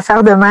rentré, une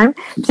affaire de même.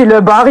 Puis le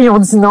bar, ils ont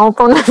dit non.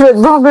 Puis on a fait,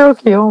 OK,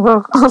 on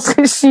va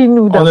rentrer chez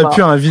nous d'abord. On n'a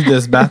plus envie de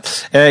se battre.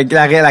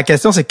 La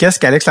question, c'est qu'est-ce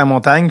qu'Alex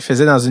Lamontagne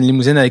faisait dans une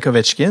limousine avec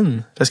Ovechkin?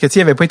 Parce que, tu sais,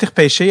 il avait pas été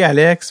repêché,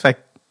 Alex. Fait que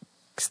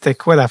c'était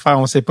quoi l'affaire?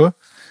 On sait pas.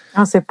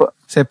 On sait pas.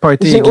 C'est pas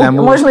été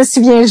glamour. Moi, je me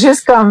souviens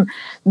juste comme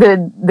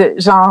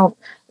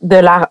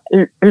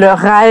le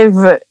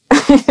rêve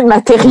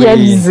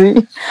matérialisé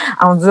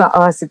en me disant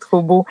c'est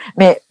trop beau,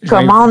 mais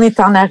comment on est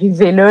en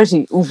arrivé là,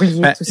 j'ai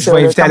oublié tout ça.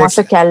 Comment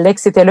ça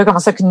qu'Alex était là, comment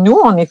ça que nous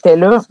on était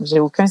là, j'ai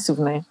aucun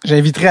souvenir.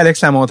 J'inviterai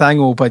Alex Lamontagne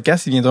au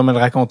podcast, il viendra me le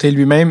raconter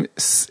lui-même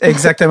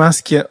exactement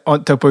ce que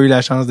t'as pas eu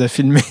la chance de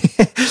filmer.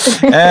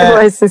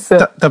 Ouais, c'est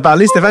ça. T'as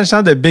parlé,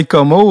 Stéphane, de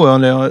Baie-Comeau.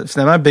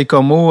 Finalement,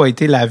 Baie-Comeau a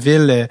été la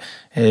ville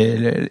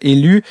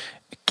élue.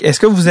 est-ce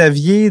que vous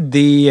aviez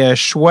des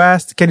choix?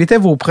 Quels étaient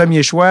vos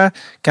premiers choix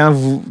quand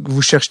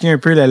vous cherchiez un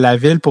peu la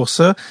ville pour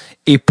ça?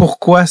 Et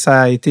pourquoi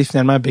ça a été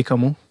finalement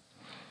Baie-Comeau?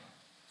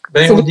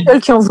 C'est eux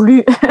qui ont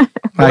voulu.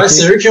 Ouais,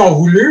 c'est eux qui ont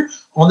voulu.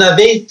 On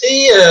avait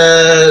été,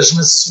 je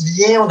me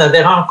souviens, on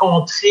avait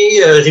rencontré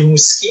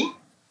Rimouski.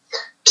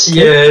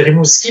 Puis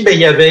Rimouski, il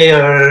y avait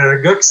un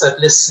gars qui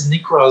s'appelait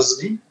Sidney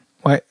Crosby.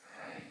 Ouais.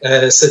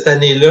 Cette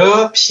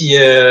année-là, puis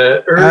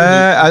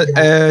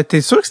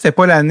t'es sûr que c'était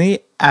pas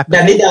l'année après?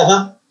 L'année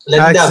d'avant.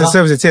 C'est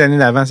ça, vous étiez l'année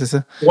d'avant, c'est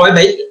ça? Ouais,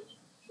 mais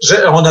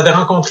on avait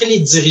rencontré les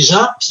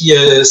dirigeants, puis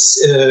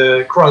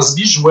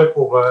Crosby jouait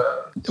pour...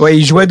 Ouais,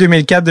 il jouait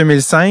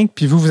 2004-2005,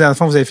 puis vous, en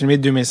fond, vous avez filmé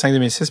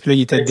 2005-2006, puis là,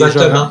 il était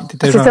Exactement.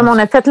 déjà... C'est ça, mais on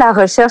a fait la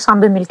recherche en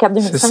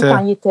 2004-2005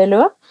 quand il était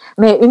là.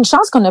 Mais une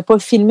chance qu'on n'a pas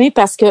filmé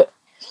parce que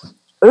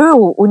eux,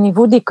 au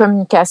niveau des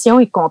communications,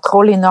 ils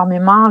contrôlent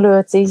énormément,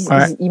 là, tu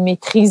sais, ils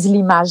maîtrisent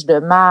l'image de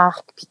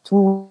marque, puis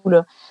tout,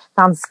 là.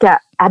 Tandis qu'à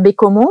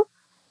Baie-Comeau,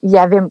 il y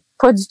avait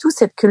pas du tout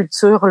cette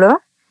culture-là.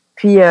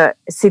 Puis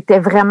c'était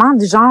vraiment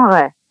du genre,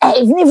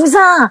 hey,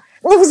 venez-vous-en,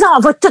 on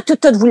va tout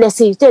vous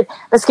laisser.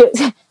 Parce que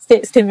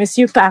c'était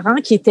Monsieur Parent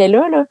qui était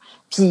là,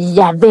 puis il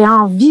avait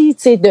envie,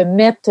 tu sais, de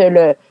mettre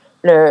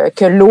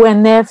que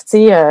l'ONF,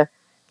 tu sais,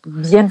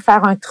 vienne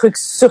faire un truc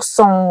sur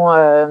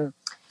son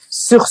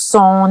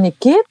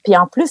équipe. Puis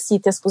en plus, il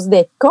était supposé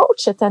d'être coach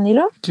cette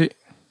année-là. Okay.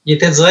 Il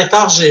était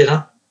directeur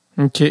gérant.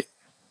 OK. Il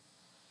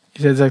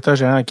était directeur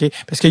gérant, OK.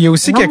 Parce qu'il y a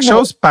aussi quelque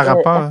chose par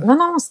rapport...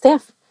 Non,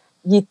 Steph.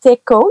 Il était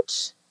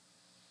coach.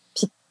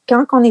 Puis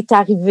quand on est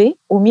arrivé,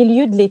 au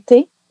milieu de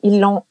l'été,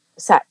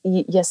 ça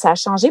a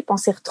changé, puis on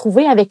s'est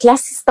retrouvé avec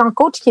l'assistant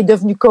coach qui est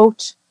devenu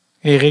coach.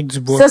 Éric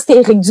Dubois. Ça, c'était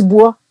Éric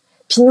Dubois.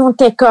 Puis nous, on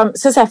était comme...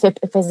 Ça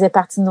faisait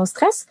partie de nos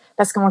stress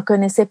parce qu'on le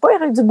connaissait pas,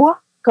 Éric Dubois,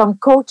 comme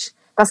coach.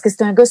 Parce que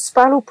c'était un gars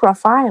super low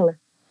profile.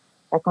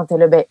 Fait qu'on était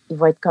là, il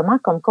va être comment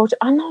comme coach?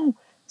 Ah non,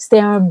 c'était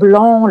un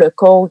blond, le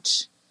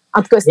coach.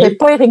 En tout cas, c'était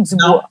pas Éric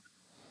Dubois.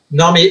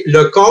 Non, mais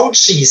le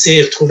coach, il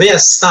s'est retrouvé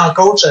assistant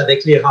coach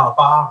avec les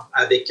Remparts,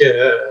 avec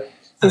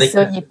c'est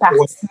ça, il est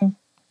parti.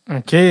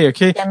 OK.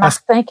 C'est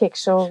Martin quelque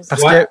chose.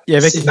 Parce que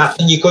c'est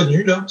Martin, il est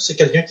connu, là. C'est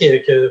quelqu'un qui a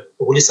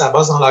roulé sa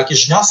bosse dans l'hockey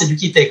junior. C'est lui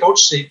qui était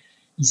coach.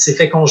 Il s'est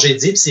fait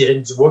congédier, puis c'est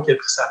Éric Dubois qui a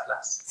pris sa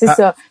place. C'est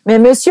ça. Mais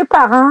Monsieur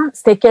Parent,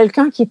 c'était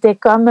quelqu'un qui était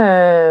comme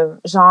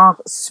genre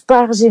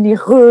super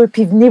généreux,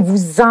 puis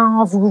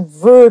venez-vous-en, vous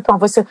veut, puis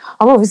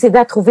on va vous aider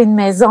à trouver une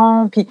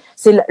maison, puis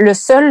c'est la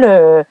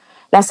seule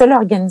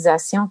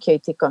organisation qui a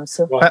été comme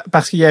ça. Ouais.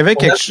 Parce qu'il y avait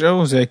quelque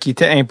chose qui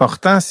était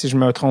important, si je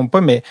me trompe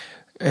pas, mais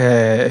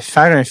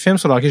faire un film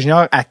sur le hockey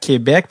junior à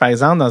Québec, par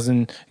exemple, dans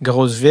une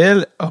grosse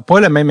ville, n'a pas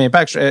le même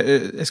impact.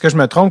 Est-ce que je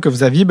me trompe que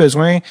vous aviez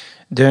besoin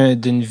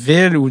d'une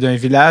ville ou d'un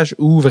village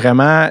où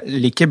vraiment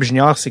l'équipe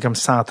junior, c'est comme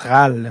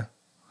centrale?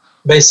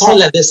 Ben, ça, on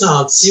l'avait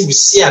senti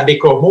aussi à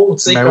Baie-Comeau,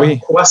 tu sais,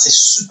 quoi c'est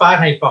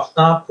super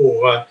important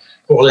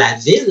pour la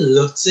ville,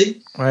 là, tu sais.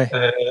 Ouais.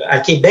 À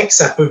Québec,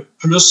 ça peut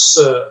plus...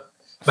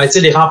 tu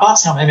sais, les remparts,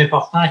 c'est quand même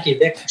important à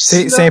Québec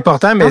aussi. C'est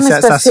important, mais ça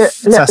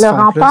le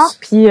rempart,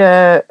 puis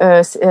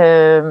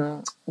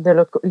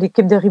de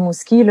l'équipe de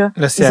Rimouski, là,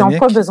 ils n'ont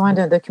pas besoin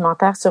d'un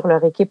documentaire sur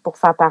leur équipe pour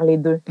faire parler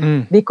d'eux.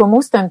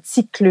 Baie-Comeau, c'est un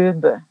petit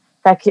club.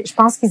 Fait que je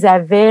pense qu'ils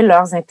avaient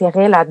leurs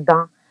intérêts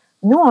là-dedans.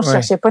 Nous, on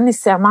cherchait pas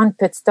nécessairement une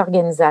petite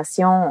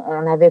organisation.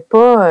 On n'avait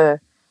pas...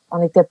 on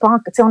n'était pas...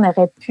 Tu sais, on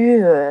aurait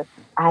pu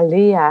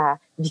aller à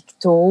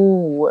Victo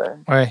ou...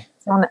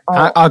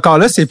 Encore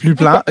là, c'est plus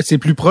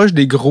proche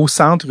des gros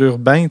centres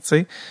urbains, tu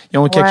sais. Ils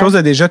ont quelque chose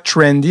de déjà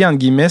trendy, entre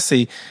guillemets,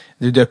 c'est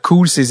de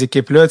cool, ces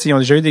équipes-là. Tu sais, ils ont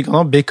déjà eu des grands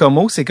noms.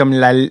 Baie-Comeau, c'est comme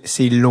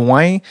c'est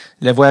loin,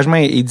 le voyagement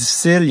est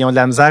difficile, ils ont de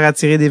la misère à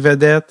tirer des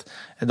vedettes.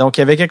 Donc,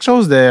 il y avait quelque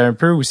chose de un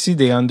peu aussi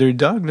des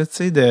underdogs, là,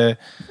 tu sais, des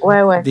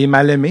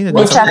mal-aimés.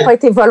 Mais ça n'a pas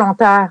été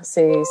volontaire,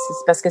 c'est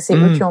parce que c'est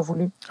eux qui ont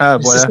voulu. Ah,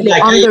 voilà. C'est les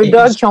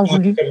underdogs qui ont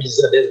voulu. Comme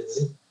Isabelle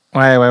dit.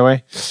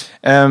 Ouais.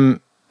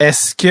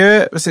 Est-ce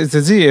que,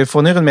 c'est-à-dire,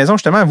 fournir une maison,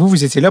 justement,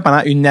 vous étiez là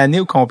pendant une année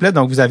au complet,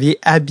 donc vous aviez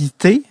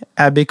habité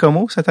à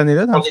Baie-Comeau cette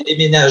année-là? On est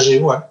déménagé,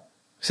 ouais.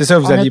 C'est ça,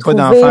 vous n'aviez pas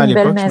d'enfants à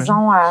l'époque? On a trouvé une belle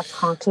maison à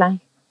Franklin,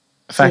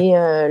 qui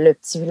est le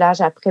petit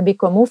village après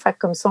Baie-Comeau. Fait que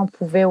comme ça, on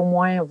pouvait au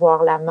moins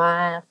voir la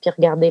mer puis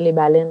regarder les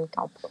baleines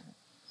quand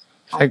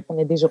on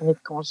prenait des journées de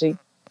congé.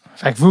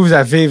 Fait que vous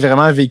avez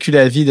vraiment vécu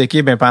la vie de,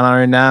 OK, pendant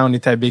un an, on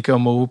est à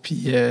Baie-Comeau,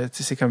 puis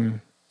c'est comme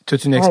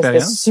toute une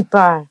expérience. C'était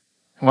super.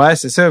 Ouais,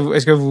 c'est ça.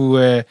 Est-ce que vous...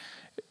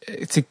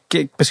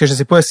 parce que je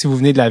sais pas si vous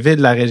venez de la ville,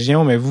 de la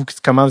région, mais vous,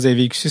 comment vous avez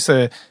vécu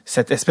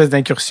cette espèce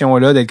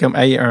d'incursion-là, d'être comme,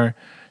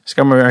 c'est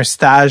comme un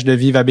stage de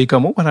vivre à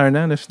Baie-Comeau pendant un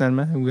an, là,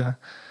 finalement, ou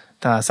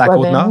c'est à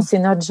Côte-Nord? C'est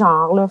notre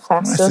genre, là,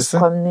 faire ça, se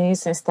promener,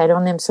 s'installer,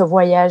 on aime ça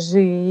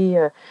voyager.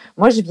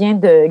 Moi, je viens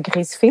de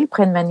Gracefield,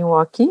 près de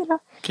Maniwaki, là.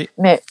 Okay.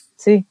 Mais, tu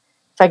sais,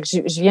 fait que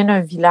je viens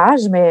d'un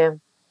village, mais, tu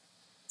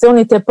sais, on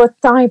n'était pas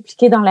tant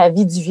impliqués dans la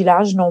vie du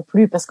village non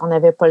plus, parce qu'on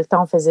n'avait pas le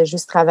temps, on faisait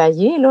juste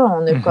travailler, là.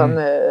 On a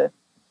comme...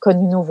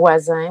 connu nos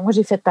voisins. Moi,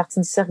 j'ai fait partie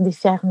du cercle des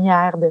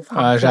fermières de France.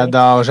 Ah,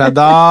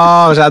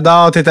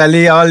 j'adore. T'es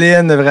allé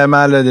all-in,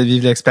 vraiment, là, de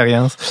vivre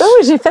l'expérience. Ah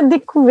oui, j'ai fait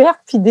des couvertes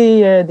puis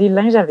des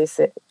linges à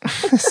vaisselle.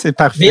 C'est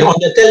parfait. Mais on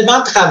a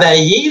tellement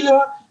travaillé,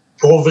 là.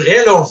 Pour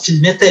vrai, là, on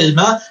filmait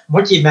tellement.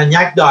 Moi qui est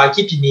maniaque de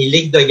hockey puis mes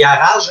ligues de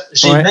garage,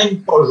 j'ai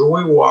même pas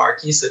joué au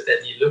hockey cette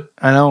année-là.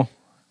 Ah non.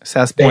 C'est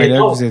à ce point-là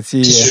que vous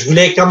étiez... Puis je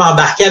voulais comme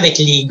embarquer avec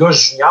les gars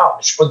juniors,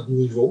 mais je suis pas de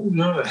niveau,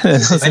 là.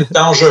 C'est même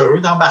dangereux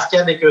d'embarquer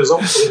avec eux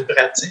autres pour une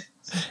pratique.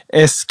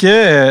 Est-ce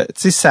que, tu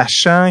sais,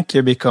 sachant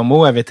que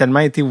Baie-Comeau avait tellement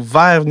été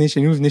ouvert, venez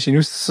chez nous,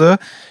 c'est ça.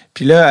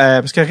 Puis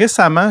là, parce que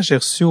récemment, j'ai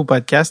reçu au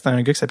podcast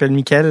un gars qui s'appelle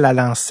Michael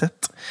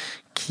Lalancette,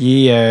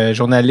 qui est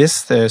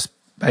journaliste,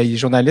 il est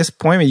journaliste,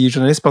 mais il est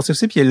journaliste sportif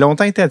aussi, puis il a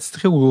longtemps été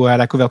attitré à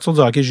la couverture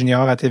du hockey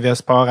junior à TVA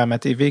Sport, à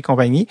MaTV et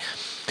compagnie.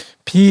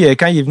 Puis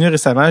quand il est venu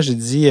récemment, j'ai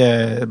dit,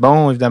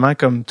 bon, évidemment,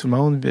 comme tout le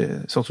monde,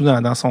 surtout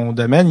dans son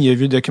domaine, il a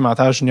vu le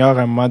documentaire junior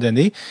à un moment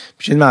donné.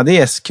 Puis j'ai demandé,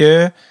 est-ce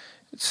que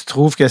tu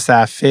trouves que ça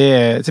a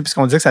fait, tu sais,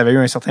 puisqu'on disait que ça avait eu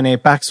un certain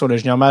impact sur le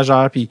junior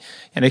majeur, puis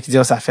il y en a qui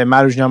disent, ça fait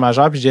mal au junior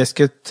majeur, puis j'ai dit, est-ce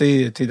que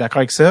tu es d'accord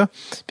avec ça?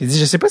 Puis il dit,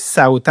 je sais pas si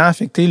ça a autant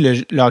affecté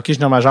le hockey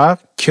junior majeur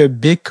que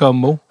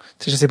Baie-Comeau.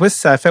 Tu sais, je sais pas si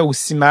ça a fait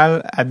aussi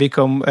mal à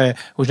Baie-Comeau,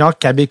 au junior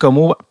qu'à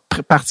Baie-Comeau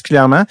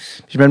particulièrement.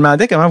 Puis je me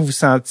demandais comment vous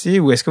sentiez,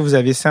 ou est-ce que vous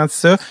avez senti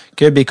ça,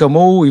 que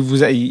Baie-Comeau, ils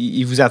vous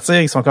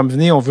attirent, ils sont comme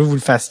venez, on veut vous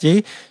le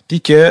fassiez, puis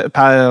que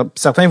par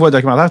certains voix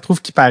documentaires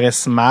trouvent qu'ils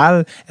paraissent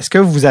mal. Est-ce que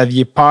vous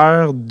aviez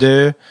peur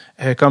de,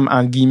 comme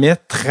entre guillemets,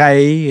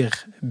 trahir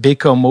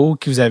Baie-Comeau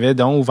qui vous avait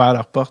donc ouvert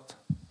leurs portes?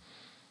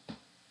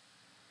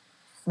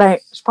 Ben,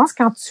 je pense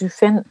que quand tu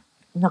fais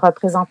une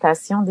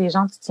représentation des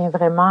gens, tu tiens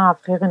vraiment à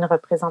offrir une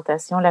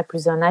représentation la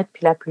plus honnête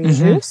puis la plus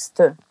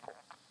juste.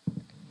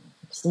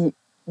 Puis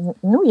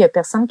nous, il y a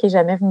personne qui est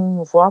jamais venu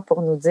nous voir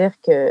pour nous dire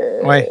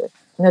que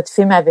notre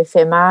film avait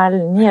fait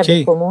mal, ni à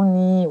Baie-Comeau,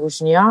 ni aux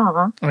juniors.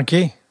 Hein. OK.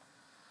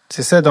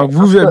 C'est ça. Donc,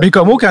 vous,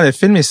 Baie-Comeau, quand le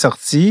film est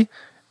sorti...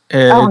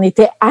 on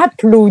était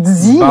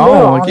applaudis. Bon,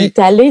 là. On est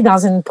allé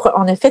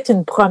on a fait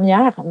une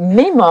première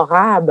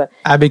mémorable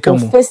à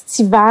Baie-Comeau. Au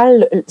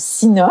festival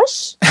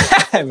Cinoche,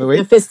 oui.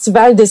 Le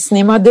festival de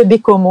cinéma de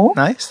Baie-Comeau.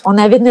 Nice. On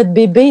avait notre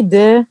bébé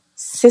de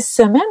 6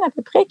 semaines à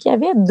peu près, qui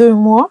avait 2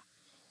 mois.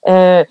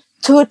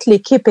 Toute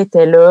l'équipe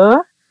était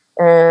là.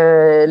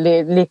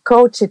 Les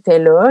coachs étaient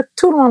là.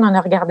 Tout le monde en a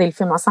regardé le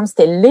film ensemble.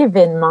 C'était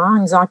l'événement.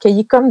 Ils nous ont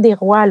accueillis comme des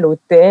rois à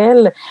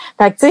l'hôtel.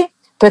 Fait que, tu sais,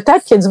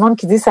 peut-être qu'il y a du monde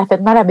qui dit ça fait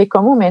de mal à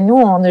Baie-Comeau, mais nous,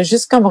 on a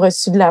juste comme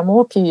reçu de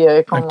l'amour, puis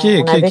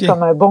on avait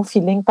comme un bon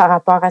feeling par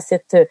rapport à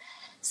cette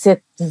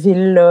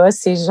ville-là,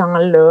 ces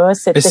gens-là,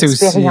 cette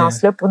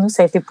expérience-là. Pour nous,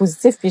 ça a été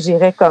positif, puis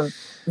j'irais comme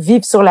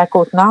vivre sur la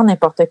Côte-Nord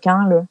n'importe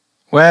quand, là.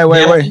 Ouais.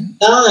 En même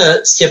temps,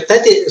 ce qui a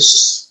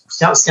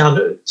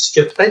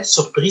peut-être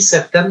surpris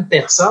certaines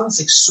personnes,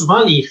 c'est que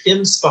souvent les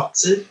films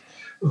sportifs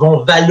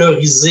vont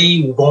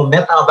valoriser ou vont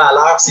mettre en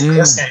valeur, c'est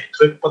presque un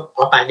truc, pas de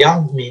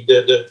propagande, mais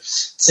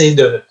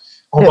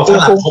on va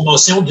faire la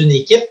promotion d'une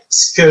équipe,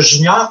 ce que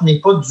Junior n'est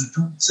pas du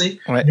tout, tu sais.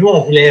 Ouais. Nous,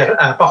 on voulait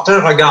apporter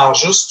un regard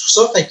juste, tout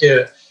ça, fait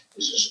que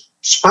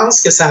je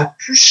pense que ça a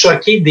pu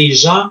choquer des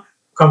gens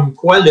comme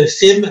quoi le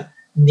film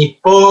n'est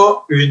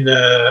pas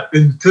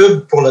une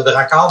pub pour le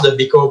Drakkar de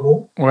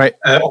Baie-Comeau. Ouais.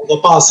 On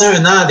va passer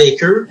 1 an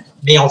avec eux,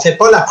 mais on fait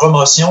pas la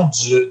promotion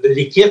de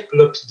l'équipe,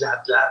 là, puis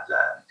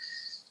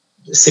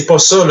c'est pas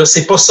ça, là,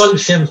 c'est pas ça le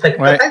film. Fait que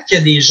peut-être qu'il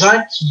y a des gens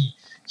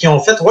qui ont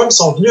fait, ils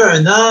sont venus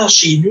 1 an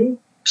chez nous,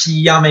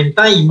 puis en même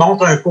temps, ils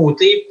montrent un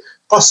côté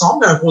pas sombre,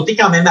 mais un côté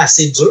quand même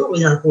assez dur.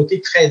 Il y a un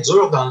côté très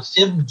dur dans le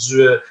film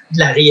de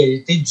la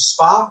réalité du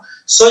sport.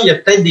 Ça, il y a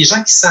peut-être des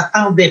gens qui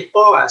s'attendaient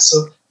pas à ça,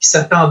 qui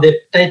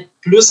s'attendaient peut-être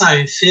plus à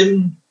un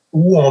film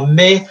où on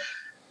met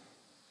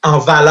en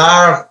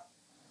valeur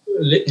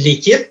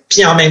l'équipe,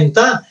 puis en même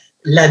temps,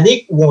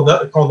 l'année qu'on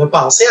a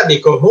passé à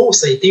Baie-Comeau,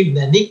 ça a été une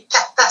année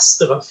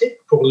catastrophique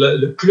pour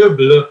le club,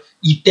 là.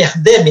 Ils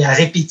perdaient, mais à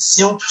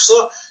répétition, tout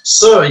ça.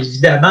 Ça,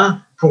 évidemment,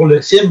 pour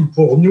le film,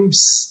 pour nous,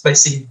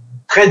 c'est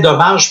très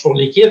dommage pour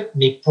l'équipe,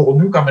 mais pour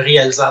nous, comme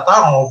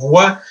réalisateurs, on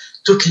voit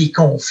tous les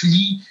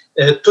conflits,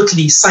 toutes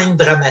les scènes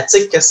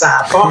dramatiques que ça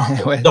apporte.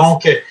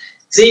 Donc, tu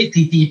sais,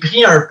 t'es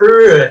pris un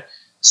peu...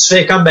 tu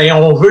fais comme,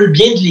 on veut le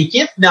bien de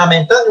l'équipe, mais en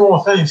même temps, nous, on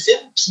fait un film,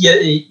 puis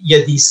il y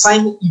a des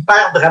scènes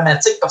hyper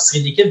dramatiques parce que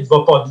l'équipe va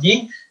pas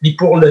bien, mais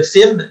pour le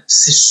film,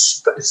 c'est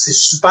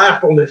super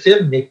pour le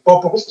film, mais pas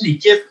pour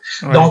l'équipe.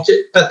 Ouais. Donc,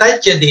 peut-être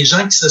qu'il y a des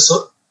gens qui se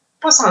sont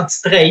pas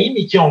sentis trahis,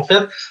 mais qui ont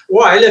fait,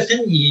 le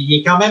film, il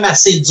est quand même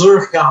assez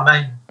dur quand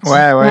même.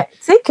 Ouais.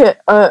 Tu sais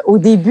que au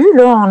début,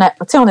 là,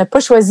 on n'a pas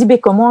choisi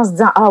Baie-Comeau en se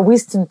disant, oui,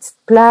 c'est une petite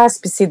place,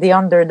 puis c'est des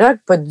underdogs,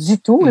 pas du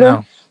tout, là.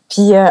 Non.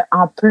 Puis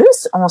en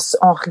plus,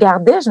 on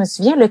regardait, je me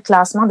souviens, le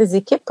classement des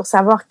équipes pour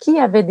savoir qui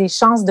avait des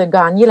chances de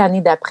gagner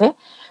l'année d'après.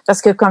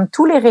 Parce que comme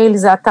tous les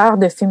réalisateurs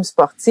de films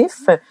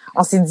sportifs,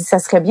 on s'est dit ça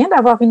serait bien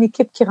d'avoir une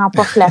équipe qui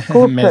remporte la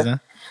coupe.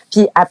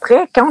 Puis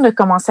après, quand on a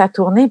commencé à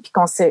tourner, puis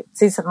qu'on s'est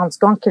rendu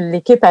compte que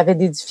l'équipe avait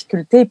des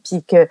difficultés,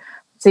 puis que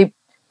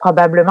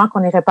probablement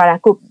qu'on n'irait pas à la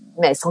coupe.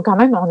 Mais on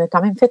a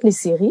quand même fait les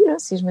séries, là,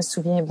 si je me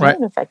souviens bien.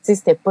 Là. Fait que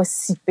c'était pas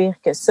si pire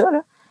que ça,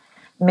 là.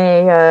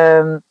 Mais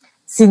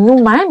c'est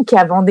nous-mêmes qui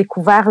avons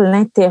découvert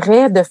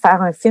l'intérêt de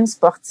faire un film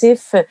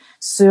sportif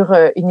sur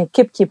une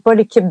équipe qui est pas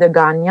l'équipe de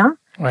gagnants.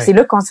 Ouais. C'est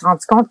là qu'on s'est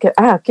rendu compte que,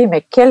 OK,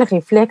 mais quel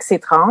réflexe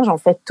étrange. On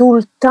fait tout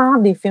le temps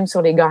des films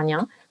sur les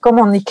gagnants, comme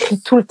on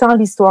écrit tout le temps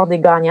l'histoire des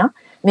gagnants,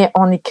 mais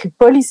on n'écrit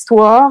pas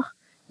l'histoire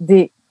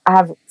des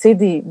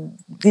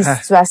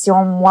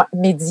situations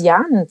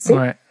médianes, tu sais.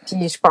 Ouais.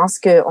 Puis je pense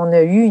qu'on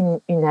a eu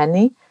une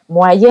année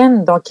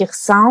moyenne, donc qui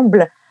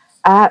ressemble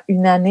à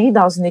une année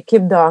dans une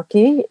équipe de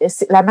hockey.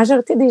 La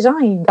majorité des gens,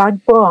 ils gagnent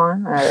pas, hein,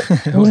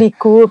 ni les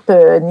coupes,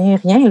 ni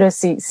rien. Là,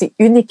 c'est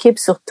une équipe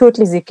sur toutes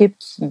les équipes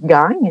qui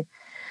gagnent.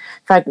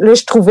 Fait que là,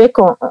 je trouvais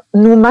qu'on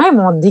nous-mêmes,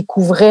 on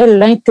découvrait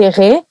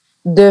l'intérêt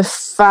de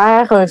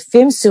faire un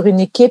film sur une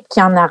équipe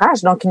qui en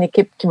arrache, donc une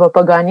équipe qui va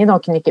pas gagner,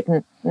 donc une équipe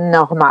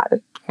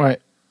normale. Ouais.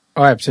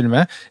 Ouais,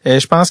 absolument.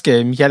 Je pense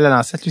que Michael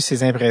Lalancette, lui,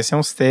 ses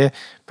impressions, c'était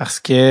parce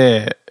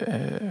que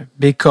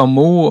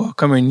Bécomo a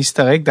comme un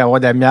historique d'avoir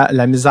de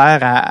la misère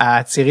à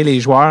attirer les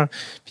joueurs.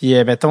 Puis,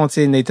 mettons, tu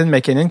sais, Nathan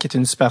McKinnon, qui est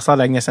une superstar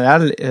de la Ligue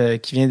nationale,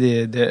 qui vient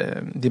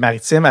des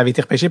Maritimes, avait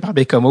été repêché par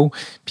Bécomo.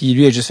 Puis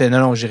lui, il a juste fait,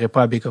 non, j'irai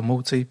pas à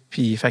Bécomo, tu sais.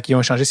 Puis, fait qu'ils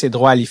ont échangé ses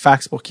droits à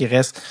Halifax pour qu'il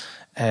reste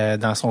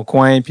dans son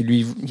coin, puis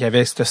lui, il y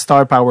avait cette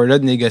star power-là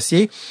de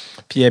négocier.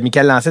 Puis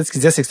Michael Lancette, ce qu'il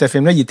disait, c'est que ce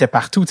film-là, il était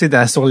partout, tu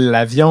sais, sur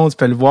l'avion, tu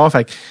peux le voir.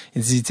 Fait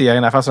il dit, tu sais, il y a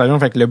rien à faire sur l'avion.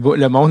 Fait que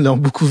le monde l'ont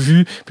beaucoup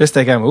vu. Puis là,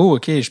 c'était comme,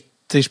 OK,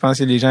 je pense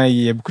que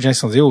il y a beaucoup de gens qui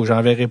se sont dit,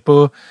 j'enverrai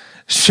pas.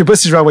 Je sais pas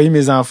si je vais envoyer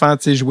mes enfants,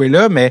 tu sais, jouer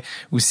là, mais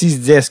aussi, il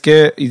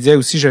disait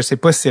aussi, je sais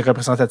pas si c'est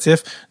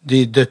représentatif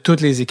de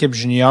toutes les équipes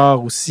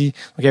juniors aussi.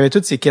 Donc, il y avait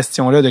toutes ces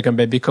questions-là de comme,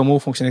 comment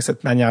fonctionner de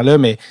cette manière-là,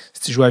 mais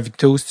si tu joues à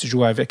Victo, si tu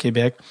joues avec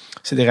Québec,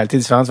 c'est des réalités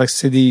différentes. Fait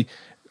que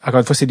encore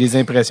une fois, c'est des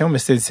impressions, mais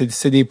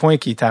c'est des points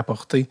qui étaient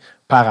apportés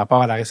par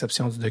rapport à la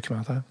réception du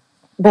documentaire.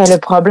 Ben, le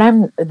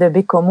problème de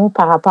Bécomo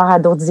par rapport à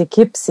d'autres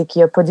équipes, c'est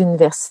qu'il n'y a pas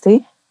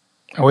d'université.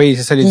 Oui,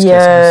 c'est ça,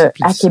 l'éducation.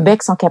 À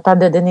Québec, ils sont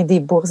capables de donner des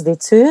bourses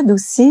d'études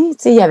aussi. Tu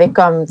sais, il y avait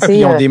comme, tu sais,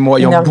 ils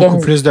ont beaucoup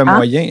plus de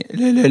moyens.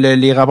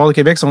 Les Remparts de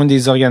Québec sont une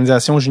des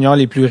organisations juniors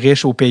les plus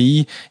riches au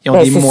pays. Ils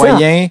ont des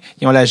moyens,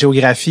 ils ont la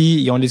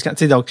géographie, ils ont tu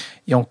sais, donc,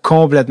 ils ont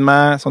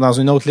sont dans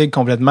une autre ligue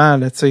complètement,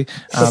 là, tu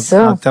sais,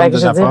 en termes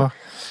d'apport.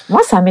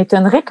 Moi, ça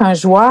m'étonnerait qu'un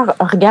joueur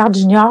regarde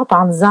junior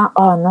en disant,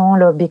 non,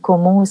 là,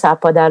 Bécomo, ça n'a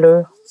pas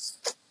d'allure.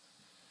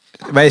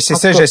 Ben, c'est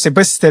ça, je sais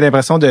pas si c'était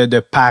l'impression de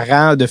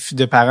parents,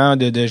 de parents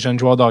de jeunes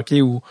joueurs de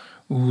hockey ou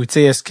tu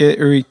sais, est-ce que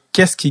eux,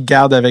 qu'est-ce qu'ils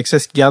gardent avec ça?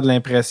 Est-ce qu'ils gardent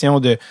l'impression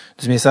du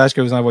message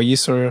que vous envoyez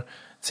sur, tu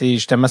sais,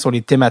 justement sur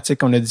les thématiques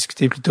qu'on a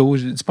discuté plus tôt,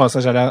 du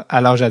passage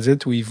à l'âge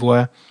adulte où ils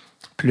voient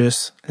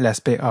plus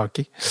l'aspect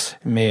hockey.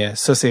 Mais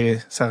ça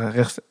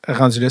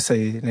rendu là,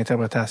 c'est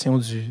l'interprétation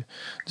du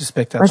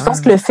spectateur. Moi, je pense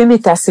que le film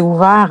est assez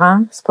ouvert,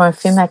 hein? C'est pas un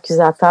film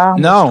accusateur.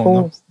 Non, je trouve.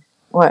 Non.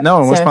 Ouais,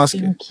 non, moi je pense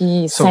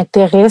qui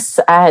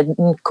s'intéresse à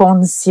une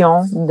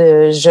condition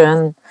de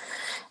jeunes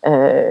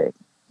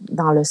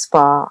dans le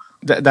sport.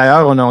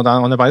 D'ailleurs, on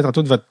a parlé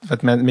tantôt de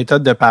votre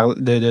méthode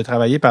de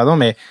travailler,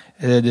 mais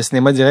de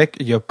cinéma direct,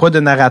 il n'y a pas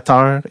de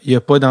narrateur, il n'y a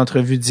pas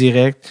d'entrevue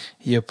directe,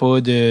 il n'y a pas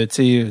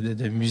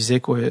de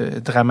musique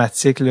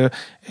dramatique là.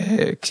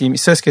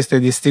 Ça, est-ce que c'était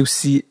décidé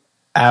aussi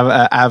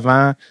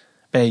avant?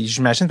 Ben,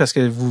 j'imagine parce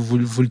que vous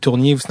le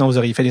tourniez, sinon vous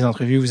auriez fait des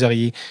entrevues,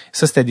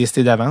 ça c'était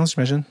décidé d'avance,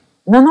 j'imagine.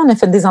 Non, on a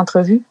fait des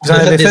entrevues. Vous en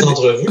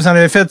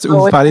avez fait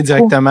où vous parlez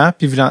directement,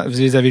 puis vous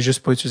les avez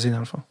juste pas utilisées dans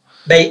le fond.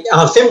 Ben,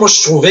 en fait, moi,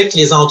 je trouvais que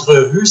les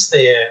entrevues,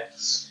 c'était,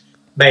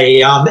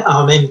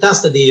 en même temps,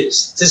 c'était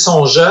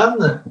sont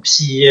jeunes,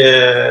 puis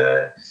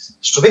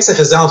je trouvais que ça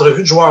faisait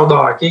entrevue de joueurs de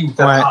hockey ou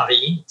tellement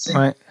rien.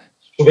 Ouais.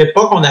 Je trouvais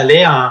pas qu'on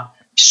allait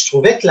puis je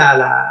trouvais que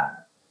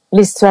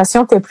les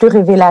situations étaient plus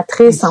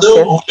révélatrices, en fait.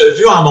 On l'a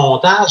vu en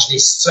montage, les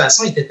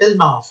situations étaient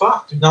tellement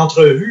fortes. Une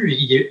entrevue,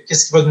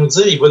 qu'est-ce qu'il va nous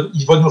dire?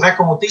 Il va nous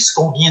raconter ce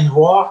qu'on vient de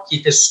voir qui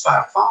était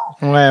super fort.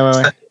 Ouais.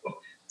 Tu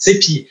sais,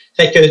 puis,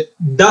 fait que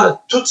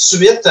tout de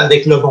suite,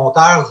 avec le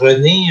monteur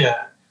René,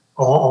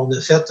 on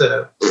a fait,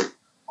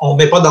 on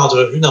met pas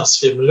d'entrevue dans ce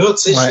film-là, tu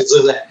sais, je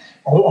veux dire,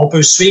 on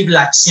peut suivre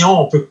l'action,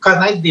 on peut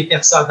connaître des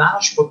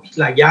personnages, pas toute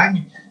la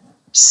gang,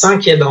 sans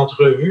qu'il y ait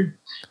d'entrevue.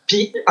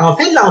 Puis, en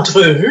fait,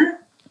 l'entrevue,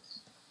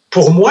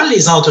 pour moi,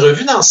 les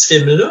entrevues dans ce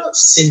film-là,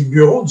 c'est le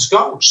bureau du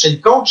coach. C'est le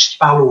coach qui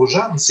parle aux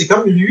jeunes. C'est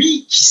comme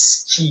lui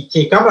qui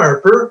est comme un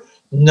peu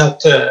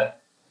notre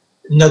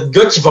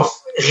gars qui va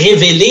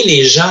révéler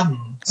les jeunes.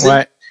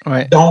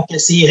 Ouais. Donc,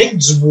 c'est Éric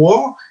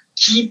Dubois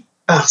qui,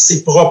 par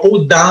ses propos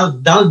dans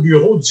le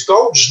bureau du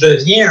coach,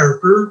 devient un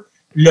peu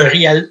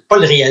pas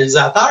le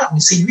réalisateur,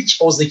 mais c'est lui qui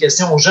pose des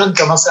questions aux jeunes,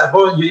 comment ça va,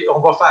 on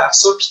va faire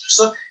ça, puis tout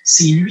ça.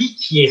 C'est lui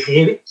qui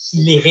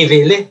les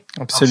révélait.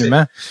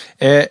 Absolument. En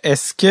fait.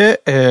 Est-ce que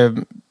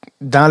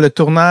dans le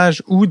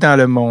tournage ou dans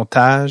le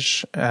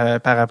montage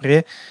par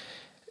après,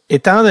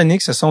 étant donné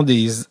que ce sont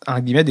en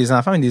guillemets, des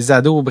enfants et des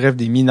ados, bref,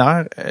 des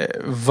mineurs,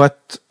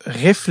 votre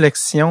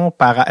réflexion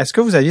est-ce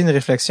que vous aviez une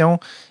réflexion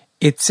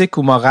éthique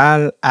ou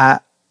morale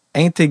à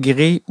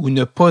intégrer ou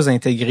ne pas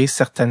intégrer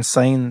certaines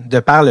scènes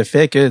de par le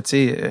fait que, tu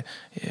sais,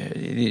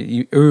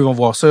 eux vont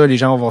voir ça, les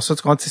gens vont voir ça.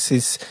 Tu comprends?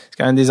 C'est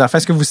quand même des enfants.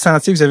 Est-ce que vous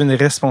sentiez que vous avez une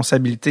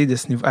responsabilité de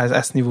ce niveau,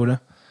 à ce niveau-là?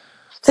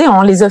 Tu sais,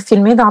 on les a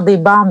filmés dans des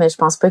bars, mais je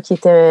pense pas qu'ils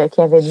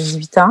avaient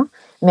 18 ans.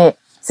 Mais tu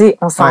sais,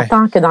 on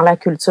s'entend que dans la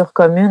culture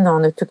commune,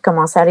 on a tous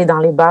commencé à aller dans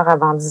les bars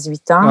avant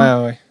 18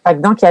 ans. Ouais. Fait que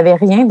donc, il y avait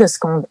rien de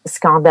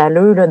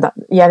scandaleux, là.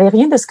 Il y avait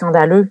rien de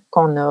scandaleux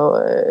qu'on a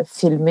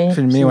filmé.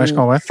 Ouais, je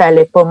comprends. Qu'il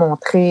fallait pas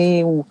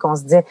montrer ou qu'on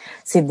se disait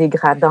c'est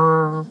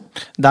dégradant.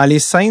 Dans les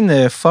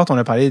scènes fortes, on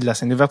a parlé de la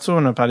scène d'ouverture,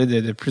 on a parlé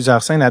de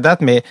plusieurs scènes à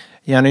date, mais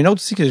il y en a une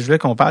autre aussi que je voulais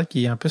qu'on parle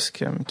qui est en plus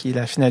qui est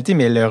la finalité,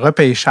 mais le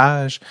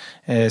repêchage.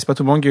 C'est pas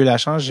tout le monde qui a eu la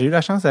chance. J'ai eu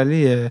la chance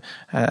d'aller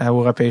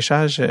au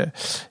repêchage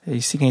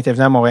ici quand il était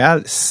venu à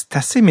Montréal. C'est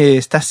assez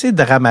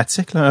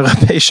dramatique là, un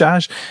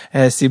repêchage.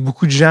 C'est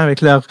beaucoup de gens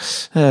avec leurs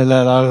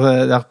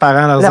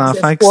parents, leurs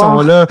enfants qui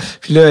sont là.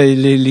 Puis là,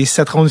 les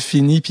 7 rondes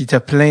finies, puis t'as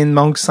plein de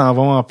monde qui s'en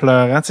vont en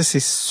pleurant. Tu sais,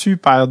 c'est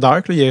super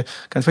dark. Là. Il y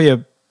a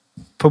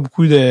pas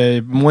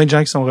moins de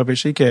gens qui sont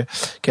repêchés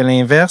que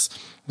l'inverse.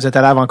 Vous êtes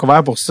allé à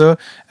Vancouver pour ça.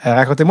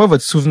 Racontez-moi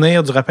votre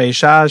souvenir du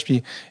repêchage.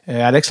 Puis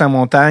Alex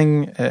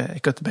Lamontagne,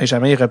 écoute,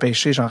 Benjamin est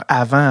repêché genre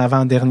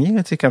avant-dernier.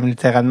 Tu sais, comme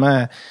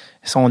littéralement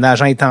son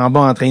agent est en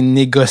bas en train de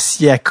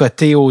négocier à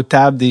côté aux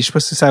tables. Je sais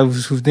pas si ça vous vous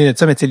souvenez de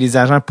ça, mais tu sais, les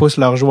agents poussent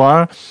leurs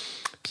joueurs.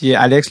 Puis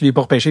Alex, lui, est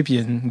pas repêché, puis il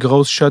y a une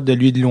grosse shot de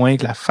lui de loin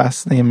avec la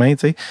face dans les mains,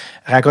 tu sais.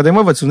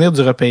 Racontez-moi votre souvenir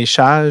du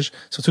repêchage.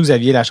 Surtout que vous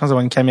aviez la chance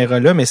d'avoir une caméra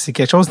là, mais c'est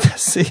quelque chose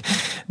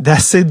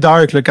d'assez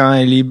dark là, quand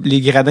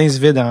les gradins se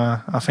vident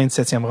en fin de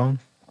 7e ronde.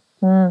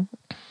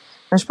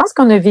 Je pense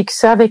qu'on a vécu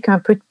ça avec un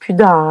peu de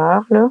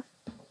pudeur, là.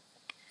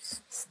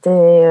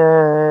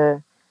 C'était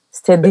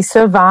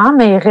décevant,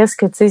 mais il reste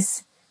que, tu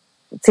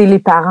sais, les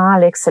parents,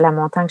 Alex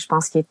Lamontagne, je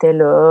pense qu'ils étaient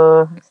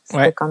là.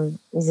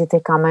 Ils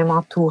étaient quand même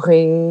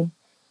entourés.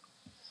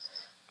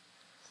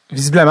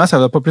 Visiblement, ça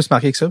ne va pas plus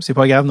marquer que ça, c'est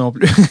pas grave non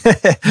plus.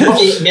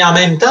 Mais en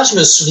même temps, je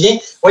me souviens,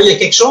 il y a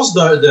quelque chose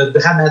de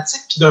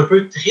dramatique puis d'un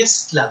peu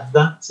triste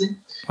là-dedans, tu sais.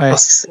 Ouais.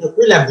 Parce que c'est un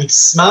peu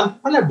l'aboutissement,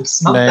 pas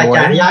l'aboutissement de ta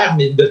carrière,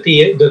 mais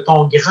de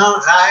ton grand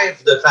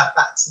rêve de faire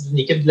partie d'une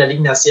équipe de la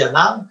Ligue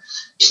nationale.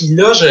 Puis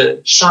là, je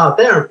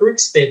chantais un peu que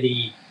c'était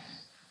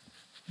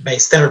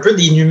c'était un peu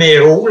des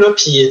numéros, là,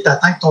 puis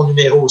t'attends que ton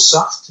numéro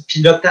sorte,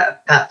 puis là,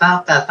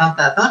 t'attends,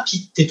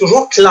 puis t'es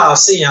toujours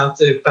classé, hein.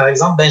 Par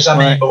exemple,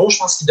 Benjamin Brault, je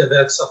pense qu'il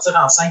devait sortir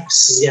en 5 ou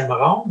 6e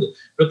ronde.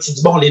 Là, tu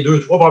dis, bon, les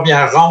 2-3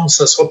 premières rondes,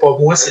 ce sera pas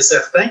moi, c'est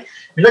certain.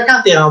 Mais là,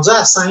 quand t'es rendu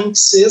à 5,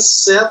 6,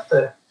 7,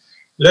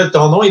 là,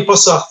 ton nom est pas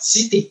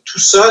sorti, t'es tout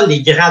seul,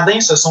 les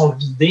gradins se sont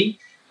vidés.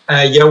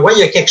 Il y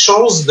a quelque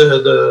chose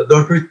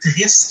d'un peu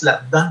triste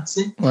là-dedans,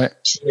 tu sais. Ouais.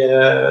 Puis,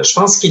 je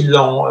pense qu'ils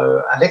l'ont.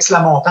 Alex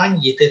Lamontagne,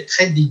 il était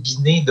très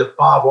déguiné de ne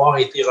pas avoir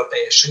été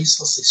repêché,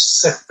 ça c'est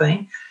certain.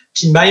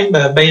 Puis même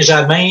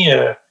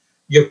Benjamin,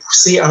 il a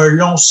poussé un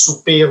long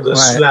soupir de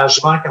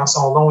soulagement quand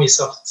son nom est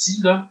sorti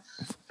là.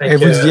 Et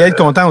vous deviez être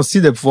content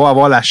aussi de pouvoir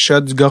avoir la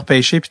shot du gars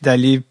repêché puis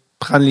d'aller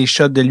prendre les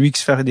shots de lui qui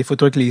se fait des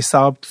photos avec les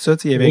sables, tout ça.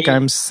 Il y avait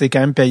c'est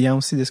quand même payant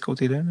aussi de ce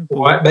côté-là.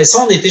 Ouais,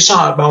 ça, on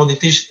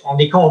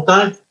est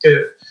content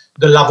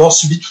de l'avoir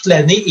subi toute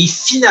l'année et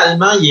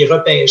finalement, il est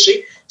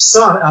repêché. Puis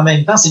ça, en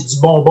même temps, c'est du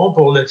bonbon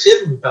pour le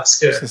film parce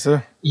que,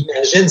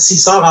 imagine, s'il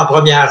sort en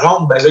première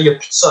ronde, là, il n'y a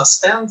plus de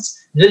suspense.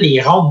 Là,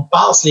 les rondes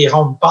passent, il n'est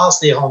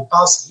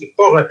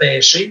pas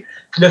repêché.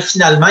 Puis là,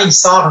 finalement, il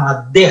sort en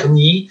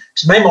dernier.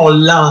 Puis même, on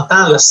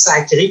l'entend le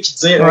sacrer puis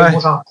dire moi,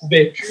 j'en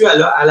pouvais plus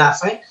à la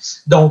fin.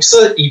 Donc ça,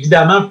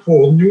 évidemment,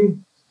 pour nous,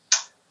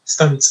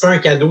 c'est un petit peu un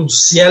cadeau du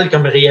ciel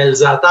comme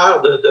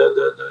réalisateur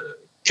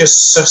que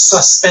ce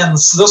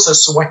suspense-là se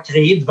soit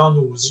créé devant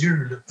nos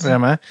yeux. Là.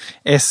 Vraiment.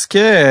 Est-ce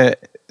que,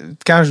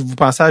 quand vous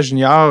pensez à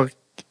Junior,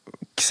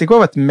 c'est quoi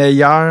votre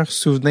meilleur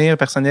souvenir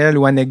personnel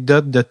ou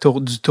anecdote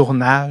du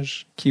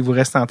tournage qui vous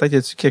reste en tête? Y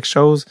a-t-il quelque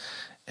chose,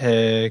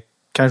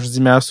 quand je vous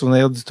dis meilleur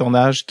souvenir du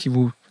tournage, qui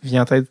vous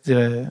vient en tête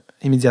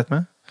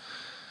immédiatement?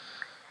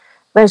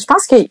 Je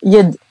pense qu'il y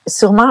a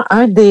sûrement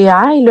un des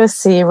highs, là,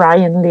 c'est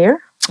Ryan Lear.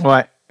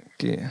 Ouais.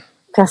 Okay.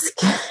 Parce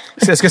que.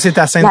 Est-ce que c'est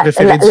ta scène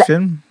préférée du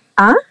film?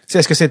 Hein?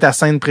 Est-ce que c'est ta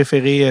scène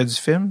préférée du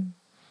film?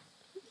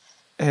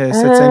 Cette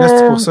scène-là,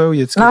 c'est pour ça? Ou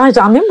y a-t-il... Non,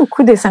 j'en ai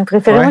beaucoup des scènes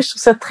préférées. Ouais. Moi, je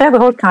trouve ça très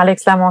drôle quand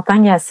Alex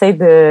Lamontagne essaie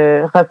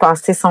de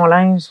repasser son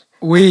linge.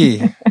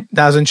 Oui,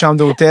 dans une chambre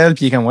d'hôtel,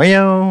 puis il est comme,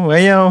 voyons.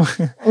 Mais en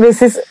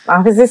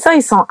fait, c'est ça,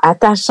 ils sont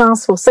attachants.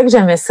 C'est pour ça que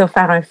j'aimais ça,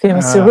 faire un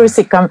film sur eux.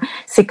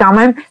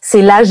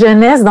 C'est la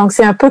jeunesse, donc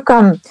c'est un peu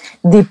comme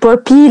des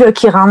poppies, là,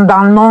 qui rentrent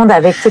dans le monde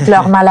avec toute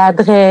leur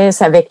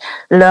maladresse, avec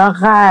leurs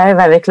rêves,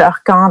 avec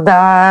leur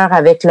candeur,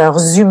 avec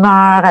leurs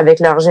humeurs,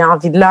 avec leur j'ai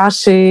envie de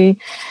lâcher.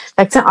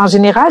 Fait que, en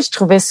général, je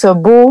trouvais ça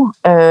beau,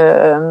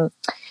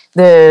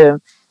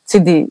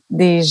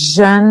 des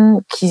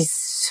jeunes qui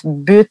se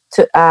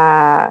butent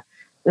à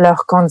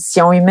leurs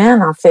conditions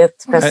humaines, en fait,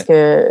 parce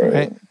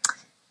que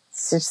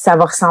ça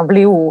va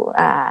ressembler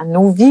à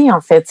nos vies,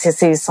 en fait.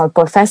 Ils sont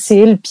pas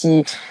faciles.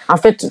 Puis, en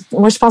fait,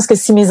 moi, je pense que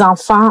si mes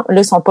enfants,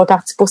 là, sont pas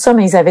partis pour ça,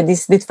 mais ils avaient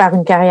décidé de faire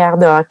une carrière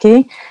de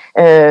hockey,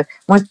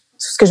 moi,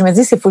 ce que je me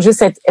dis, c'est qu'il faut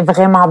juste être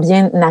vraiment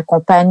bien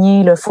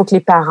accompagné. Il faut que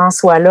les parents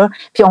soient là.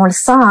 Puis on le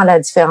sent, hein, la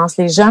différence.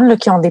 Les jeunes là,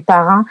 qui ont des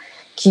parents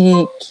qui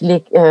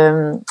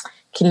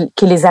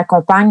les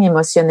accompagnent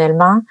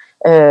émotionnellement,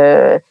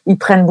 ils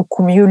prennent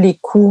beaucoup mieux les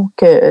coups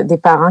que des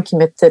parents qui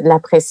mettent de la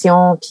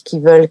pression puis qui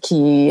veulent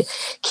qui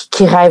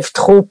rêvent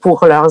trop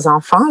pour leurs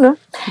enfants là.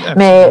 Absolument.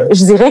 Mais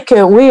je dirais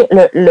que oui,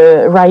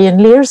 le Ryan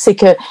Lear, c'est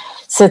que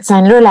cette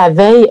scène-là, la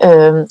veille,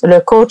 le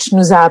coach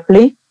nous a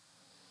appelés.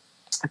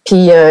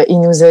 Puis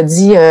il nous a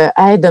dit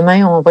hey,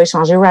 demain on va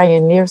échanger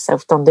Ryan Lear, ça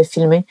vous tente de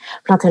filmer.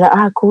 Puis on était là,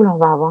 ah cool, on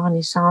va avoir un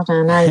échange,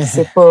 il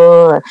sait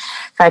pas.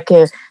 Fait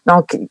que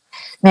donc,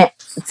 mais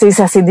tu sais,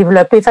 ça s'est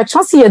développé. Fait que je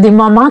pense qu'il y a des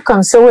moments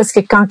comme ça où est-ce que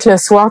quand le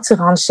soir tu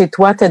rentres chez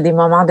toi, tu as des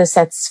moments de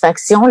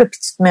satisfaction là, puis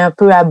tu te mets un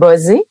peu à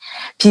buzzer.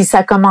 Puis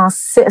ça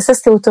commençait, ça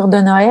c'était autour de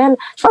Noël.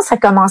 Je pense que ça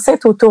commençait à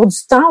être autour du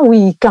temps où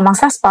il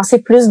commençait à se passer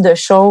plus de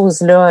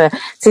choses là. Tu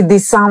sais,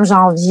 décembre,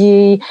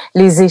 janvier,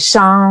 les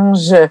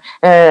échanges,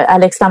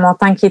 Alex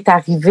Lamontagne qui est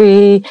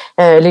arrivé,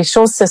 les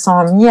choses se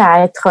sont mises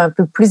à être un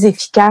peu plus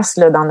efficaces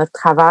là dans notre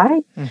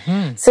travail.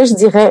 Mm-hmm. Ça, je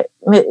dirais,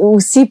 mais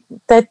aussi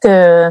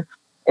peut-être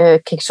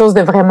quelque chose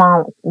de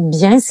vraiment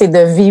bien, c'est de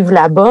vivre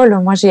là-bas. Là.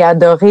 Moi, j'ai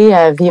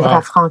adoré vivre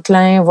à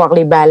Franklin, voir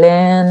les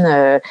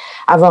baleines,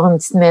 avoir une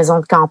petite maison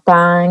de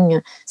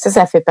campagne.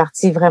 Ça fait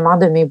partie vraiment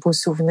de mes beaux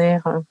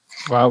souvenirs.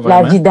 Wow,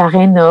 la vie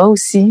d'Arena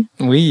aussi.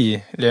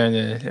 Oui,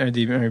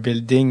 un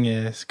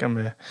building, c'est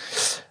comme...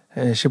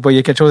 je sais pas, il y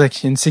a quelque chose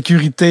avec une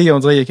sécurité, on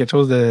dirait, il y a quelque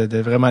chose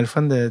de vraiment le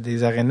fun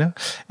des arénas.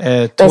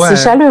 Toi, c'est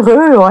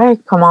chaleureux, ouais,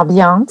 comme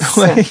ambiance.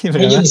 Ouais,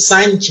 il y a une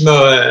scène qui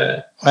m'a...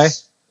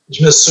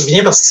 Je me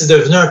souviens parce que c'est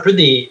devenu un peu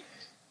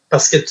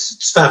parce que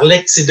tu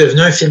parlais que c'est devenu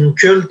un film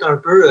culte un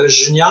peu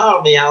junior,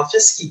 mais en fait,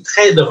 ce qui est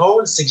très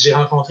drôle, c'est que j'ai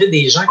rencontré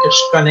des gens que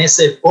je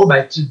connaissais pas,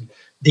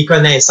 des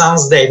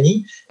connaissances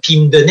d'amis, puis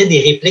ils me donnaient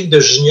des répliques de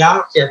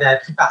junior qu'ils avaient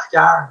appris par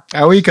cœur.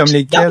 Ah oui, comme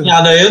lesquelles? Il y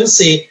en a une,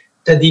 c'est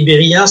 « T'as des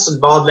brillants sur le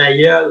bord de la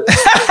gueule ».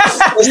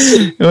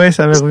 Oui,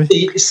 ça m'a revenu.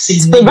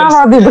 Tu peux pas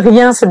avoir des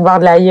brillants sur le bord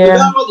de la gueule. Tu peux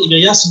pas avoir des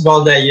brillants sur le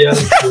bord de la gueule.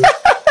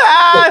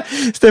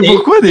 C'était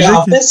pourquoi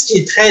déjà? En fait, ce qui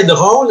est très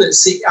drôle,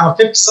 c'est en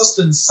fait, ça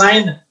c'est une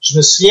scène, je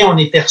me souviens, on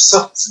était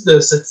ressortis de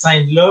cette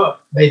scène-là,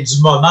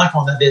 du moment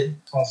qu'on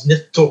venait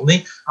de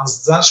tourner, en se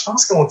disant, je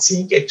pense qu'on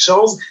tient quelque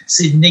chose,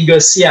 c'est une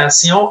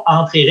négociation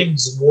entre Éric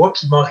Dubois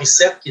et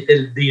Morissette, qui était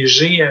le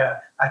DG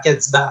à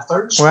Caddy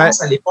Batters, je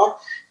pense, à l'époque,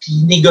 puis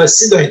il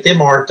négocie d'un Tim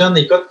Horton.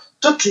 Écoute,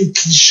 tous les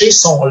clichés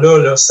sont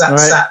là. Ça,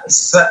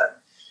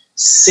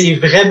 c'est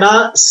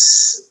vraiment...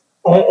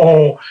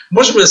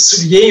 moi, je me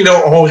souviens,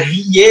 là, on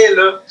riait,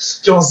 là,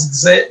 puis on se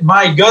disait,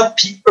 my God,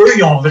 puis eux,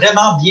 ils ont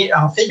vraiment bien,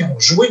 en fait, ils ont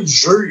joué le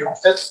jeu, ils ont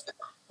fait,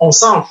 on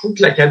s'en fout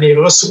que la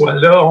caméra soit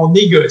là, on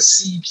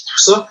négocie, puis tout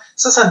ça.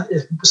 Ça,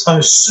 c'est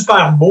un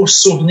super beau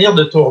souvenir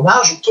de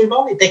tournage où tout le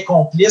monde était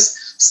complice.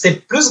 C'était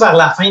plus vers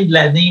la fin de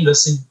l'année, là,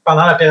 c'est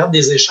pendant la période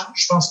des échanges,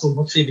 je pense que c'était au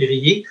mois de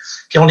février,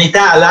 puis on était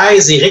à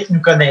l'aise, Éric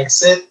nous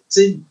connaissait, tu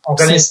sais, on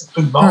connaissait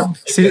tout le monde.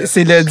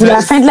 Puis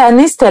la fin de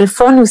l'année, c'était le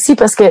fun aussi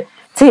parce que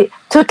tu sais,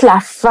 toute la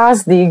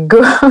face des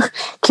gars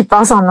qui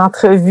passent en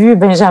entrevue,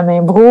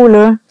 Benjamin Brault,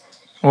 là.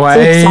 Ouais,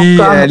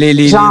 les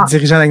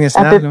dirigeants de la Ligue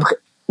nationale. À peu près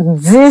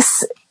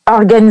 10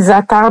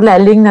 organisateurs de la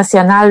Ligue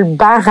nationale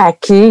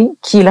baraqués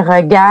qui le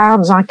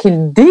regardent, genre qui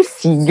le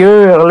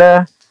défigurent,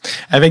 là.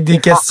 Avec des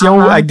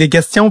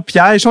questions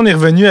pièges. On est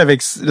revenu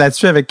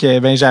là-dessus avec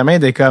Benjamin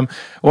de comme,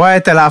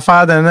 ouais, t'as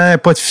l'affaire d'un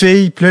pas de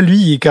fille. Puis là, lui,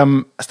 il est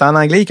comme, c'est en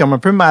anglais, il est comme un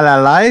peu mal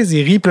à l'aise.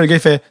 Il rit, puis le gars,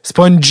 il fait, c'est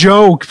pas une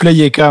joke. Puis là,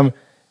 il est comme,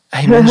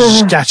 hey man,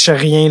 je catche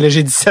rien, là,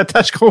 j'ai 17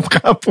 ans, je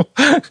comprends pas.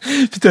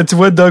 Puis tu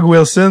vois Doug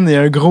Wilson, il y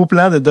a un gros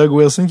plan de Doug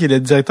Wilson, qui est le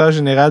directeur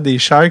général des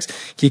Sharks,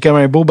 qui est comme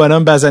un beau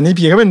bonhomme basané,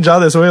 puis il y a comme une genre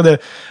de sourire de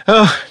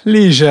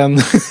les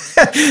jeunes.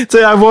 Tu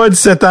sais, avoir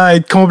 17 ans,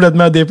 être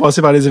complètement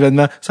dépassé par les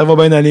événements, ça va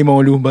bien aller,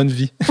 mon loup, bonne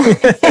vie.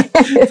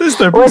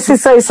 C'est un peu... Ouais, c'est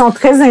ça, ils sont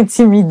très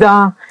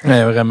intimidants.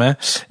 Ouais, vraiment.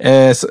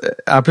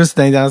 En plus,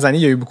 dans les dernières années,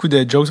 il y a eu beaucoup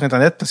de jokes sur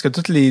Internet, parce que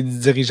tous les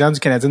dirigeants du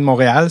Canadien de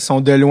Montréal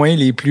sont de loin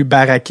les plus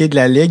baraqués de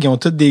la Ligue, ils ont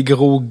tous des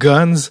gros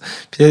guns,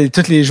 puis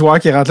tous les joueurs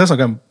qui rentrent là sont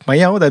comme,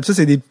 voyons, d'habitude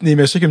c'est des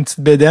messieurs qui ont une petite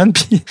bédaine,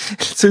 puis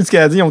ceux du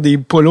Canadien ils ont des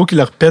polos qui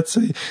leur pètent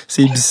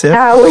ses biceps.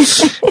 Ah oui.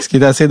 Ce qui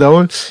est assez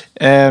drôle.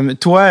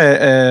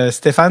 Toi,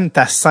 Stéphane,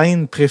 ta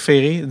scène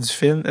préférée du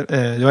film,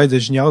 de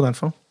Junior dans le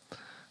fond?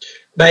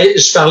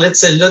 Je parlais de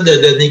celle-là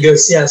de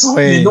négociation.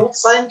 Oui. Une autre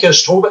scène que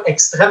je trouve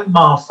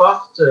extrêmement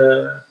forte,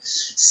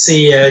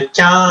 c'est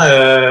quand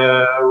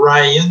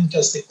Ryan,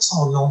 c'était quoi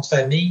son nom de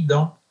famille,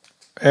 donc?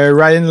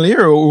 Ryan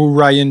Lear ou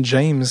Ryan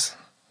James?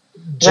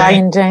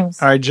 Ryan James.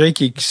 RJ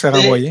qui s'est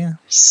renvoyé.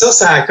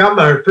 Ça a comme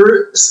un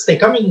peu... C'était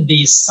comme une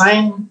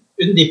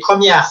des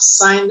premières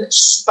scènes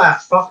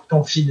super fortes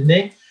qu'on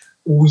filmait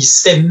où il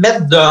se fait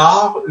mettre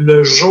dehors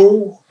le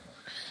jour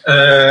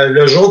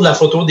de la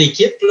photo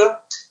d'équipe,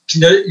 là. Puis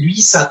là, lui,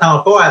 il s'attend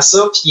pas à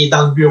ça, puis il est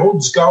dans le bureau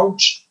du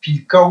coach, puis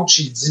le coach,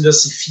 il dit, là,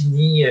 c'est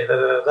fini,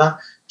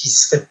 puis il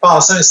se fait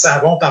passer un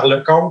savon par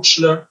le coach,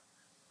 là.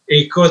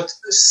 Écoute,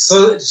 ça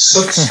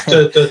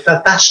tu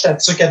t'attaches ta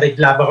tuque avec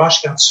de la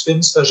broche quand tu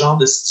filmes ce genre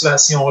de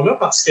situation-là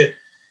parce que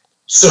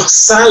tu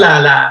ressens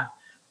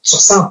tu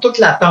ressens toute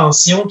la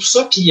tension, tout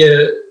ça, puis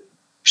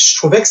je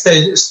trouvais que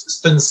c'est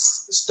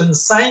une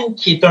scène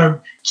qui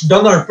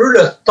donne un peu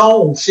le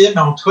ton au film,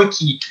 en tout cas,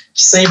 qui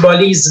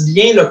symbolise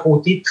bien le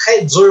côté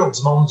très dur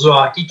du monde du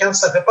hockey. Quand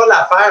ça fait pas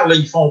l'affaire, là,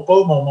 ils font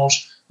pas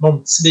mon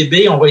petit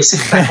bébé, on va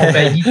essayer de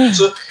t'accompagner, tout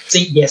ça. Tu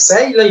sais, ils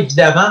essayent, là,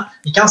 évidemment,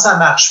 mais quand ça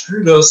marche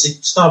plus, là,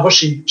 tu t'en vas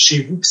chez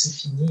vous puis c'est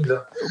fini,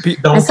 là.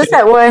 Donc,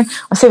 ouais.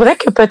 C'est vrai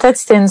que peut-être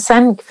c'était une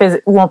scène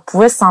où on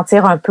pouvait se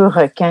sentir un peu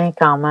requin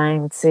quand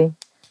même, tu sais.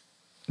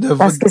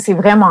 Parce que c'est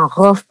vraiment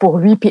rough pour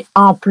lui, puis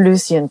en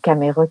plus, il y a une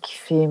caméra qui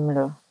filme,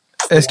 là.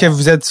 Est-ce que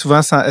vous êtes souvent,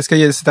 est-ce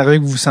que c'est arrivé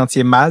que vous vous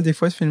sentiez mal des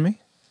fois de filmer?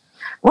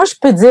 Moi, je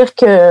peux dire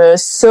que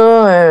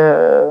ça,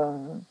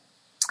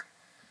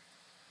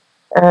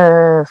 tu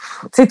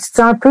sais, tu te sens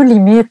un peu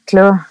limite,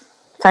 là.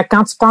 Fait que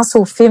quand tu penses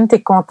au film,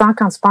 t'es content.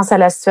 Quand tu penses à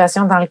la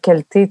situation dans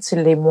laquelle tu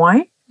l'es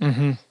moins.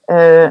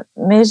 Mm-hmm.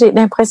 Mais j'ai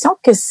l'impression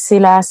que c'est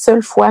la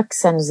seule fois que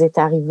ça nous est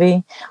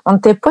arrivé. On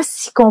n'était pas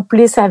si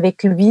complices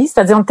avec lui.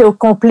 C'est-à-dire, on était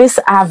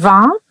complices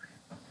avant.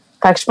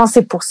 Fait que je pense que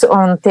c'est pour ça.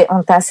 On était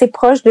assez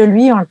proche de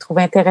lui. On le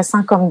trouvait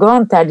intéressant comme gars.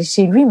 On était allé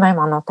chez lui, même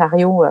en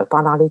Ontario,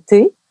 pendant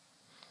l'été.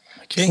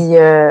 Okay. Puis,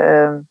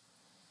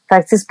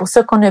 fait que c'est pour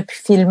ça qu'on a pu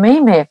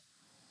filmer, mais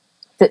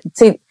tu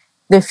sais,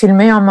 de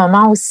filmer un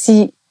moment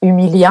aussi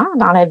humiliant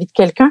dans la vie de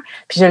quelqu'un.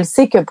 Puis je le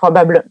sais que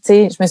probablement, tu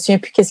sais, je me souviens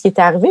plus qu'est-ce qui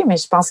était arrivé, mais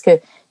je pense que,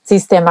 tu sais,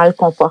 c'était mal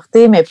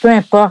comporté, mais peu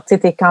importe, tu sais,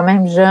 t'es quand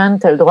même jeune,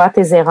 t'as le droit à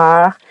tes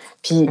erreurs.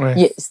 Puis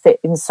c'était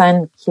une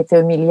scène qui était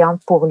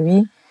humiliante pour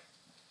lui.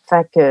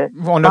 Fait que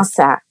je pense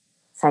que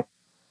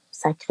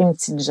ça crée une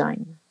petite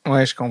gêne.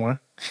 Ouais, je comprends.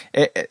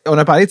 On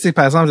a parlé, tu sais,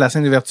 par exemple, de la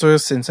scène d'ouverture,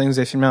 c'est une scène que vous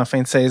avez filmée en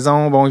fin de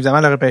saison. Bon,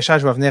 évidemment, le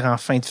repêchage va venir en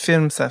fin de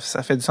film, ça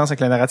fait du sens avec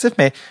le narratif,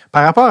 mais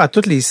par rapport à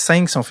toutes les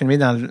scènes qui sont filmées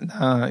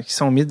qui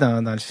sont mises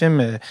dans le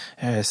film,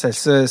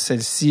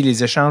 celle-ci,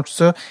 les échanges, tout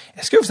ça,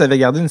 est-ce que vous avez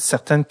gardé une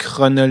certaine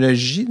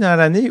chronologie dans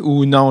l'année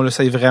ou non, là,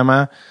 c'est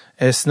vraiment,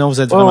 sinon vous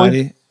êtes vraiment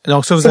allé.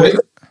 Donc ça, vous avez.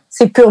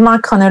 C'est purement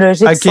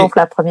chronologique, sauf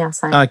la première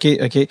scène.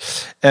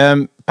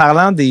 OK.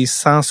 Parlant des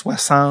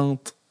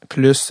 160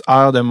 plus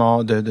heures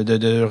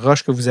de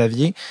rush que vous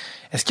aviez,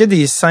 est-ce qu'il y a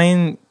des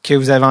scènes que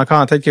vous avez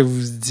encore en tête que vous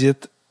vous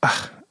dites,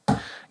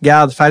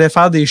 regarde, fallait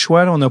faire des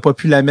choix, là, on n'a pas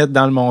pu la mettre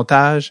dans le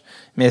montage,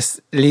 mais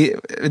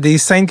des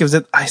scènes que vous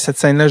dites, cette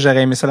scène-là,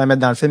 j'aurais aimé ça la mettre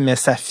dans le film, mais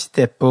ça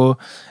fitait pas.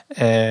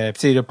 Tu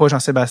sais, pas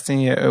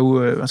Jean-Sébastien, en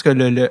tout cas,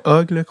 le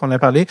Hug, qu'on a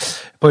parlé,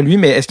 pas lui,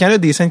 mais est-ce qu'il y en a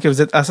des scènes que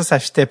vous dites, ça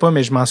fitait pas,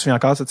 mais je m'en souviens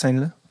encore, cette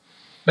scène-là?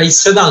 Ben, il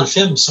serait dans le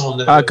film si on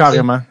avait.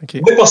 Carrément.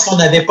 Okay. Oui, parce qu'on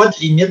n'avait pas de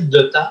limite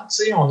de temps,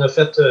 tu sais, on a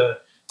fait.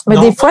 Mais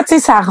des fois, tu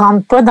sais, ça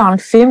rentre pas dans le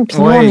film, puis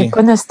nous, on n'est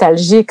pas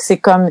nostalgique. C'est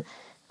comme,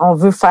 on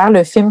veut faire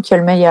le film qui a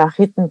le meilleur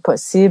rythme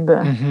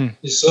possible. Mm-hmm.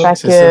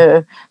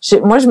 C'est ça.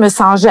 Moi, je me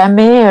sens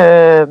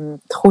jamais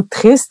trop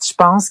triste, je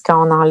pense,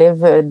 quand on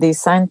enlève des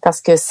scènes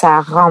parce que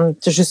ça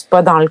rentre juste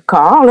pas dans le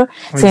corps, là.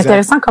 C'est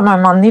intéressant comme à un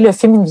moment donné, le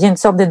film, il devient une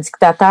sorte de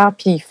dictateur,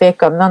 puis il fait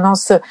comme, non,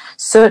 ça,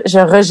 je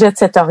rejette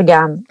cet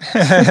organe.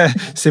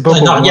 C'est pas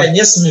un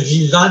organisme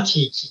vivant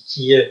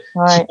qui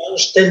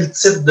mange tel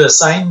type de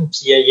scène,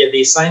 puis il y a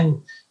des scènes,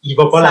 il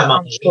va pas la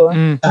manger.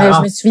 Mais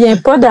je me souviens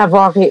pas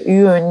d'avoir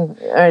eu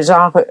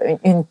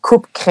une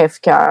coupe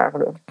crève-cœur,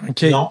 là.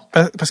 OK. Non.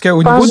 Parce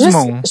qu'au niveau du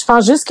monde. Je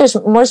pense juste que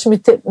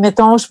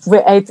je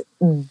pouvais être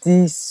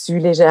déçue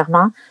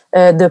légèrement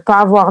de pas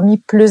avoir mis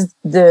plus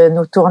de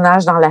nos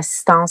tournages dans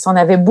l'assistance. On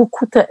avait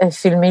beaucoup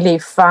filmé les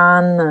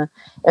fans,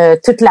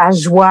 toute la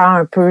joie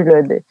un peu,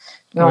 là,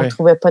 mais on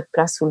trouvait pas de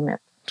place où le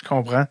mettre. Je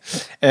comprends.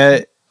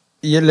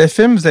 Le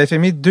film, vous avez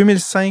filmé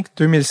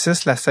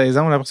 2005-2006, la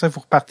saison. Après ça,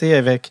 vous repartez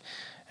avec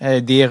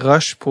des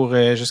rushs pour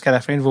jusqu'à la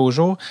fin de vos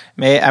jours.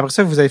 Mais après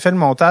ça, vous avez fait le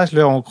montage.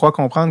 Là, on croit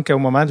comprendre qu'au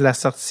moment de la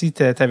sortie,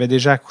 t'avais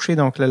déjà accouché.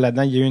 Donc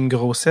là-dedans, il y a eu une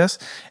grossesse.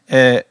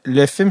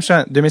 Le film,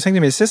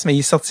 2005-2006, mais il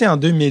est sorti en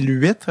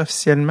 2008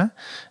 officiellement,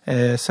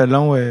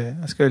 selon...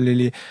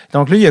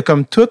 Donc là, il y a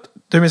comme tout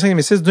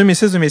 2005-2006,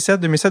 2006-2007,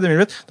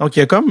 2007-2008. Donc, il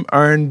y a comme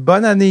une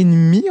bonne année et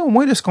demie, au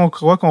moins, de ce qu'on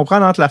croit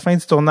comprendre entre la fin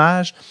du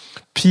tournage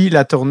puis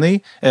la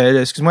tournée,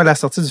 la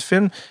sortie du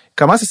film.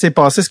 Comment ça s'est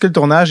passé? Est-ce que le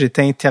tournage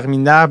était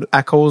interminable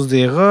à cause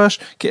des rushs?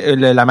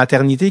 La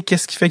maternité,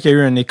 qu'est-ce qui fait qu'il y a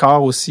eu un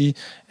écart aussi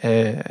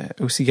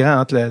grand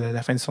entre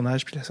la fin du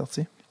tournage puis la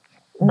sortie?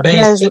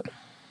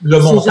 Le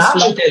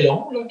montage était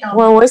long, là, quand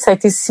même. Oui, ça a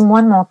été 6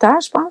 mois de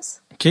montage, je pense.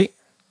 OK. Puis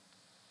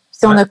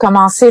on a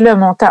commencé le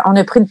montage, on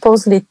a pris une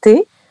pause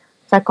l'été,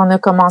 fait qu'on a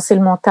commencé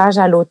le montage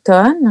à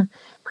l'automne.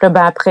 Puis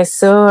là, après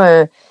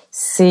ça,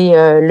 c'est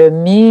le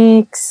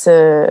mix.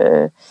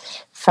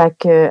 Fait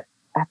que,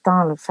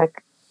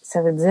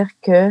 ça veut dire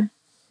que, tu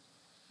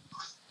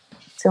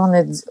sais,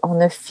 on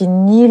a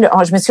fini,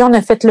 je me souviens, on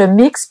a fait le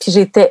mix, puis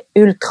j'étais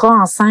ultra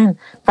enceinte.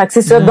 Fait que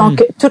c'est ça.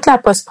 Donc, toute la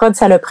post-prod,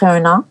 ça l'a pris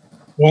 1 an.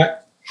 Ouais.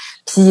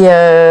 Puis,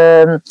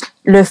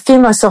 le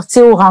film a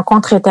sorti aux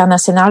Rencontres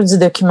internationales du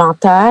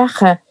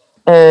documentaire,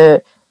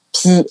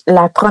 Puis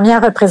la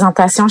première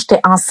représentation, j'étais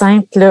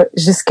enceinte là,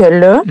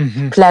 jusque-là.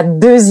 Puis la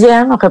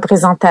deuxième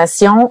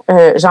représentation,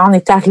 genre on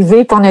est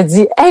arrivé puis on a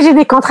dit « Hey, j'ai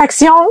des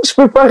contractions, je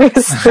peux pas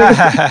rester. »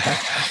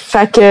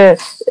 Fait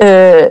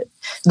que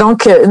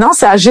donc non,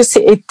 ça a juste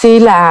été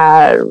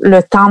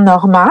le temps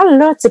normal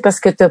là, tu sais,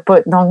 parce que t'as pas,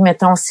 donc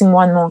mettons 6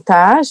 mois de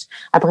montage.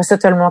 Après ça,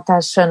 t'as le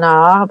montage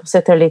sonore. Après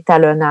ça, t'as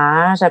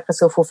l'étalonnage. Après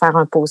ça, il faut faire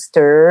un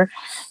poster.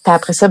 Puis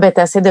après ça,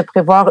 t'essaies de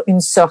prévoir une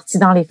sortie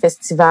dans les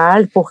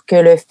festivals pour que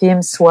le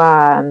film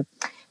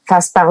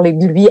fasse parler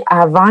de lui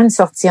avant une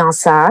sortie en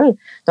salle.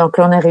 Donc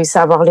là, on a réussi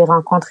à avoir les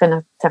rencontres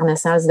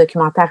internationales du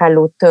documentaire à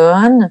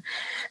l'automne.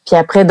 Puis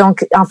après,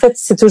 donc, en fait,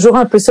 c'est toujours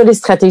un peu ça, les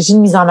stratégies de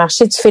mise en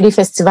marché. Tu fais les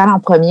festivals en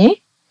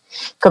premier.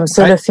 Comme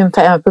ça, le film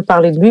fait un peu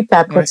parler de lui, puis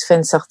après, tu fais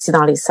une sortie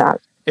dans les salles.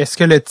 Est-ce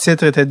que le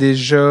titre était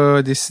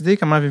déjà décidé?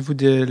 Comment avez-vous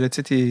le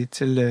titre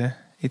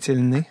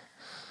est-il né?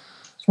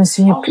 Je me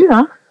souviens plus,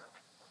 hein?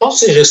 Je pense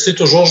que c'est resté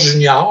toujours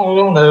junior.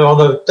 Là. On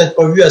a peut-être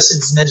pas eu assez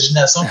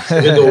d'imagination pour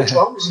trouver d'autres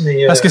choses.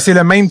 Mais, parce que c'est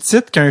le même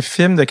titre qu'un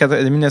film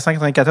de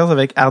 1994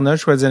 avec Arnold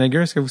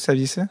Schwarzenegger. Est-ce que vous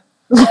saviez ça?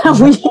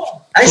 Oui.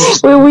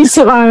 Oui,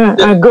 sur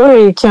un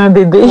gars qui a un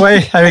bébé.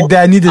 Oui, avec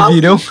Danny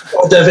DeVito.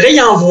 On devrait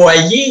y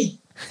envoyer.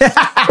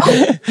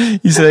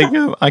 Il serait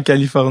comme en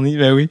Californie,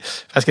 ben oui.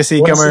 Parce que c'est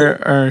comme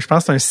je pense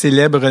que c'est un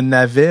célèbre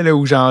navet, là,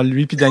 où genre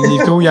lui puis Danny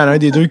DeVito, il y en a un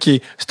des deux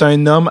c'est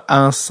un homme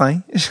enceint.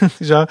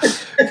 Genre,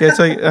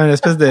 une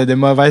espèce de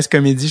mauvaise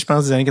comédie, je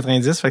pense, des années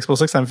 90. Fait que c'est pour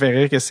ça que ça me fait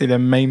rire que c'est le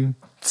même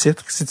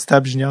titre si tu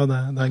tapes Junior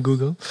dans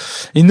Google.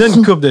 Il y en a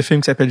une couple de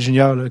films qui s'appelle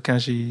Junior, là, quand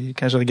j'ai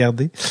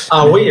regardé.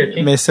 Ah oui,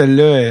 ok. Mais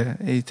celle-là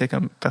était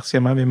comme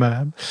particulièrement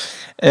mémorable.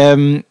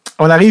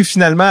 On arrive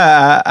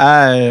finalement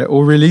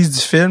au release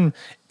du film.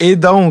 Et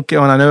donc,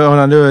 on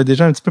en a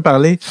déjà un petit peu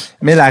parlé,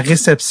 mais la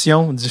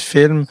réception du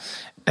film,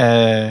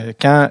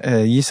 quand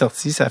il est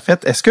sorti, ça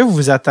fait. Est-ce que vous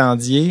vous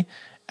attendiez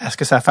à ce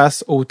que ça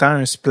fasse autant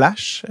un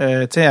splash,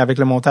 tu sais, avec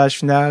le montage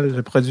final,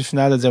 le produit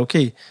final, de dire, OK,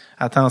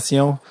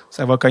 attention,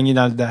 ça va cogner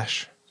dans le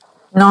dash?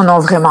 Non,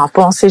 vraiment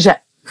pas. Il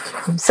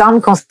me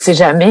semble qu'on ne sait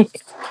jamais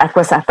à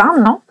quoi s'attendre,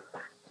 non?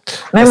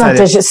 Même on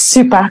était juste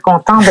super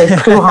content d'être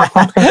pris aux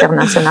rencontres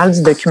internationales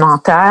du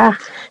documentaire.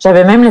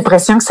 J'avais même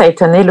l'impression que ça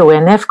étonnait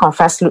l'ONF qu'on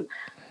fasse...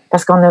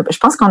 Parce je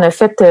pense qu'on a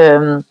fait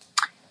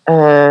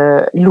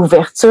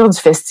l'ouverture du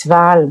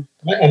festival.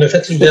 Oui, on a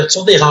fait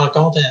l'ouverture des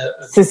rencontres.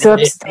 C'est ça,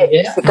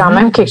 c'est quand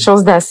même quelque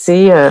chose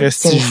d'assez...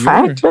 c'est une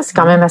fête, là, c'est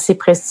quand même assez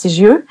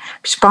prestigieux.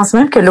 Puis je pense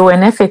même que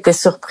l'ONF était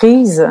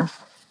surprise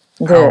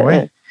de... Ah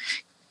ouais.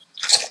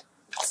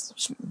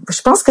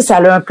 Je pense que ça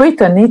a un peu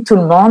étonné tout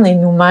le monde et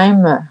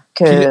nous-mêmes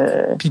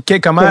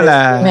comment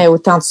mais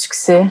autant de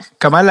succès.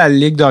 Comment la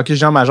Ligue de hockey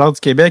junior majeur du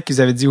Québec, ils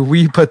avaient dit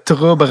oui, pas de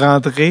trouble,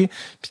 rentrez,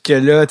 puis que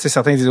là, tu sais,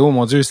 certains disaient oh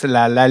mon Dieu,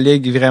 la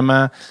Ligue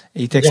vraiment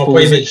est exposée. Ils n'ont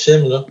pas aimé le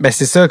film, là. Ben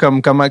c'est ça,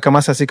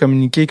 comment ça s'est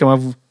communiqué,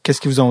 qu'est-ce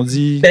qu'ils vous ont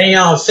dit? Ben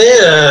en fait,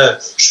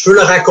 je peux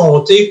le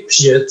raconter,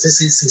 puis tu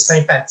sais, c'est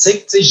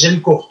sympathique. Tu sais,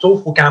 Gilles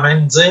Courteau, faut quand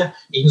même dire,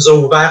 il nous a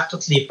ouvert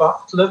toutes les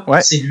portes, là.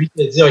 Ouais. C'est lui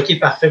qui a dit OK,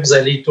 parfait, vous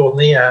allez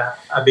tourner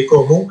à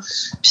Bécomo.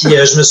 Puis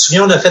je me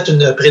souviens, on a fait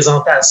une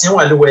présentation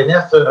à l'ONF,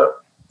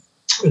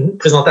 une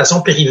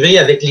présentation privée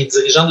avec les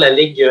dirigeants de la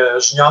Ligue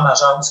junior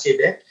majeure du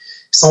Québec.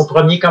 Puis son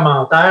premier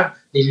commentaire,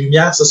 les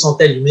lumières se sont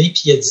allumées,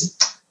 puis il a dit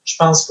je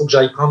pense qu'il faut que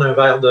j'aille prendre un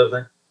verre de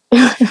vin.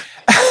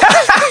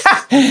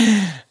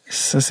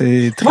 Ça,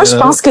 c'est très... Moi, je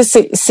pense que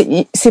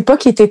c'est pas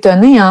qu'il est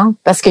étonné, hein,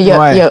 parce qu'il y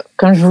a,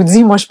 comme je vous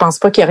dis, moi, je pense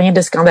pas qu'il y a rien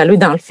de scandaleux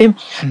dans le film.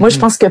 Moi, je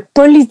pense que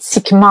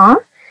politiquement,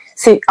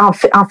 c'est en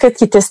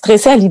fait, il était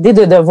stressé à l'idée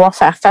de devoir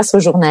faire face aux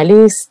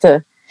journalistes.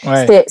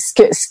 Ouais.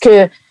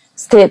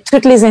 C'était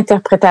toutes les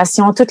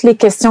interprétations, toutes les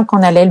questions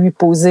qu'on allait lui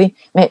poser.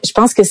 Mais je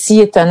pense que s'il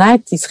est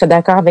honnête, il serait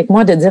d'accord avec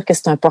moi de dire que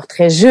c'est un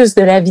portrait juste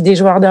de la vie des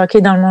joueurs de hockey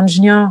dans le monde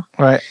junior.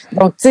 Ouais.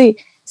 Donc, tu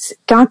sais,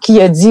 quand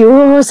il a dit «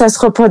 Oh, ça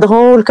sera pas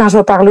drôle quand je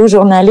vais parler aux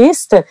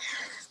journalistes »,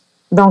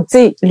 donc, tu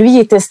sais, lui, il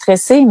était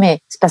stressé,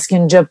 mais c'est parce qu'il y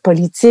a une job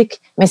politique.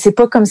 Mais c'est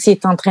pas comme s'il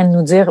était en train de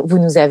nous dire « Vous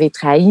nous avez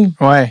trahis ».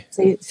 Ouais.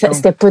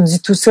 C'était pas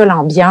du tout ça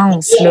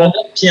l'ambiance, là.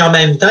 Puis en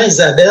même temps,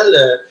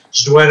 Isabelle,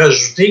 je dois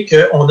rajouter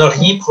qu'on n'a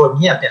rien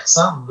promis à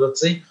personne, là,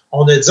 tu sais.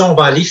 On a dit on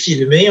va aller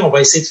filmer, on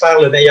va essayer de faire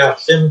le meilleur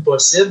film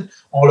possible.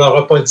 On leur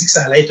a pas dit que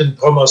ça allait être une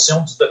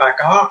promotion du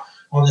Drakkar.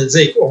 On a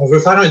dit, on veut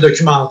faire un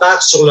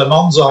documentaire sur le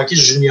monde du hockey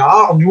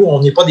junior. Nous,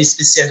 on n'est pas des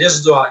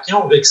spécialistes du hockey.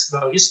 On veut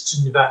explorer cet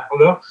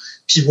univers-là.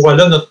 Puis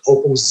voilà notre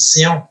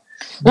proposition.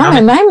 Non,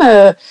 mais même,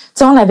 tu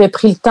sais, on avait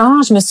pris le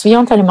temps. Je me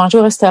souviens, on est allé manger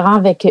au restaurant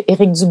avec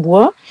Éric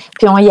Dubois.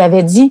 Puis on y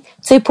avait dit, tu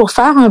sais, pour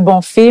faire un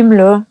bon film,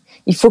 là,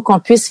 il faut qu'on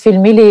puisse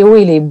filmer les hauts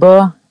et les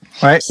bas.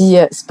 Ouais. Puis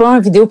c'est pas un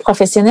vidéo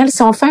professionnel.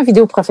 Si on fait un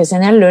vidéo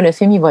professionnel, là, le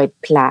film, il va être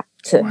plate.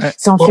 Ouais.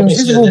 Si on filme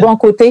juste vos bons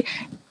côtés.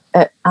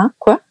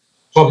 Quoi?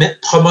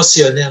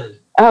 Promotionnel.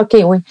 Ah, OK,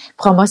 oui.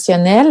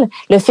 Promotionnel.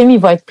 Le film, il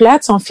va être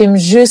plate. Si on filme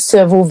juste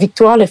vos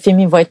victoires, le film,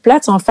 il va être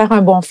plate. Si on veut faire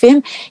un bon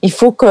film, il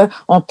faut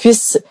qu'on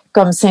puisse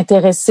comme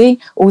s'intéresser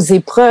aux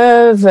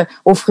épreuves,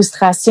 aux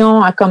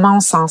frustrations, à comment on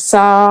s'en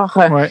sort.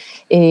 Ouais.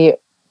 Et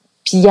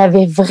Puis il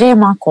avait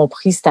vraiment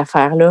compris cette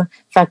affaire-là.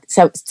 Fait que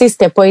ça, tu sais,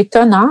 c'était pas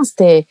étonnant,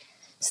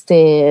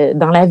 c'était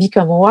dans la vie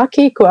comme au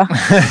hockey, quoi.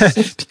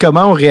 Puis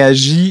comment ont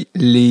réagi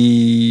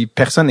les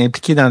personnes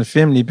impliquées dans le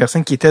film, les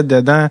personnes qui étaient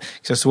dedans,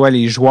 que ce soit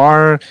les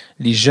joueurs,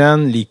 les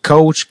jeunes, les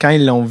coachs, quand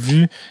ils l'ont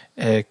vu?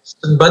 C'est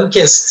une bonne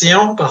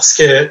question parce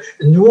que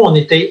nous, on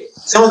était...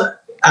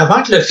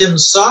 avant que le film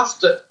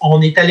sorte,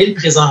 on est allé le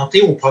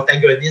présenter aux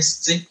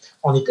protagonistes, tu sais.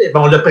 On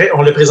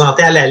le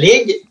présentait à la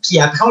Ligue, puis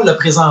après, on l'a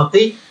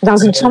présenté... Dans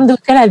une chambre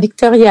d'hôtel à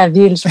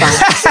Victoriaville, je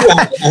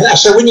pense. à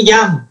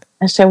Shawinigan.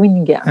 À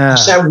Shawinigan. À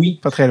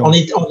Shawi. Pas très loin.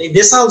 On est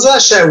descendu à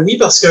Shawi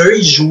parce qu'eux,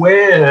 ils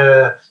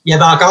jouaient... il y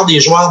avait encore des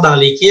joueurs dans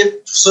l'équipe,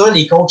 tout ça,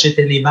 les coachs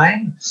étaient les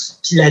mêmes.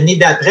 Puis l'année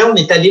d'après, on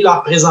est allé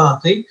leur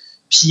présenter,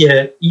 puis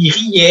ils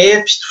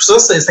riaient, puis tout ça.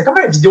 C'était comme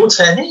une vidéo de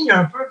famille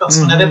un peu, parce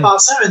qu'on avait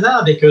passé un an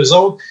avec eux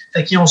autres.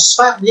 Fait qu'ils ont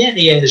super bien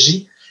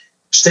réagi.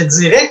 Je te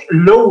dirais que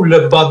là où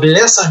le bas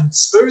blesse un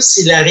petit peu,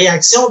 c'est la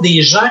réaction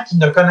des gens qui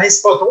ne connaissent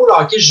pas trop le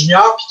hockey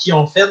junior puis qui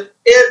ont fait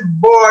 « Hey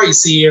boy,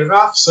 c'est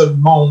rough ce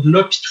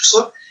monde-là » puis tout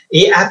ça.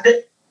 Et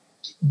après,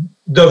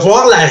 de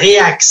voir la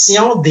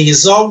réaction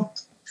des autres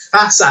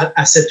face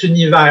à cet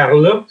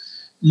univers-là,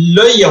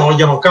 là,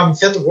 ils ont comme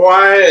fait «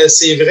 Ouais,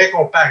 c'est vrai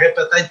qu'on paraît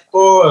peut-être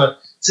pas...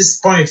 tu sais,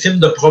 c'est pas un film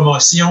de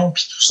promotion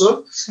puis tout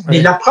ça. »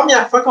 Mais la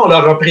première fois qu'on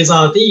leur a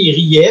présenté, ils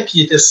riaient puis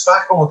ils étaient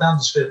super contents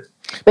du film.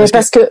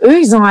 Parce que eux,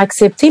 ils ont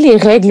accepté les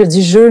règles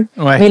du jeu.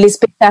 Ouais. Mais les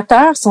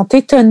spectateurs sont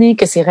étonnés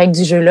que ces règles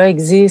du jeu-là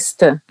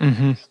existent.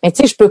 Mm-hmm. Mais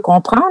tu sais, je peux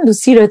comprendre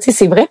aussi, là, tu sais,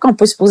 c'est vrai qu'on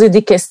peut se poser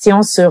des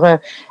questions sur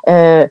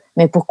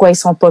mais pourquoi ils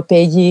sont pas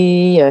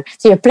payés?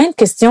 Il y a plein de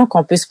questions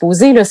qu'on peut se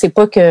poser, là. C'est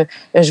pas que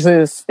je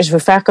veux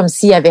faire comme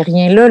s'il y avait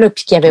rien là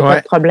puis qu'il y avait pas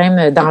de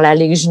problème dans la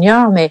Ligue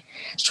junior, mais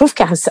je trouve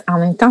qu'en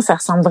même temps, ça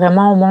ressemble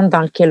vraiment au monde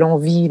dans lequel on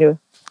vit, là.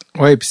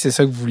 Oui, puis c'est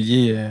ça que vous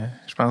vouliez,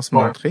 je pense,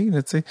 montrer,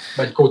 là, tu sais.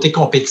 Ben, le côté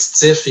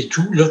compétitif et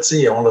tout, là, tu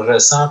sais, on le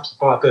ressent, puis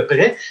pas à peu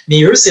près.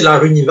 Mais eux, c'est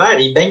leur univers,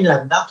 ils baignent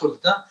là-dedans tout le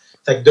temps.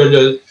 Fait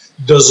que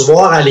de se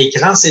voir à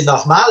l'écran, c'est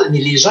normal, mais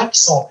les gens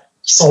qui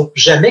sont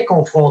jamais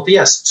confrontés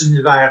à cet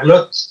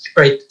univers-là, qui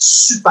peut être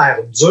super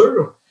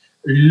dur,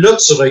 là,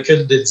 tu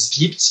recules de 10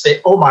 pieds, puis tu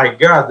fais « Oh my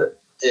God! »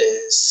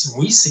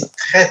 Oui, c'est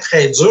très,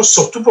 très dur,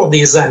 surtout pour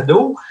des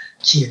ados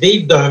qui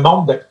vivent d'un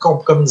monde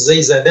comme disait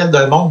Isabelle,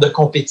 d'un monde de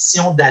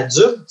compétition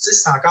d'adultes, tu sais,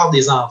 c'est encore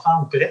des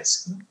enfants ou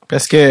presque.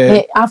 Parce que...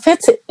 Mais en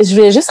fait, je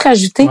vais juste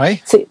rajouter,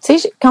 tu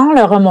sais, quand on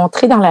leur a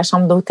montré dans la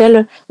chambre d'hôtel,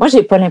 là, moi,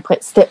 j'ai pas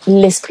l'impression,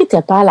 l'esprit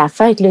était pas à la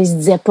fête, là, ils se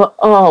disaient pas,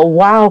 oh,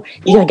 wow,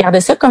 ils regardaient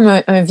ça comme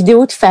un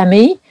vidéo de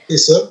famille. C'est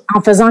ça.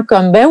 En faisant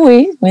comme, ben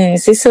oui, mais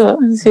c'est ça.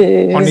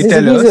 On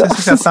était là,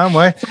 ça semble,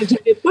 ouais.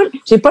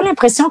 J'ai pas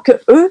l'impression que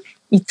eux,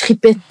 ils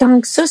tripaient tant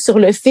que ça sur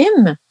le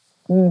film.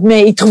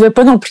 Mais ils trouvaient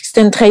pas non plus que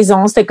c'était une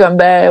trahison. C'était comme,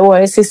 ben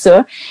ouais, c'est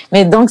ça.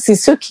 Mais donc, c'est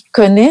ceux qui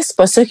connaissent,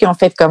 pas ceux qui ont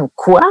fait comme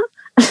quoi.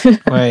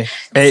 Ouais.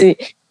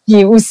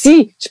 Et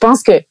aussi, je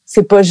pense que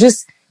c'est pas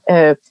juste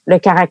le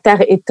caractère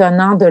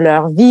étonnant de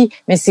leur vie,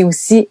 mais c'est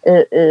aussi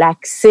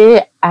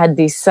l'accès à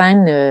des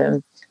scènes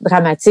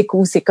dramatiques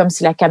où c'est comme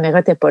si la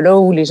caméra était pas là,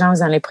 où les gens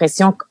ont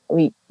l'impression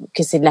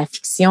que c'est de la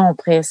fiction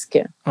presque.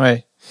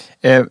 Ouais.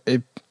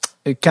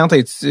 Quand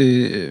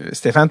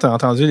Stéphane, t'as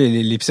entendu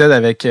l'épisode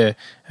avec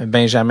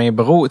Benjamin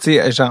Brault, tu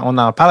sais, on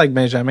en parle avec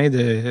Benjamin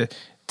de,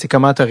 tu sais,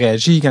 comment t'as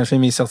réagi quand le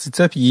film est sorti de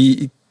ça,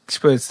 puis je sais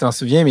pas si tu t'en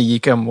souviens, mais il est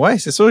comme, ouais,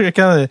 c'est sûr que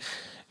quand,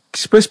 je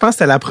sais pas, je pense que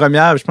c'était la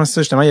première, je pense que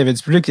ça, justement, il y avait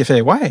du public qui a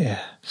fait, ouais,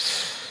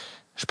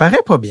 je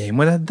parais pas bien,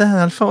 moi, là-dedans,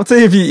 dans le fond, tu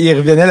sais, puis il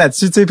revenait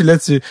là-dessus, tu sais, puis là,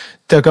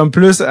 t'as comme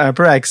plus un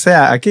peu accès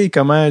à, OK,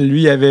 comment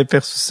lui avait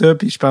perçu ça,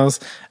 puis je pense,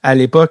 à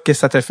l'époque, qu'est-ce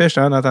que ça t'a fait,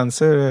 justement, d'entendre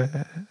ça,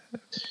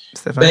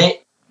 Stéphane?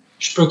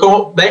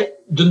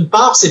 D'une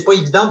part, c'est pas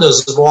évident de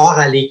se voir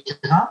à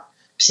l'écran.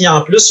 Puis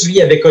en plus, lui,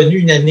 il avait connu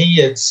une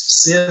année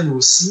difficile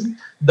aussi.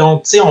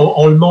 Donc, tu sais,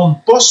 on le montre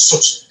pas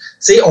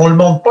on le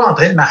montre pas en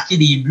train de marquer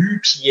des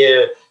buts, puis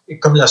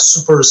comme la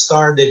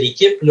superstar de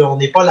l'équipe. Là, on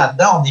n'est pas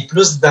là-dedans. On est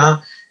plus dans,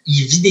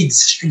 il vit des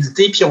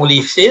difficultés, puis on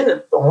les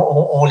filme.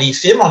 On les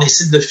filme. On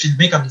essaie de le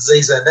filmer, comme disait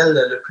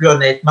Isabelle, le plus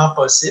honnêtement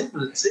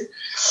possible. Tu sais.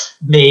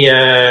 Mais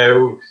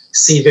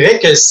c'est vrai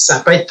que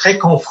ça peut être très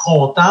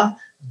confrontant.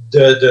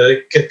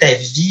 Que ta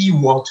vie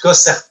ou en tout cas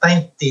certains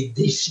de tes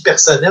défis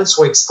personnels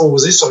soient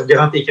exposés sur le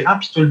grand écran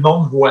puis tout le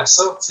monde voit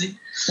ça, tu sais.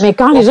 Mais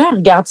quand les gens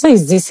regardent ça, ils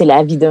se disent c'est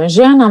la vie d'un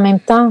jeune en même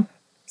temps.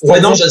 Oui,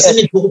 non, je sais,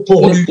 mais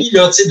pour lui,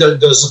 là, tu sais,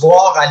 de se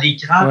voir à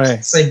l'écran et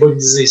de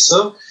symboliser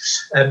ça,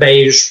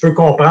 ben, je peux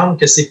comprendre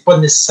que c'est pas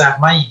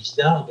nécessairement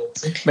évident, là,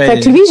 tu sais. Fait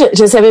que lui,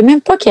 je savais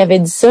même pas qu'il avait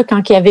dit ça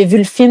quand il avait vu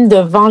le film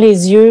devant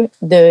les yeux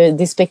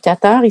des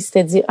spectateurs. Il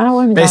s'était dit, ah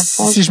ouais, mais ben,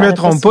 si je me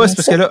trompe pas, c'est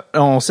parce que là,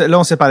 on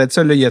s'est parlé de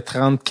ça, là, il y a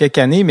 30 quelques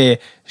années, mais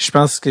je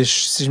pense que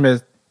si je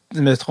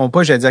me trompe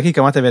pas, j'allais dire, OK,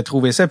 comment t'avais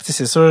trouvé ça? Puis,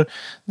 c'est sûr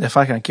de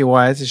faire quand, OK,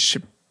 ouais,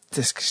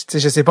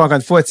 je sais pas encore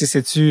une fois,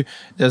 c'est-tu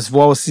de se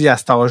voir aussi à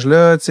cet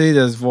âge-là,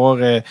 de se voir,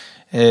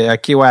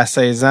 OK, ouais, à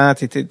 16 ans,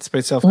 tu peux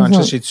être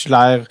self-conscious, j'ai-tu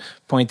l'air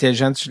pas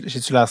intelligent,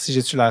 j'ai-tu l'air ci,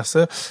 j'ai-tu l'air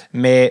ça,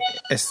 mais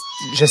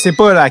je sais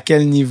pas là, à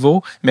quel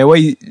niveau, mais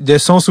ouais, de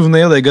son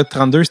souvenir de gars de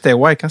 32, c'était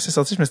ouais, quand c'est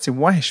sorti, je me suis dit,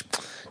 ouais, je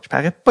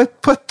parais pas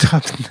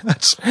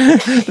top-notch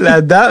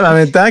là-dedans, mais en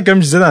même temps, comme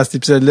je disais dans cet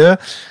épisode-là,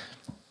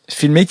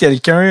 filmer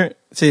quelqu'un,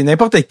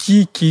 n'importe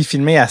qui est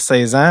filmé à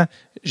 16 ans,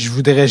 je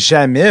voudrais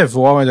jamais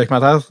voir un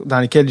documentaire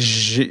dans lequel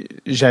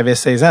j'avais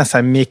 16 ans.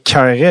 Ça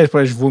m'écœurait.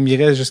 Je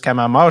vomirais jusqu'à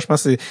ma mort. Je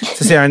pense que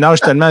c'est un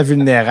âge tellement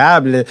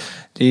vulnérable.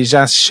 Les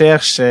gens se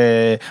cherchent.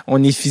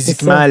 On est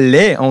physiquement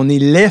laid. On est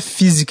laid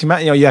physiquement.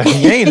 Il y a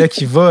rien là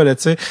qui va là,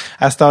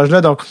 à cet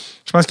âge-là. Donc,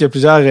 je pense qu'il y a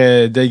plusieurs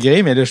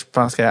degrés, mais là, je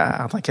pense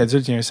qu'en tant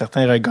qu'adulte, il y a un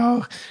certain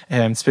regard,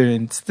 une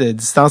petite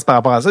distance par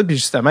rapport à ça. Puis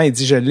justement, il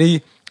dit, je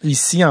l'ai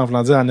ici, en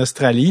voulant dire en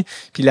Australie.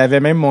 Puis il avait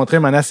même montré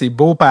maintenant à ses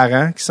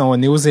beaux-parents qui sont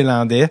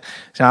néo-zélandais.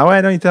 Genre,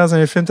 ouais, non, il était dans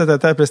un film, Puis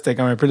là, c'était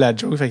comme un peu la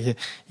joke. Fait que,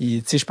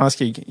 je pense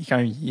qu'il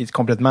est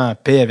complètement en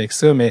paix avec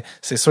ça, mais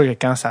c'est sûr que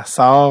quand ça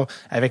sort,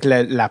 avec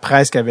la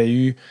presse qu'avait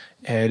eu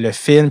le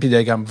film, puis de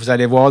comme vous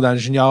allez voir dans le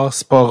junior,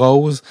 c'est pas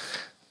rose,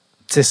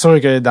 c'est sûr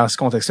que dans ce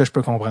contexte-là, je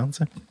peux comprendre,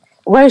 ça.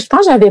 Ouais, je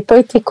pense que j'avais pas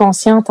été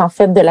consciente, en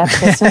fait, de la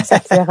pression que ça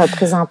pouvait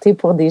représenter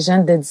pour des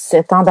jeunes de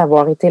 17 ans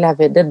d'avoir été la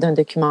vedette d'un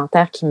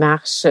documentaire qui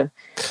marche.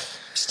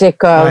 J'étais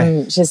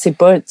comme, je sais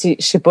pas,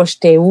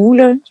 j'étais où,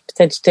 là?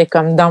 Peut-être j'étais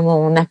comme dans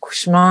mon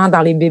accouchement,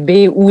 dans les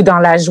bébés ou dans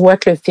la joie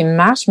que le film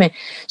marche, mais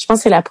je pense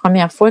que c'est la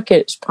première fois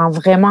que je prends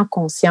vraiment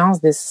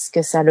conscience de ce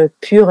que ça a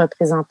pu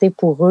représenter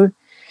pour eux,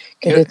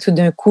 que de tout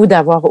d'un coup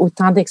d'avoir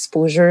autant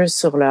d'exposure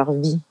sur leur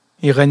vie.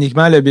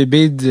 Ironiquement, le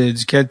bébé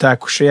duquel tu as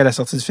accouché à la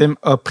sortie du film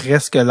a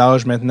presque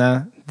l'âge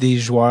maintenant des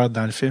joueurs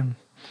dans le film.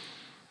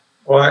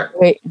 Ouais.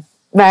 Oui.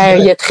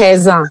 Il y a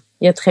 13 ans.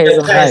 Il y a 13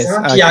 ans.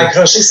 Puis il a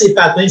accroché ses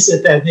patins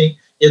cette année.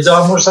 Il a dit,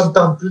 moi, ça me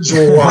tente plus de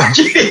jouer au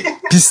hockey.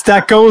 Puis c'est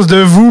à cause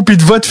de vous puis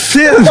de votre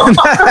film.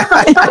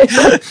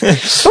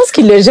 Je pense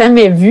qu'il l'a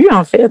jamais vu,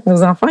 en fait.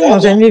 Nos enfants, ils n'ont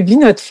jamais vu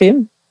notre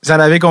film. Vous en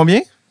avez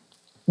combien?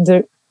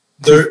 2.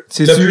 Le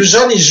plus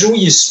jeune, il joue,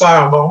 il est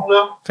super bon,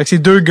 là. Fait que c'est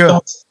 2 gars.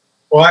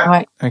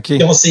 Ouais. Okay.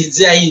 Et on s'est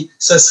dit, hey,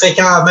 ce serait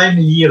quand même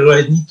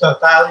l'ironie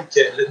totale que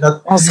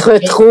on se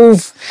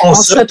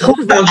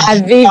retrouve à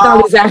vivre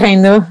dans les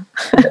arénas.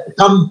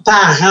 Comme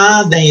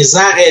parents dans les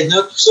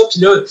arénas, tout ça.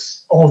 Puis là,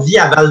 on vit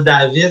à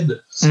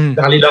Val-David,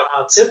 dans les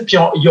Laurentides. Puis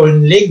il y a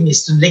une ligue, mais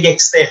c'est une ligue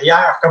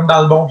extérieure, comme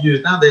dans le bon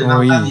vieux temps, dans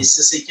le temps des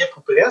 6 équipes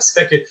ou presque.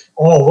 Fait que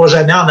on va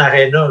jamais en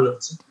aréna, là,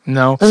 tu sais.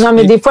 Non,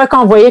 mais des fois,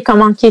 quand on voyait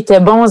comment il était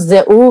bon, on se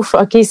disait, ouf,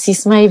 OK, s'il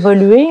se met à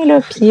évoluer, là,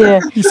 puis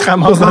il se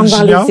ramasse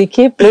dans les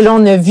équipes. Là,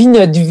 on a vu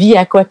notre vie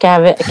à quoi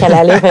qu'elle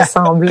allait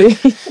ressembler.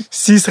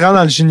 S'il se rend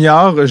dans le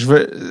junior,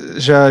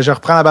 je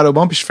reprends la balle au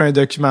bon, puis je fais un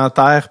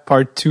documentaire part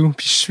 2,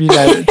 puis je suis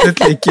toute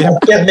l'équipe. On ne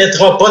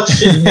permettra pas de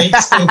filmer.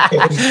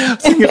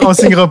 On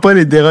signera pas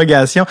les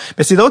dérogations.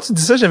 Mais c'est drôle, tu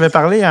dis ça, j'avais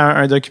parlé à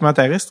un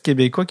documentariste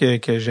québécois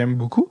que j'aime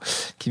beaucoup,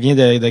 qui vient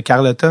de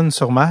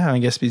Carleton-sur-Mer, en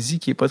Gaspésie,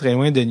 qui est pas très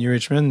loin de New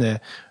Richmond,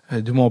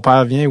 d'où mon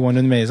père vient, où on a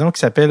une maison, qui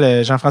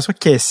s'appelle Jean-François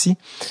Kessy,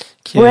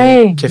 qui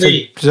a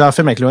fait plusieurs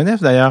films avec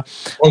l'ONF, d'ailleurs.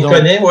 On le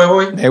connaît,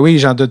 oui. Ben oui,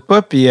 j'en doute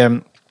pas. Puis, en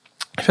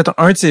fait,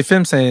 un de ses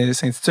films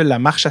s'intitule La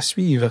marche à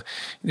suivre.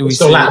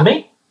 Sur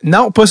l'armée?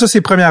 Non, pas ça,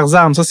 c'est Premières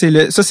armes. Ça,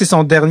 c'est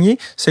son dernier.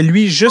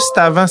 Celui juste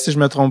avant, si je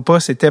me trompe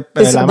pas, c'était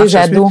la marche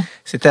à suivre.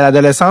 C'était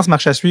l'adolescence,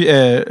 marche à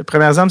suivre.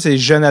 Premières armes, c'est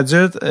jeune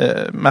adulte.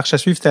 Marche à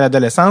suivre, c'était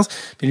l'adolescence.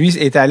 Puis lui,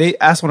 est allé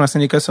à son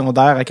ancienne école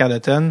secondaire à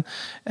Carleton,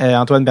 l'école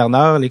Antoine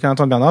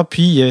Bernard.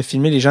 Puis il a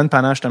filmé les jeunes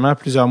pendant justement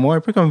plusieurs mois,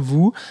 un peu comme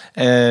vous,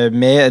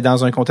 mais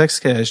dans un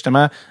contexte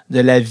justement de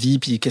la vie,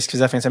 puis qu'est-ce qu'il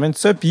faisait à la fin de semaine, tout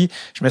ça. Puis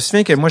je me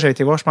souviens que moi, j'avais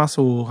été voir, je pense,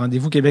 au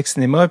Rendez-vous Québec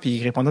Cinéma, puis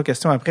il répondait aux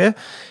questions après.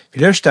 Puis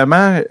là,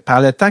 justement,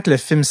 par le temps que le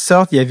film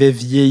sorte, il avait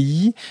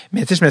vieilli.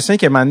 Mais tu sais, je me souviens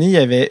qu'à un moment donné, il y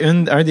avait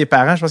un des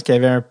parents, je pense qu'il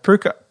avait un peu...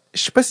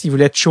 Je sais pas s'il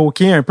voulait te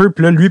choquer un peu.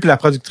 Puis là, lui puis la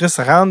productrice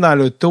rentrent dans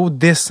l'auto,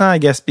 descend à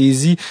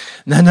Gaspésie.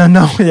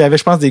 Non. Il y avait,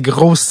 je pense, des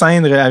grosses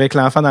scènes avec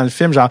l'enfant dans le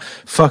film. Genre,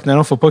 fuck,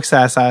 non, faut pas que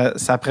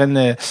ça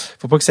prenne...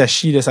 Faut pas que ça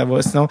chie, là, ça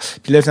va, sinon...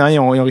 Puis là, finalement, ils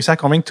ont réussi à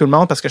convaincre tout le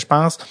monde parce que je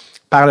pense,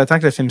 par le temps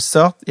que le film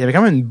sorte, il y avait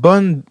quand même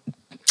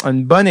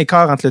une bonne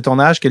écart entre le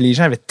tournage, que les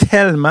gens avaient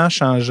tellement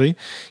changé,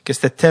 que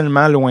c'était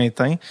tellement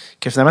lointain,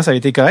 que finalement ça avait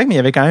été correct, mais il y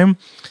avait quand même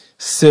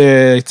tu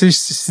sais,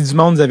 si du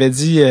monde vous avait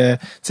dit, tu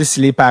sais,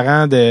 si les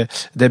parents de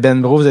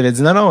Ben Bro vous avaient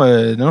dit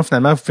non,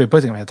 finalement vous pouvez pas,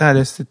 mais attends,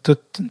 là, c'est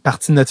toute une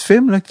partie de notre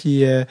film, là,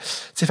 qui, tu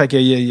sais, fait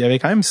qu'il y avait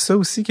quand même ça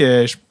aussi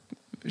que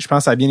je pense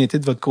que ça a bien été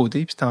de votre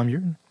côté, puis tant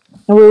mieux.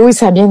 Oui,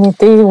 ça a bien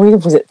été, oui,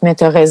 mais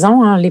t'as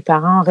raison, hein, les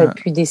parents auraient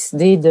pu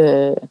décider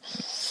de...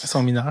 Ils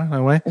sont mineurs,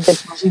 ouais. De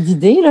changer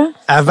d'idée, là.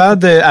 Avant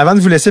de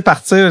vous laisser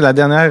partir, la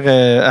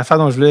dernière affaire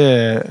dont je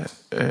voulais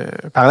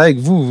parler avec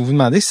vous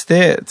demandez si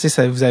c'était, tu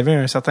sais, vous avez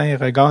un certain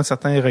regard, un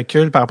certain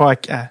recul par rapport à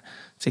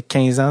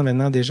 15 ans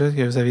maintenant déjà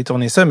que vous avez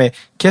tourné ça, mais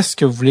qu'est-ce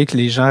que vous voulez que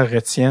les gens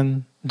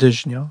retiennent de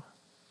Junior?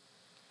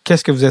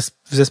 Qu'est-ce que vous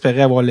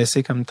espérez avoir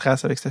laissé comme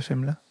trace avec ce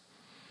film-là?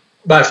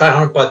 Ben, faire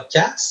un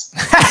podcast.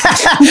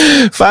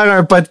 Faire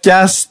un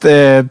podcast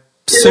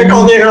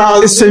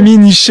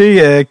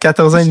semi-niché,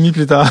 14 ans et demi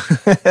plus tard.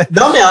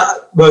 Non, mais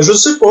je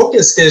sais pas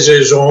qu'est-ce que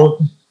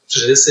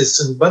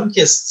c'est une bonne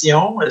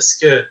question. Est-ce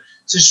que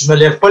je me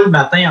lève pas le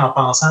matin en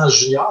pensant à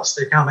Junior,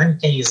 c'était quand même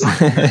 15 ans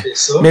qu'on a fait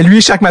ça. Mais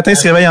lui, chaque matin,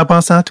 se réveille en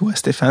pensant à toi,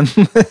 Stéphane.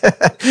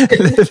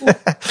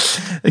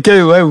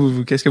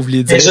 Qu'est-ce que vous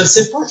vouliez dire? Mais je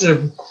sais pas,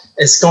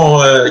 qu'est-ce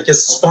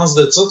que tu penses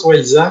de ça, toi,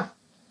 Elisa?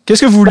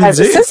 Qu'est-ce que vous voulez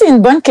dire? Ça, c'est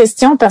une bonne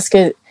question parce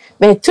que,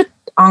 tout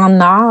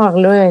en art,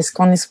 là, est-ce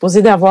qu'on est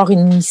supposé d'avoir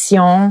une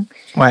mission?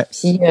 Ouais.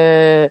 Puis,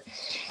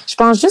 je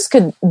pense juste que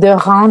de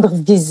rendre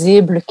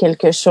visible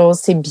quelque chose,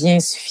 c'est bien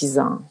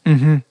suffisant.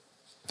 Mm-hmm.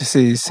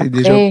 C'est après,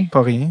 déjà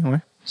pas rien, ouais.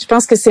 Je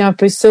pense que c'est un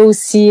peu ça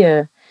aussi,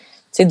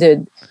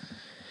 de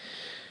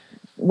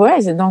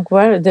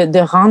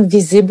rendre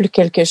visible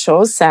quelque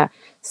chose, ça,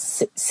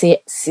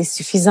 c'est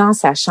suffisant,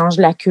 ça change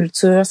la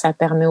culture, ça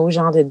permet aux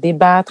gens de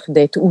débattre,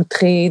 d'être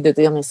outrés, de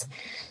dire mais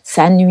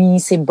ça nuit,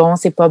 c'est bon,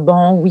 c'est pas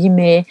bon, oui,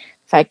 mais,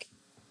 fait que,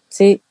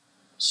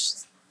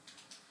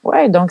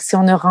 donc si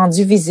on a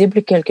rendu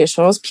visible quelque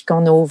chose puis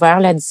qu'on a ouvert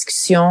la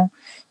discussion,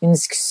 une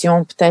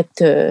discussion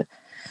peut-être,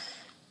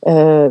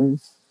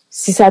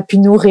 si ça a pu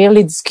nourrir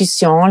les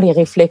discussions, les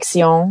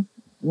réflexions,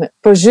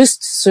 pas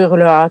juste sur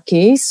le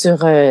hockey,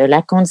 sur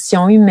la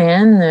condition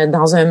humaine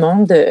dans un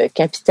monde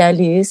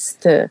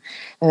capitaliste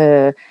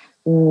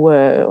où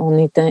on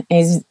est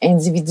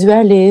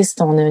individualiste,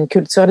 on a une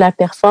culture de la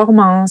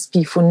performance, puis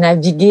il faut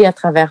naviguer à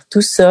travers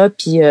tout ça,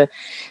 puis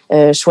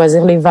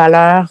choisir les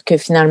valeurs que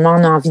finalement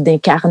on a envie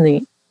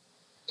d'incarner.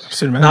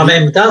 Absolument. Mais en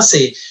même temps,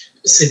 c'est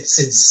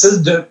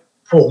difficile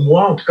pour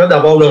moi, en tout cas,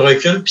 d'avoir le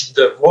recul puis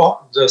de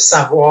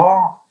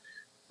savoir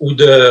ou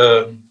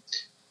de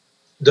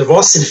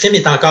voir si le film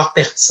est encore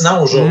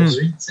pertinent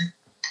aujourd'hui, tu sais.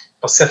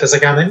 Parce que ça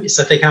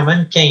fait quand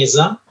même 15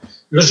 ans.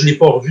 Là, je l'ai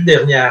pas revu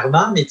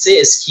dernièrement, mais tu sais,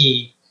 est-ce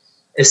qu'il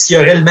y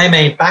aurait le même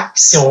impact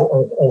si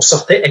on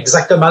sortait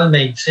exactement le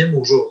même film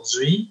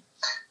aujourd'hui?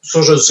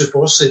 Ça, je ne sais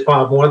pas, c'est pas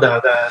à moi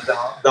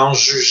d'en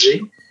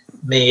juger.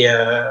 Mais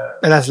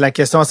là, la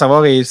question à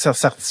savoir est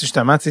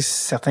justement, tu sais,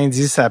 certains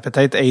disent que ça a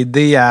peut-être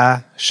aidé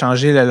à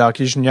changer le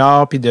hockey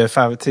junior puis de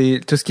faire, tu sais,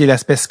 tout ce qui est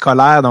l'aspect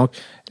scolaire. Donc,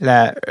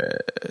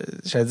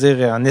 j'allais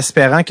dire, en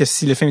espérant que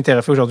si le film était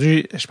refait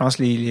aujourd'hui, je pense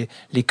que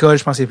l'école,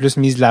 je pense, est plus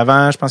mise de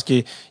l'avant. Je pense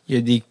qu'il y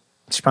a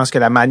je pense que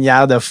la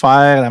manière de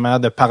faire, la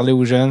manière de parler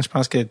aux jeunes, je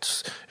pense que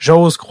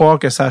j'ose croire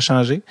que ça a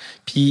changé.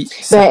 Puis,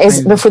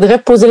 faudrait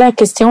poser la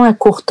question à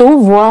Courteau,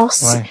 voir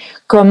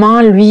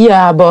comment lui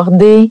a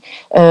abordé,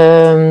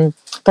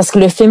 parce que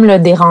le film l'a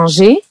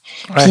dérangé.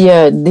 Ouais. Puis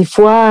des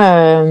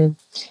fois,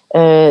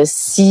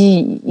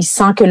 si il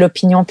sent que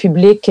l'opinion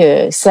publique,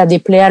 ça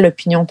déplaît à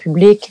l'opinion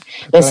publique,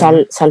 ça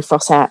le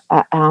force à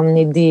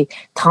amener des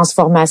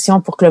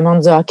transformations pour que le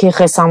monde du hockey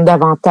ressemble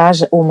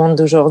davantage au monde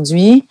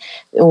d'aujourd'hui,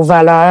 aux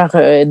valeurs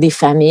des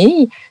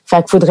familles. Fait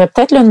qu'il faudrait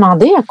peut-être le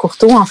demander à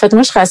Courteau. En fait,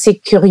 moi, je serais assez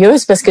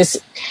curieuse parce que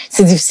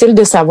c'est difficile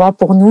de savoir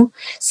pour nous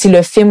si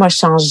le film a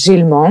changé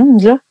le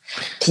monde, là.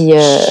 Puis,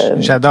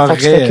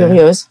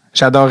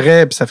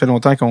 j'adorerais, puis ça fait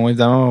longtemps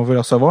on veut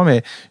le recevoir,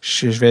 mais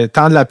je vais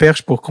tendre la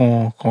perche pour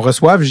qu'on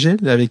reçoive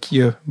Gilles, avec qui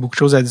il y a beaucoup de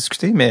choses à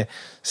discuter, mais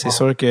c'est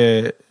sûr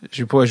que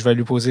je vais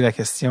lui poser la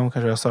question quand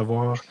je vais le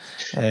recevoir.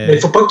 Mais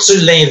il faut pas que tu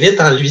l'invites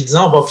en lui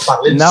disant on va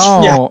parler de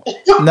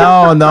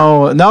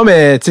Non,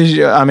 mais tu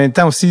sais, en même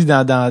temps aussi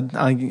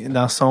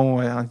dans son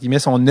entre guillemets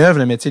son œuvre,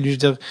 là, mais tu sais, lui, je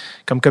veux dire,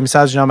 comme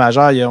commissaire junior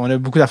majeur, on a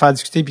beaucoup d'affaires à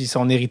discuter, puis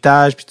son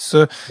héritage, puis tout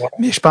ça. Ouais.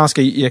 Mais je pense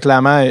qu'il y a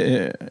clairement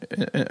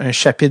un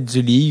chapitre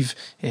du livre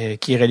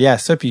qui est relié à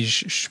ça, puis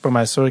je suis pas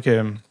mal sûr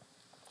que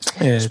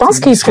je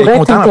pense qu'il pourrait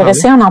être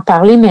intéressé à en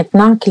parler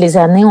maintenant que les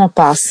années ont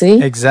passé.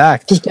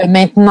 Exact. Puis que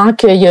maintenant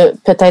qu'il y a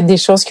peut-être des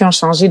choses qui ont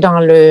changé dans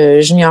le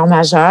junior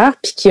majeur,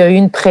 puis qu'il y a eu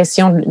une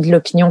pression de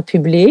l'opinion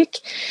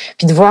publique,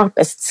 puis de voir,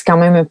 parce que c'est quand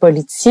même un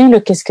politicien, là,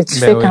 qu'est-ce que tu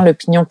fais quand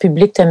l'opinion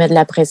publique te met de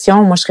la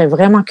pression? Moi, je serais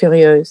vraiment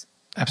curieuse.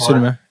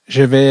 Absolument. Ouais.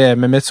 Je vais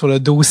me mettre sur le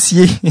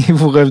dossier et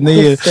vous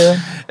revenez.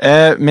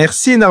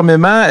 Merci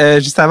énormément.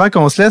 Juste avant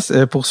qu'on se laisse,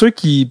 pour ceux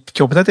qui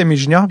ont peut-être aimé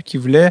Junior et qui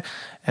voulaient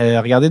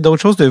regarder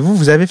d'autres choses de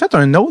vous avez fait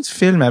un autre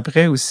film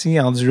après aussi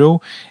en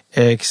duo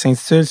qui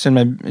s'intitule, si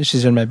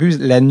je ne m'abuse,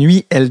 La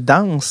nuit, elle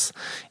danse,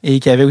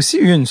 et qui avait aussi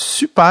eu un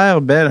super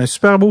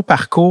beau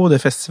parcours de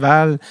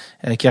festival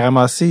qui a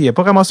ramassé, il a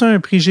pas ramassé un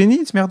prix Génie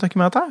du meilleur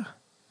documentaire?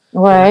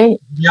 Ouais.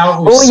 Il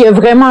a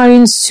vraiment eu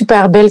une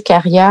super belle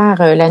carrière.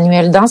 La nuit,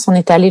 elle danse, on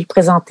est allé le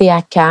présenter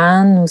à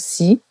Cannes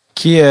aussi.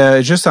 Qui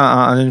est juste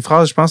en une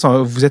phrase, je pense,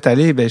 vous êtes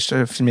allé,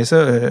 je filmais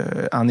ça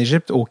en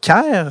Égypte, au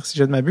Caire, si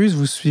je ne m'abuse,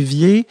 vous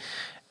suiviez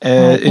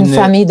une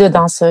famille de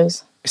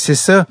danseuses. C'est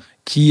ça,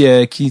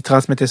 qui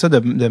transmettait ça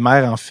de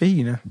mère en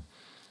fille, là.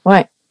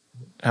 Ouais.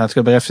 En tout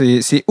cas, bref,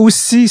 c'est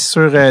aussi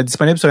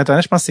disponible sur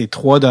Internet. Je pense que c'est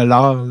 $3,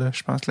 là.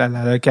 Je pense la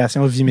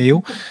location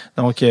Vimeo.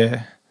 Donc,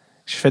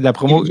 je fais de la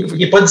promo. Il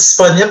n'est pas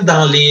disponible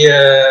dans les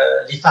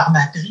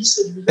pharmacies,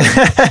 celui-là?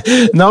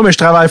 Non, mais je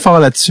travaille fort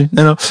là-dessus.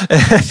 Non.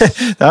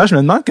 D'ailleurs, je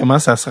me demande comment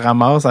ça se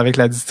ramasse avec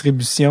la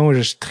distribution.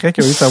 Je suis très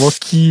curieux de savoir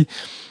qui...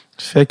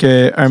 Fait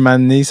que un moment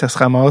donné, ça se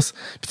ramasse.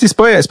 Puis c'est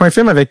pas un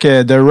film avec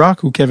The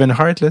Rock ou Kevin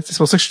Hart là. C'est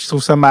pour ça que je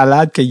trouve ça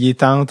malade qu'il y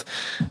tente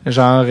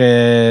genre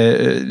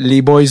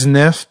les Boys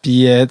 9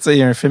 puis tu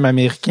sais un film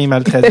américain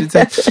mal traduit, tu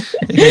sais.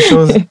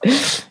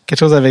 quelque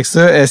chose avec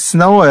ça.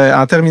 Sinon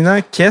en terminant,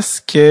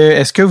 est-ce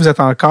que vous êtes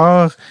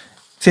encore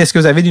est-ce que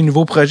vous avez des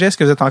nouveaux projets? Est-ce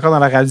que vous êtes encore dans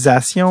la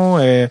réalisation?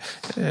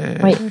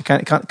 Oui.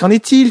 Qu'en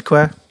est-il,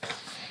 quoi?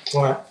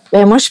 Ouais.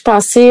 Ben moi, je suis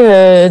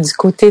passée du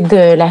côté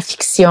de la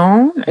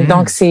fiction,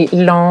 donc c'est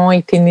long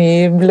et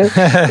pénible.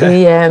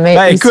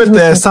 Mais écoute,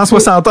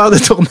 160 heures de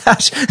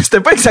tournage,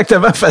 c'était pas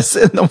exactement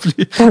facile non plus.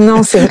 Ah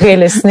non, c'est vrai,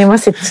 le cinéma,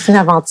 c'est toute une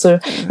aventure.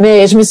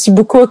 Mais je me suis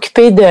beaucoup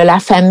occupée de la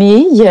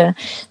famille,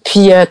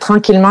 puis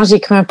tranquillement, j'ai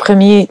écrit un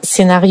premier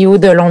scénario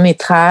de long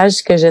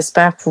métrage que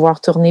j'espère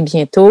pouvoir tourner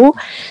bientôt.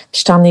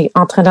 Puis je suis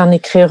en train d'en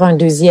écrire un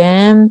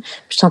deuxième, puis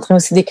je suis en train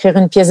aussi d'écrire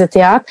une pièce de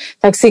théâtre.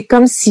 Fait que c'est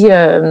comme si...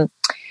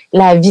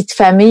 la vie de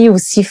famille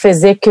aussi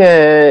faisait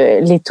que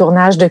les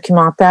tournages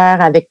documentaires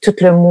avec tout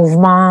le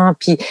mouvement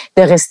puis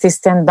de rester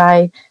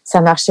stand-by,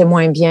 ça marchait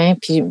moins bien.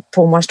 Puis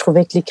pour moi, je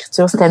trouvais que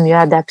l'écriture, c'était mieux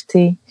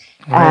adapté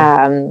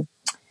à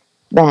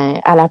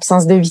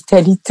l'absence de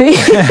vitalité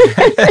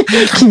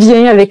qui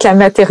vient avec la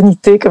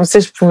maternité. Comme ça,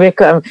 je pouvais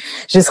comme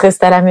juste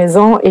rester à la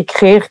maison,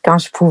 écrire quand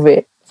je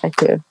pouvais. Fait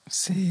que...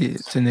 C'est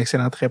une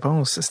excellente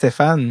réponse.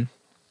 Stéphane?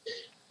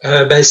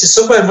 C'est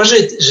ça. Moi,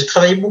 j'ai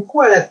travaillé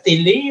beaucoup à la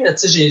télé.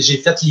 Tu sais, j'ai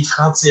fait Les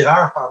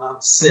Francs-Tireurs pendant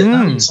 17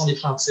 ans, l'émission des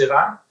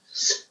Francs-Tireurs,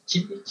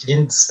 qui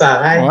vient de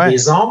disparaître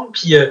des ondes.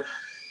 Puis là,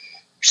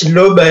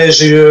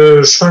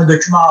 je fais un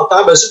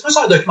documentaire. C'est plus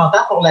un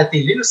documentaire pour la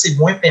télé. Là, c'est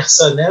moins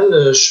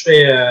personnel. Je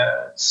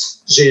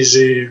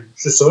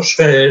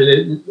fais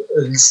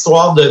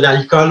l'histoire de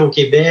l'alcool au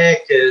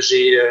Québec.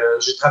 J'ai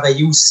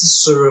travaillé aussi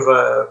sur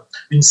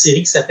une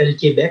série qui s'appelle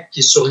Québec,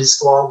 qui est sur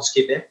l'histoire du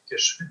Québec que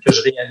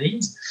je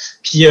réalise.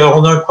 Puis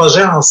on a un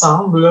projet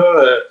ensemble, là,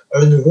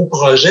 un nouveau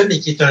projet,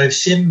 mais qui est un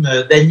film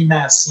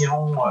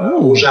d'animation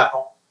au Japon.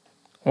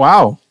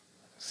 Wow!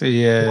 C'est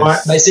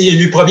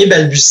le premier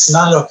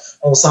balbutiement, là.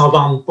 On s'en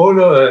vante pas,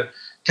 là.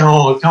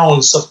 Quand on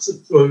le sort,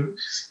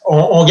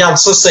 on garde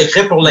ça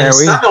secret pour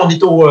l'instant, mais on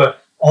est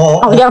on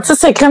regarde ça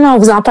secret, mais on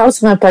vous en parle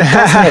sur un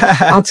podcast.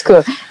 Mais, en tout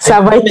cas,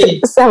 ça va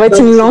être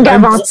une longue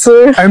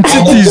aventure. Un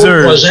petit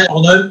teaser.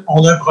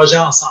 On a un projet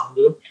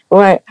ensemble, là.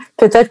 Ouais.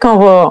 Peut-être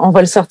qu'on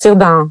va le sortir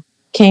dans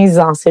 15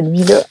 ans,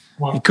 celui-là.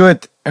 Ouais.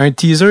 Écoute, un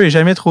teaser est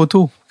jamais trop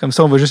tôt. Comme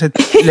ça, on va juste être...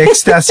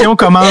 L'excitation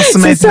commence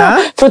maintenant.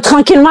 Faut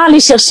tranquillement aller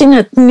chercher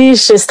notre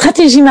niche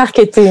stratégie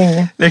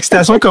marketing.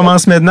 L'excitation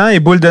commence maintenant et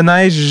boule de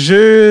neige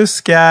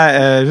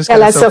jusqu'à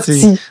la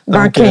sortie.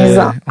 Dans 15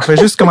 ans. On fait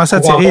juste commencer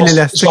à tirer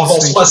l'élastique. Je vais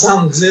avoir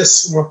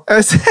 70, moi.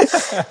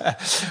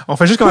 On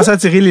fait juste commencer à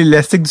tirer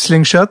l'élastique du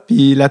slingshot,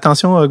 puis la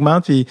tension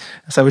augmente, puis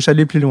ça va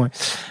chaler plus loin.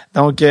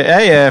 Donc,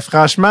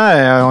 franchement,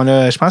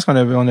 je pense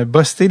qu'on a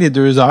busté les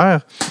 2 heures,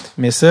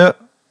 mais ça...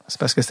 C'est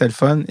parce que c'était le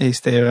fun et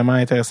c'était vraiment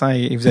intéressant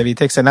et vous avez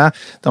été excellents.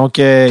 Donc,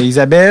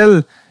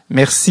 Isabelle,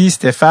 merci.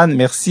 Stéphane,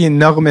 merci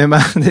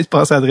énormément d'être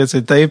passé à Dread sur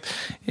le Tape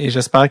et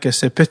j'espère que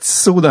ce petit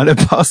saut dans le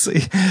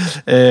passé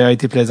a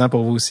été plaisant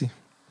pour vous aussi.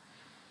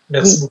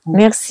 Merci beaucoup.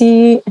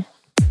 Merci.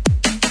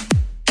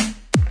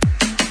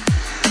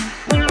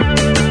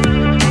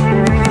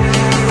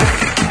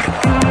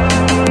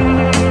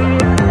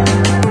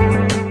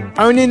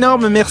 Un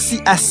énorme merci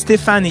à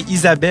Stéphane et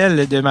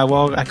Isabelle de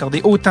m'avoir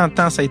accordé autant de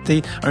temps. Ça a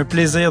été un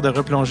plaisir de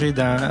replonger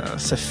dans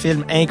ce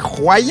film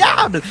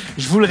incroyable.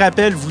 Je vous le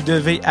rappelle, vous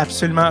devez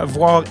absolument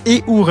voir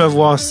et ou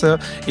revoir ça.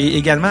 Et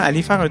également,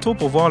 aller faire un tour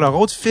pour voir leur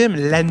autre film,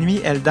 La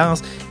Nuit, elle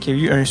danse, qui a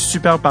eu un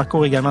super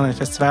parcours également dans le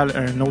festival.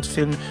 Un autre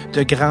film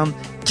de grande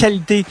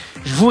qualité.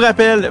 Je vous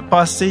rappelle,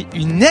 passez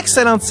une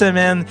excellente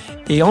semaine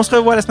et on se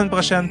revoit la semaine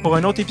prochaine pour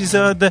un autre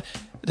épisode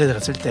de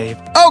Dread sur le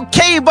Tape. OK,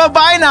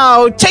 bye-bye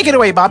now. Take it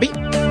away, Bobby.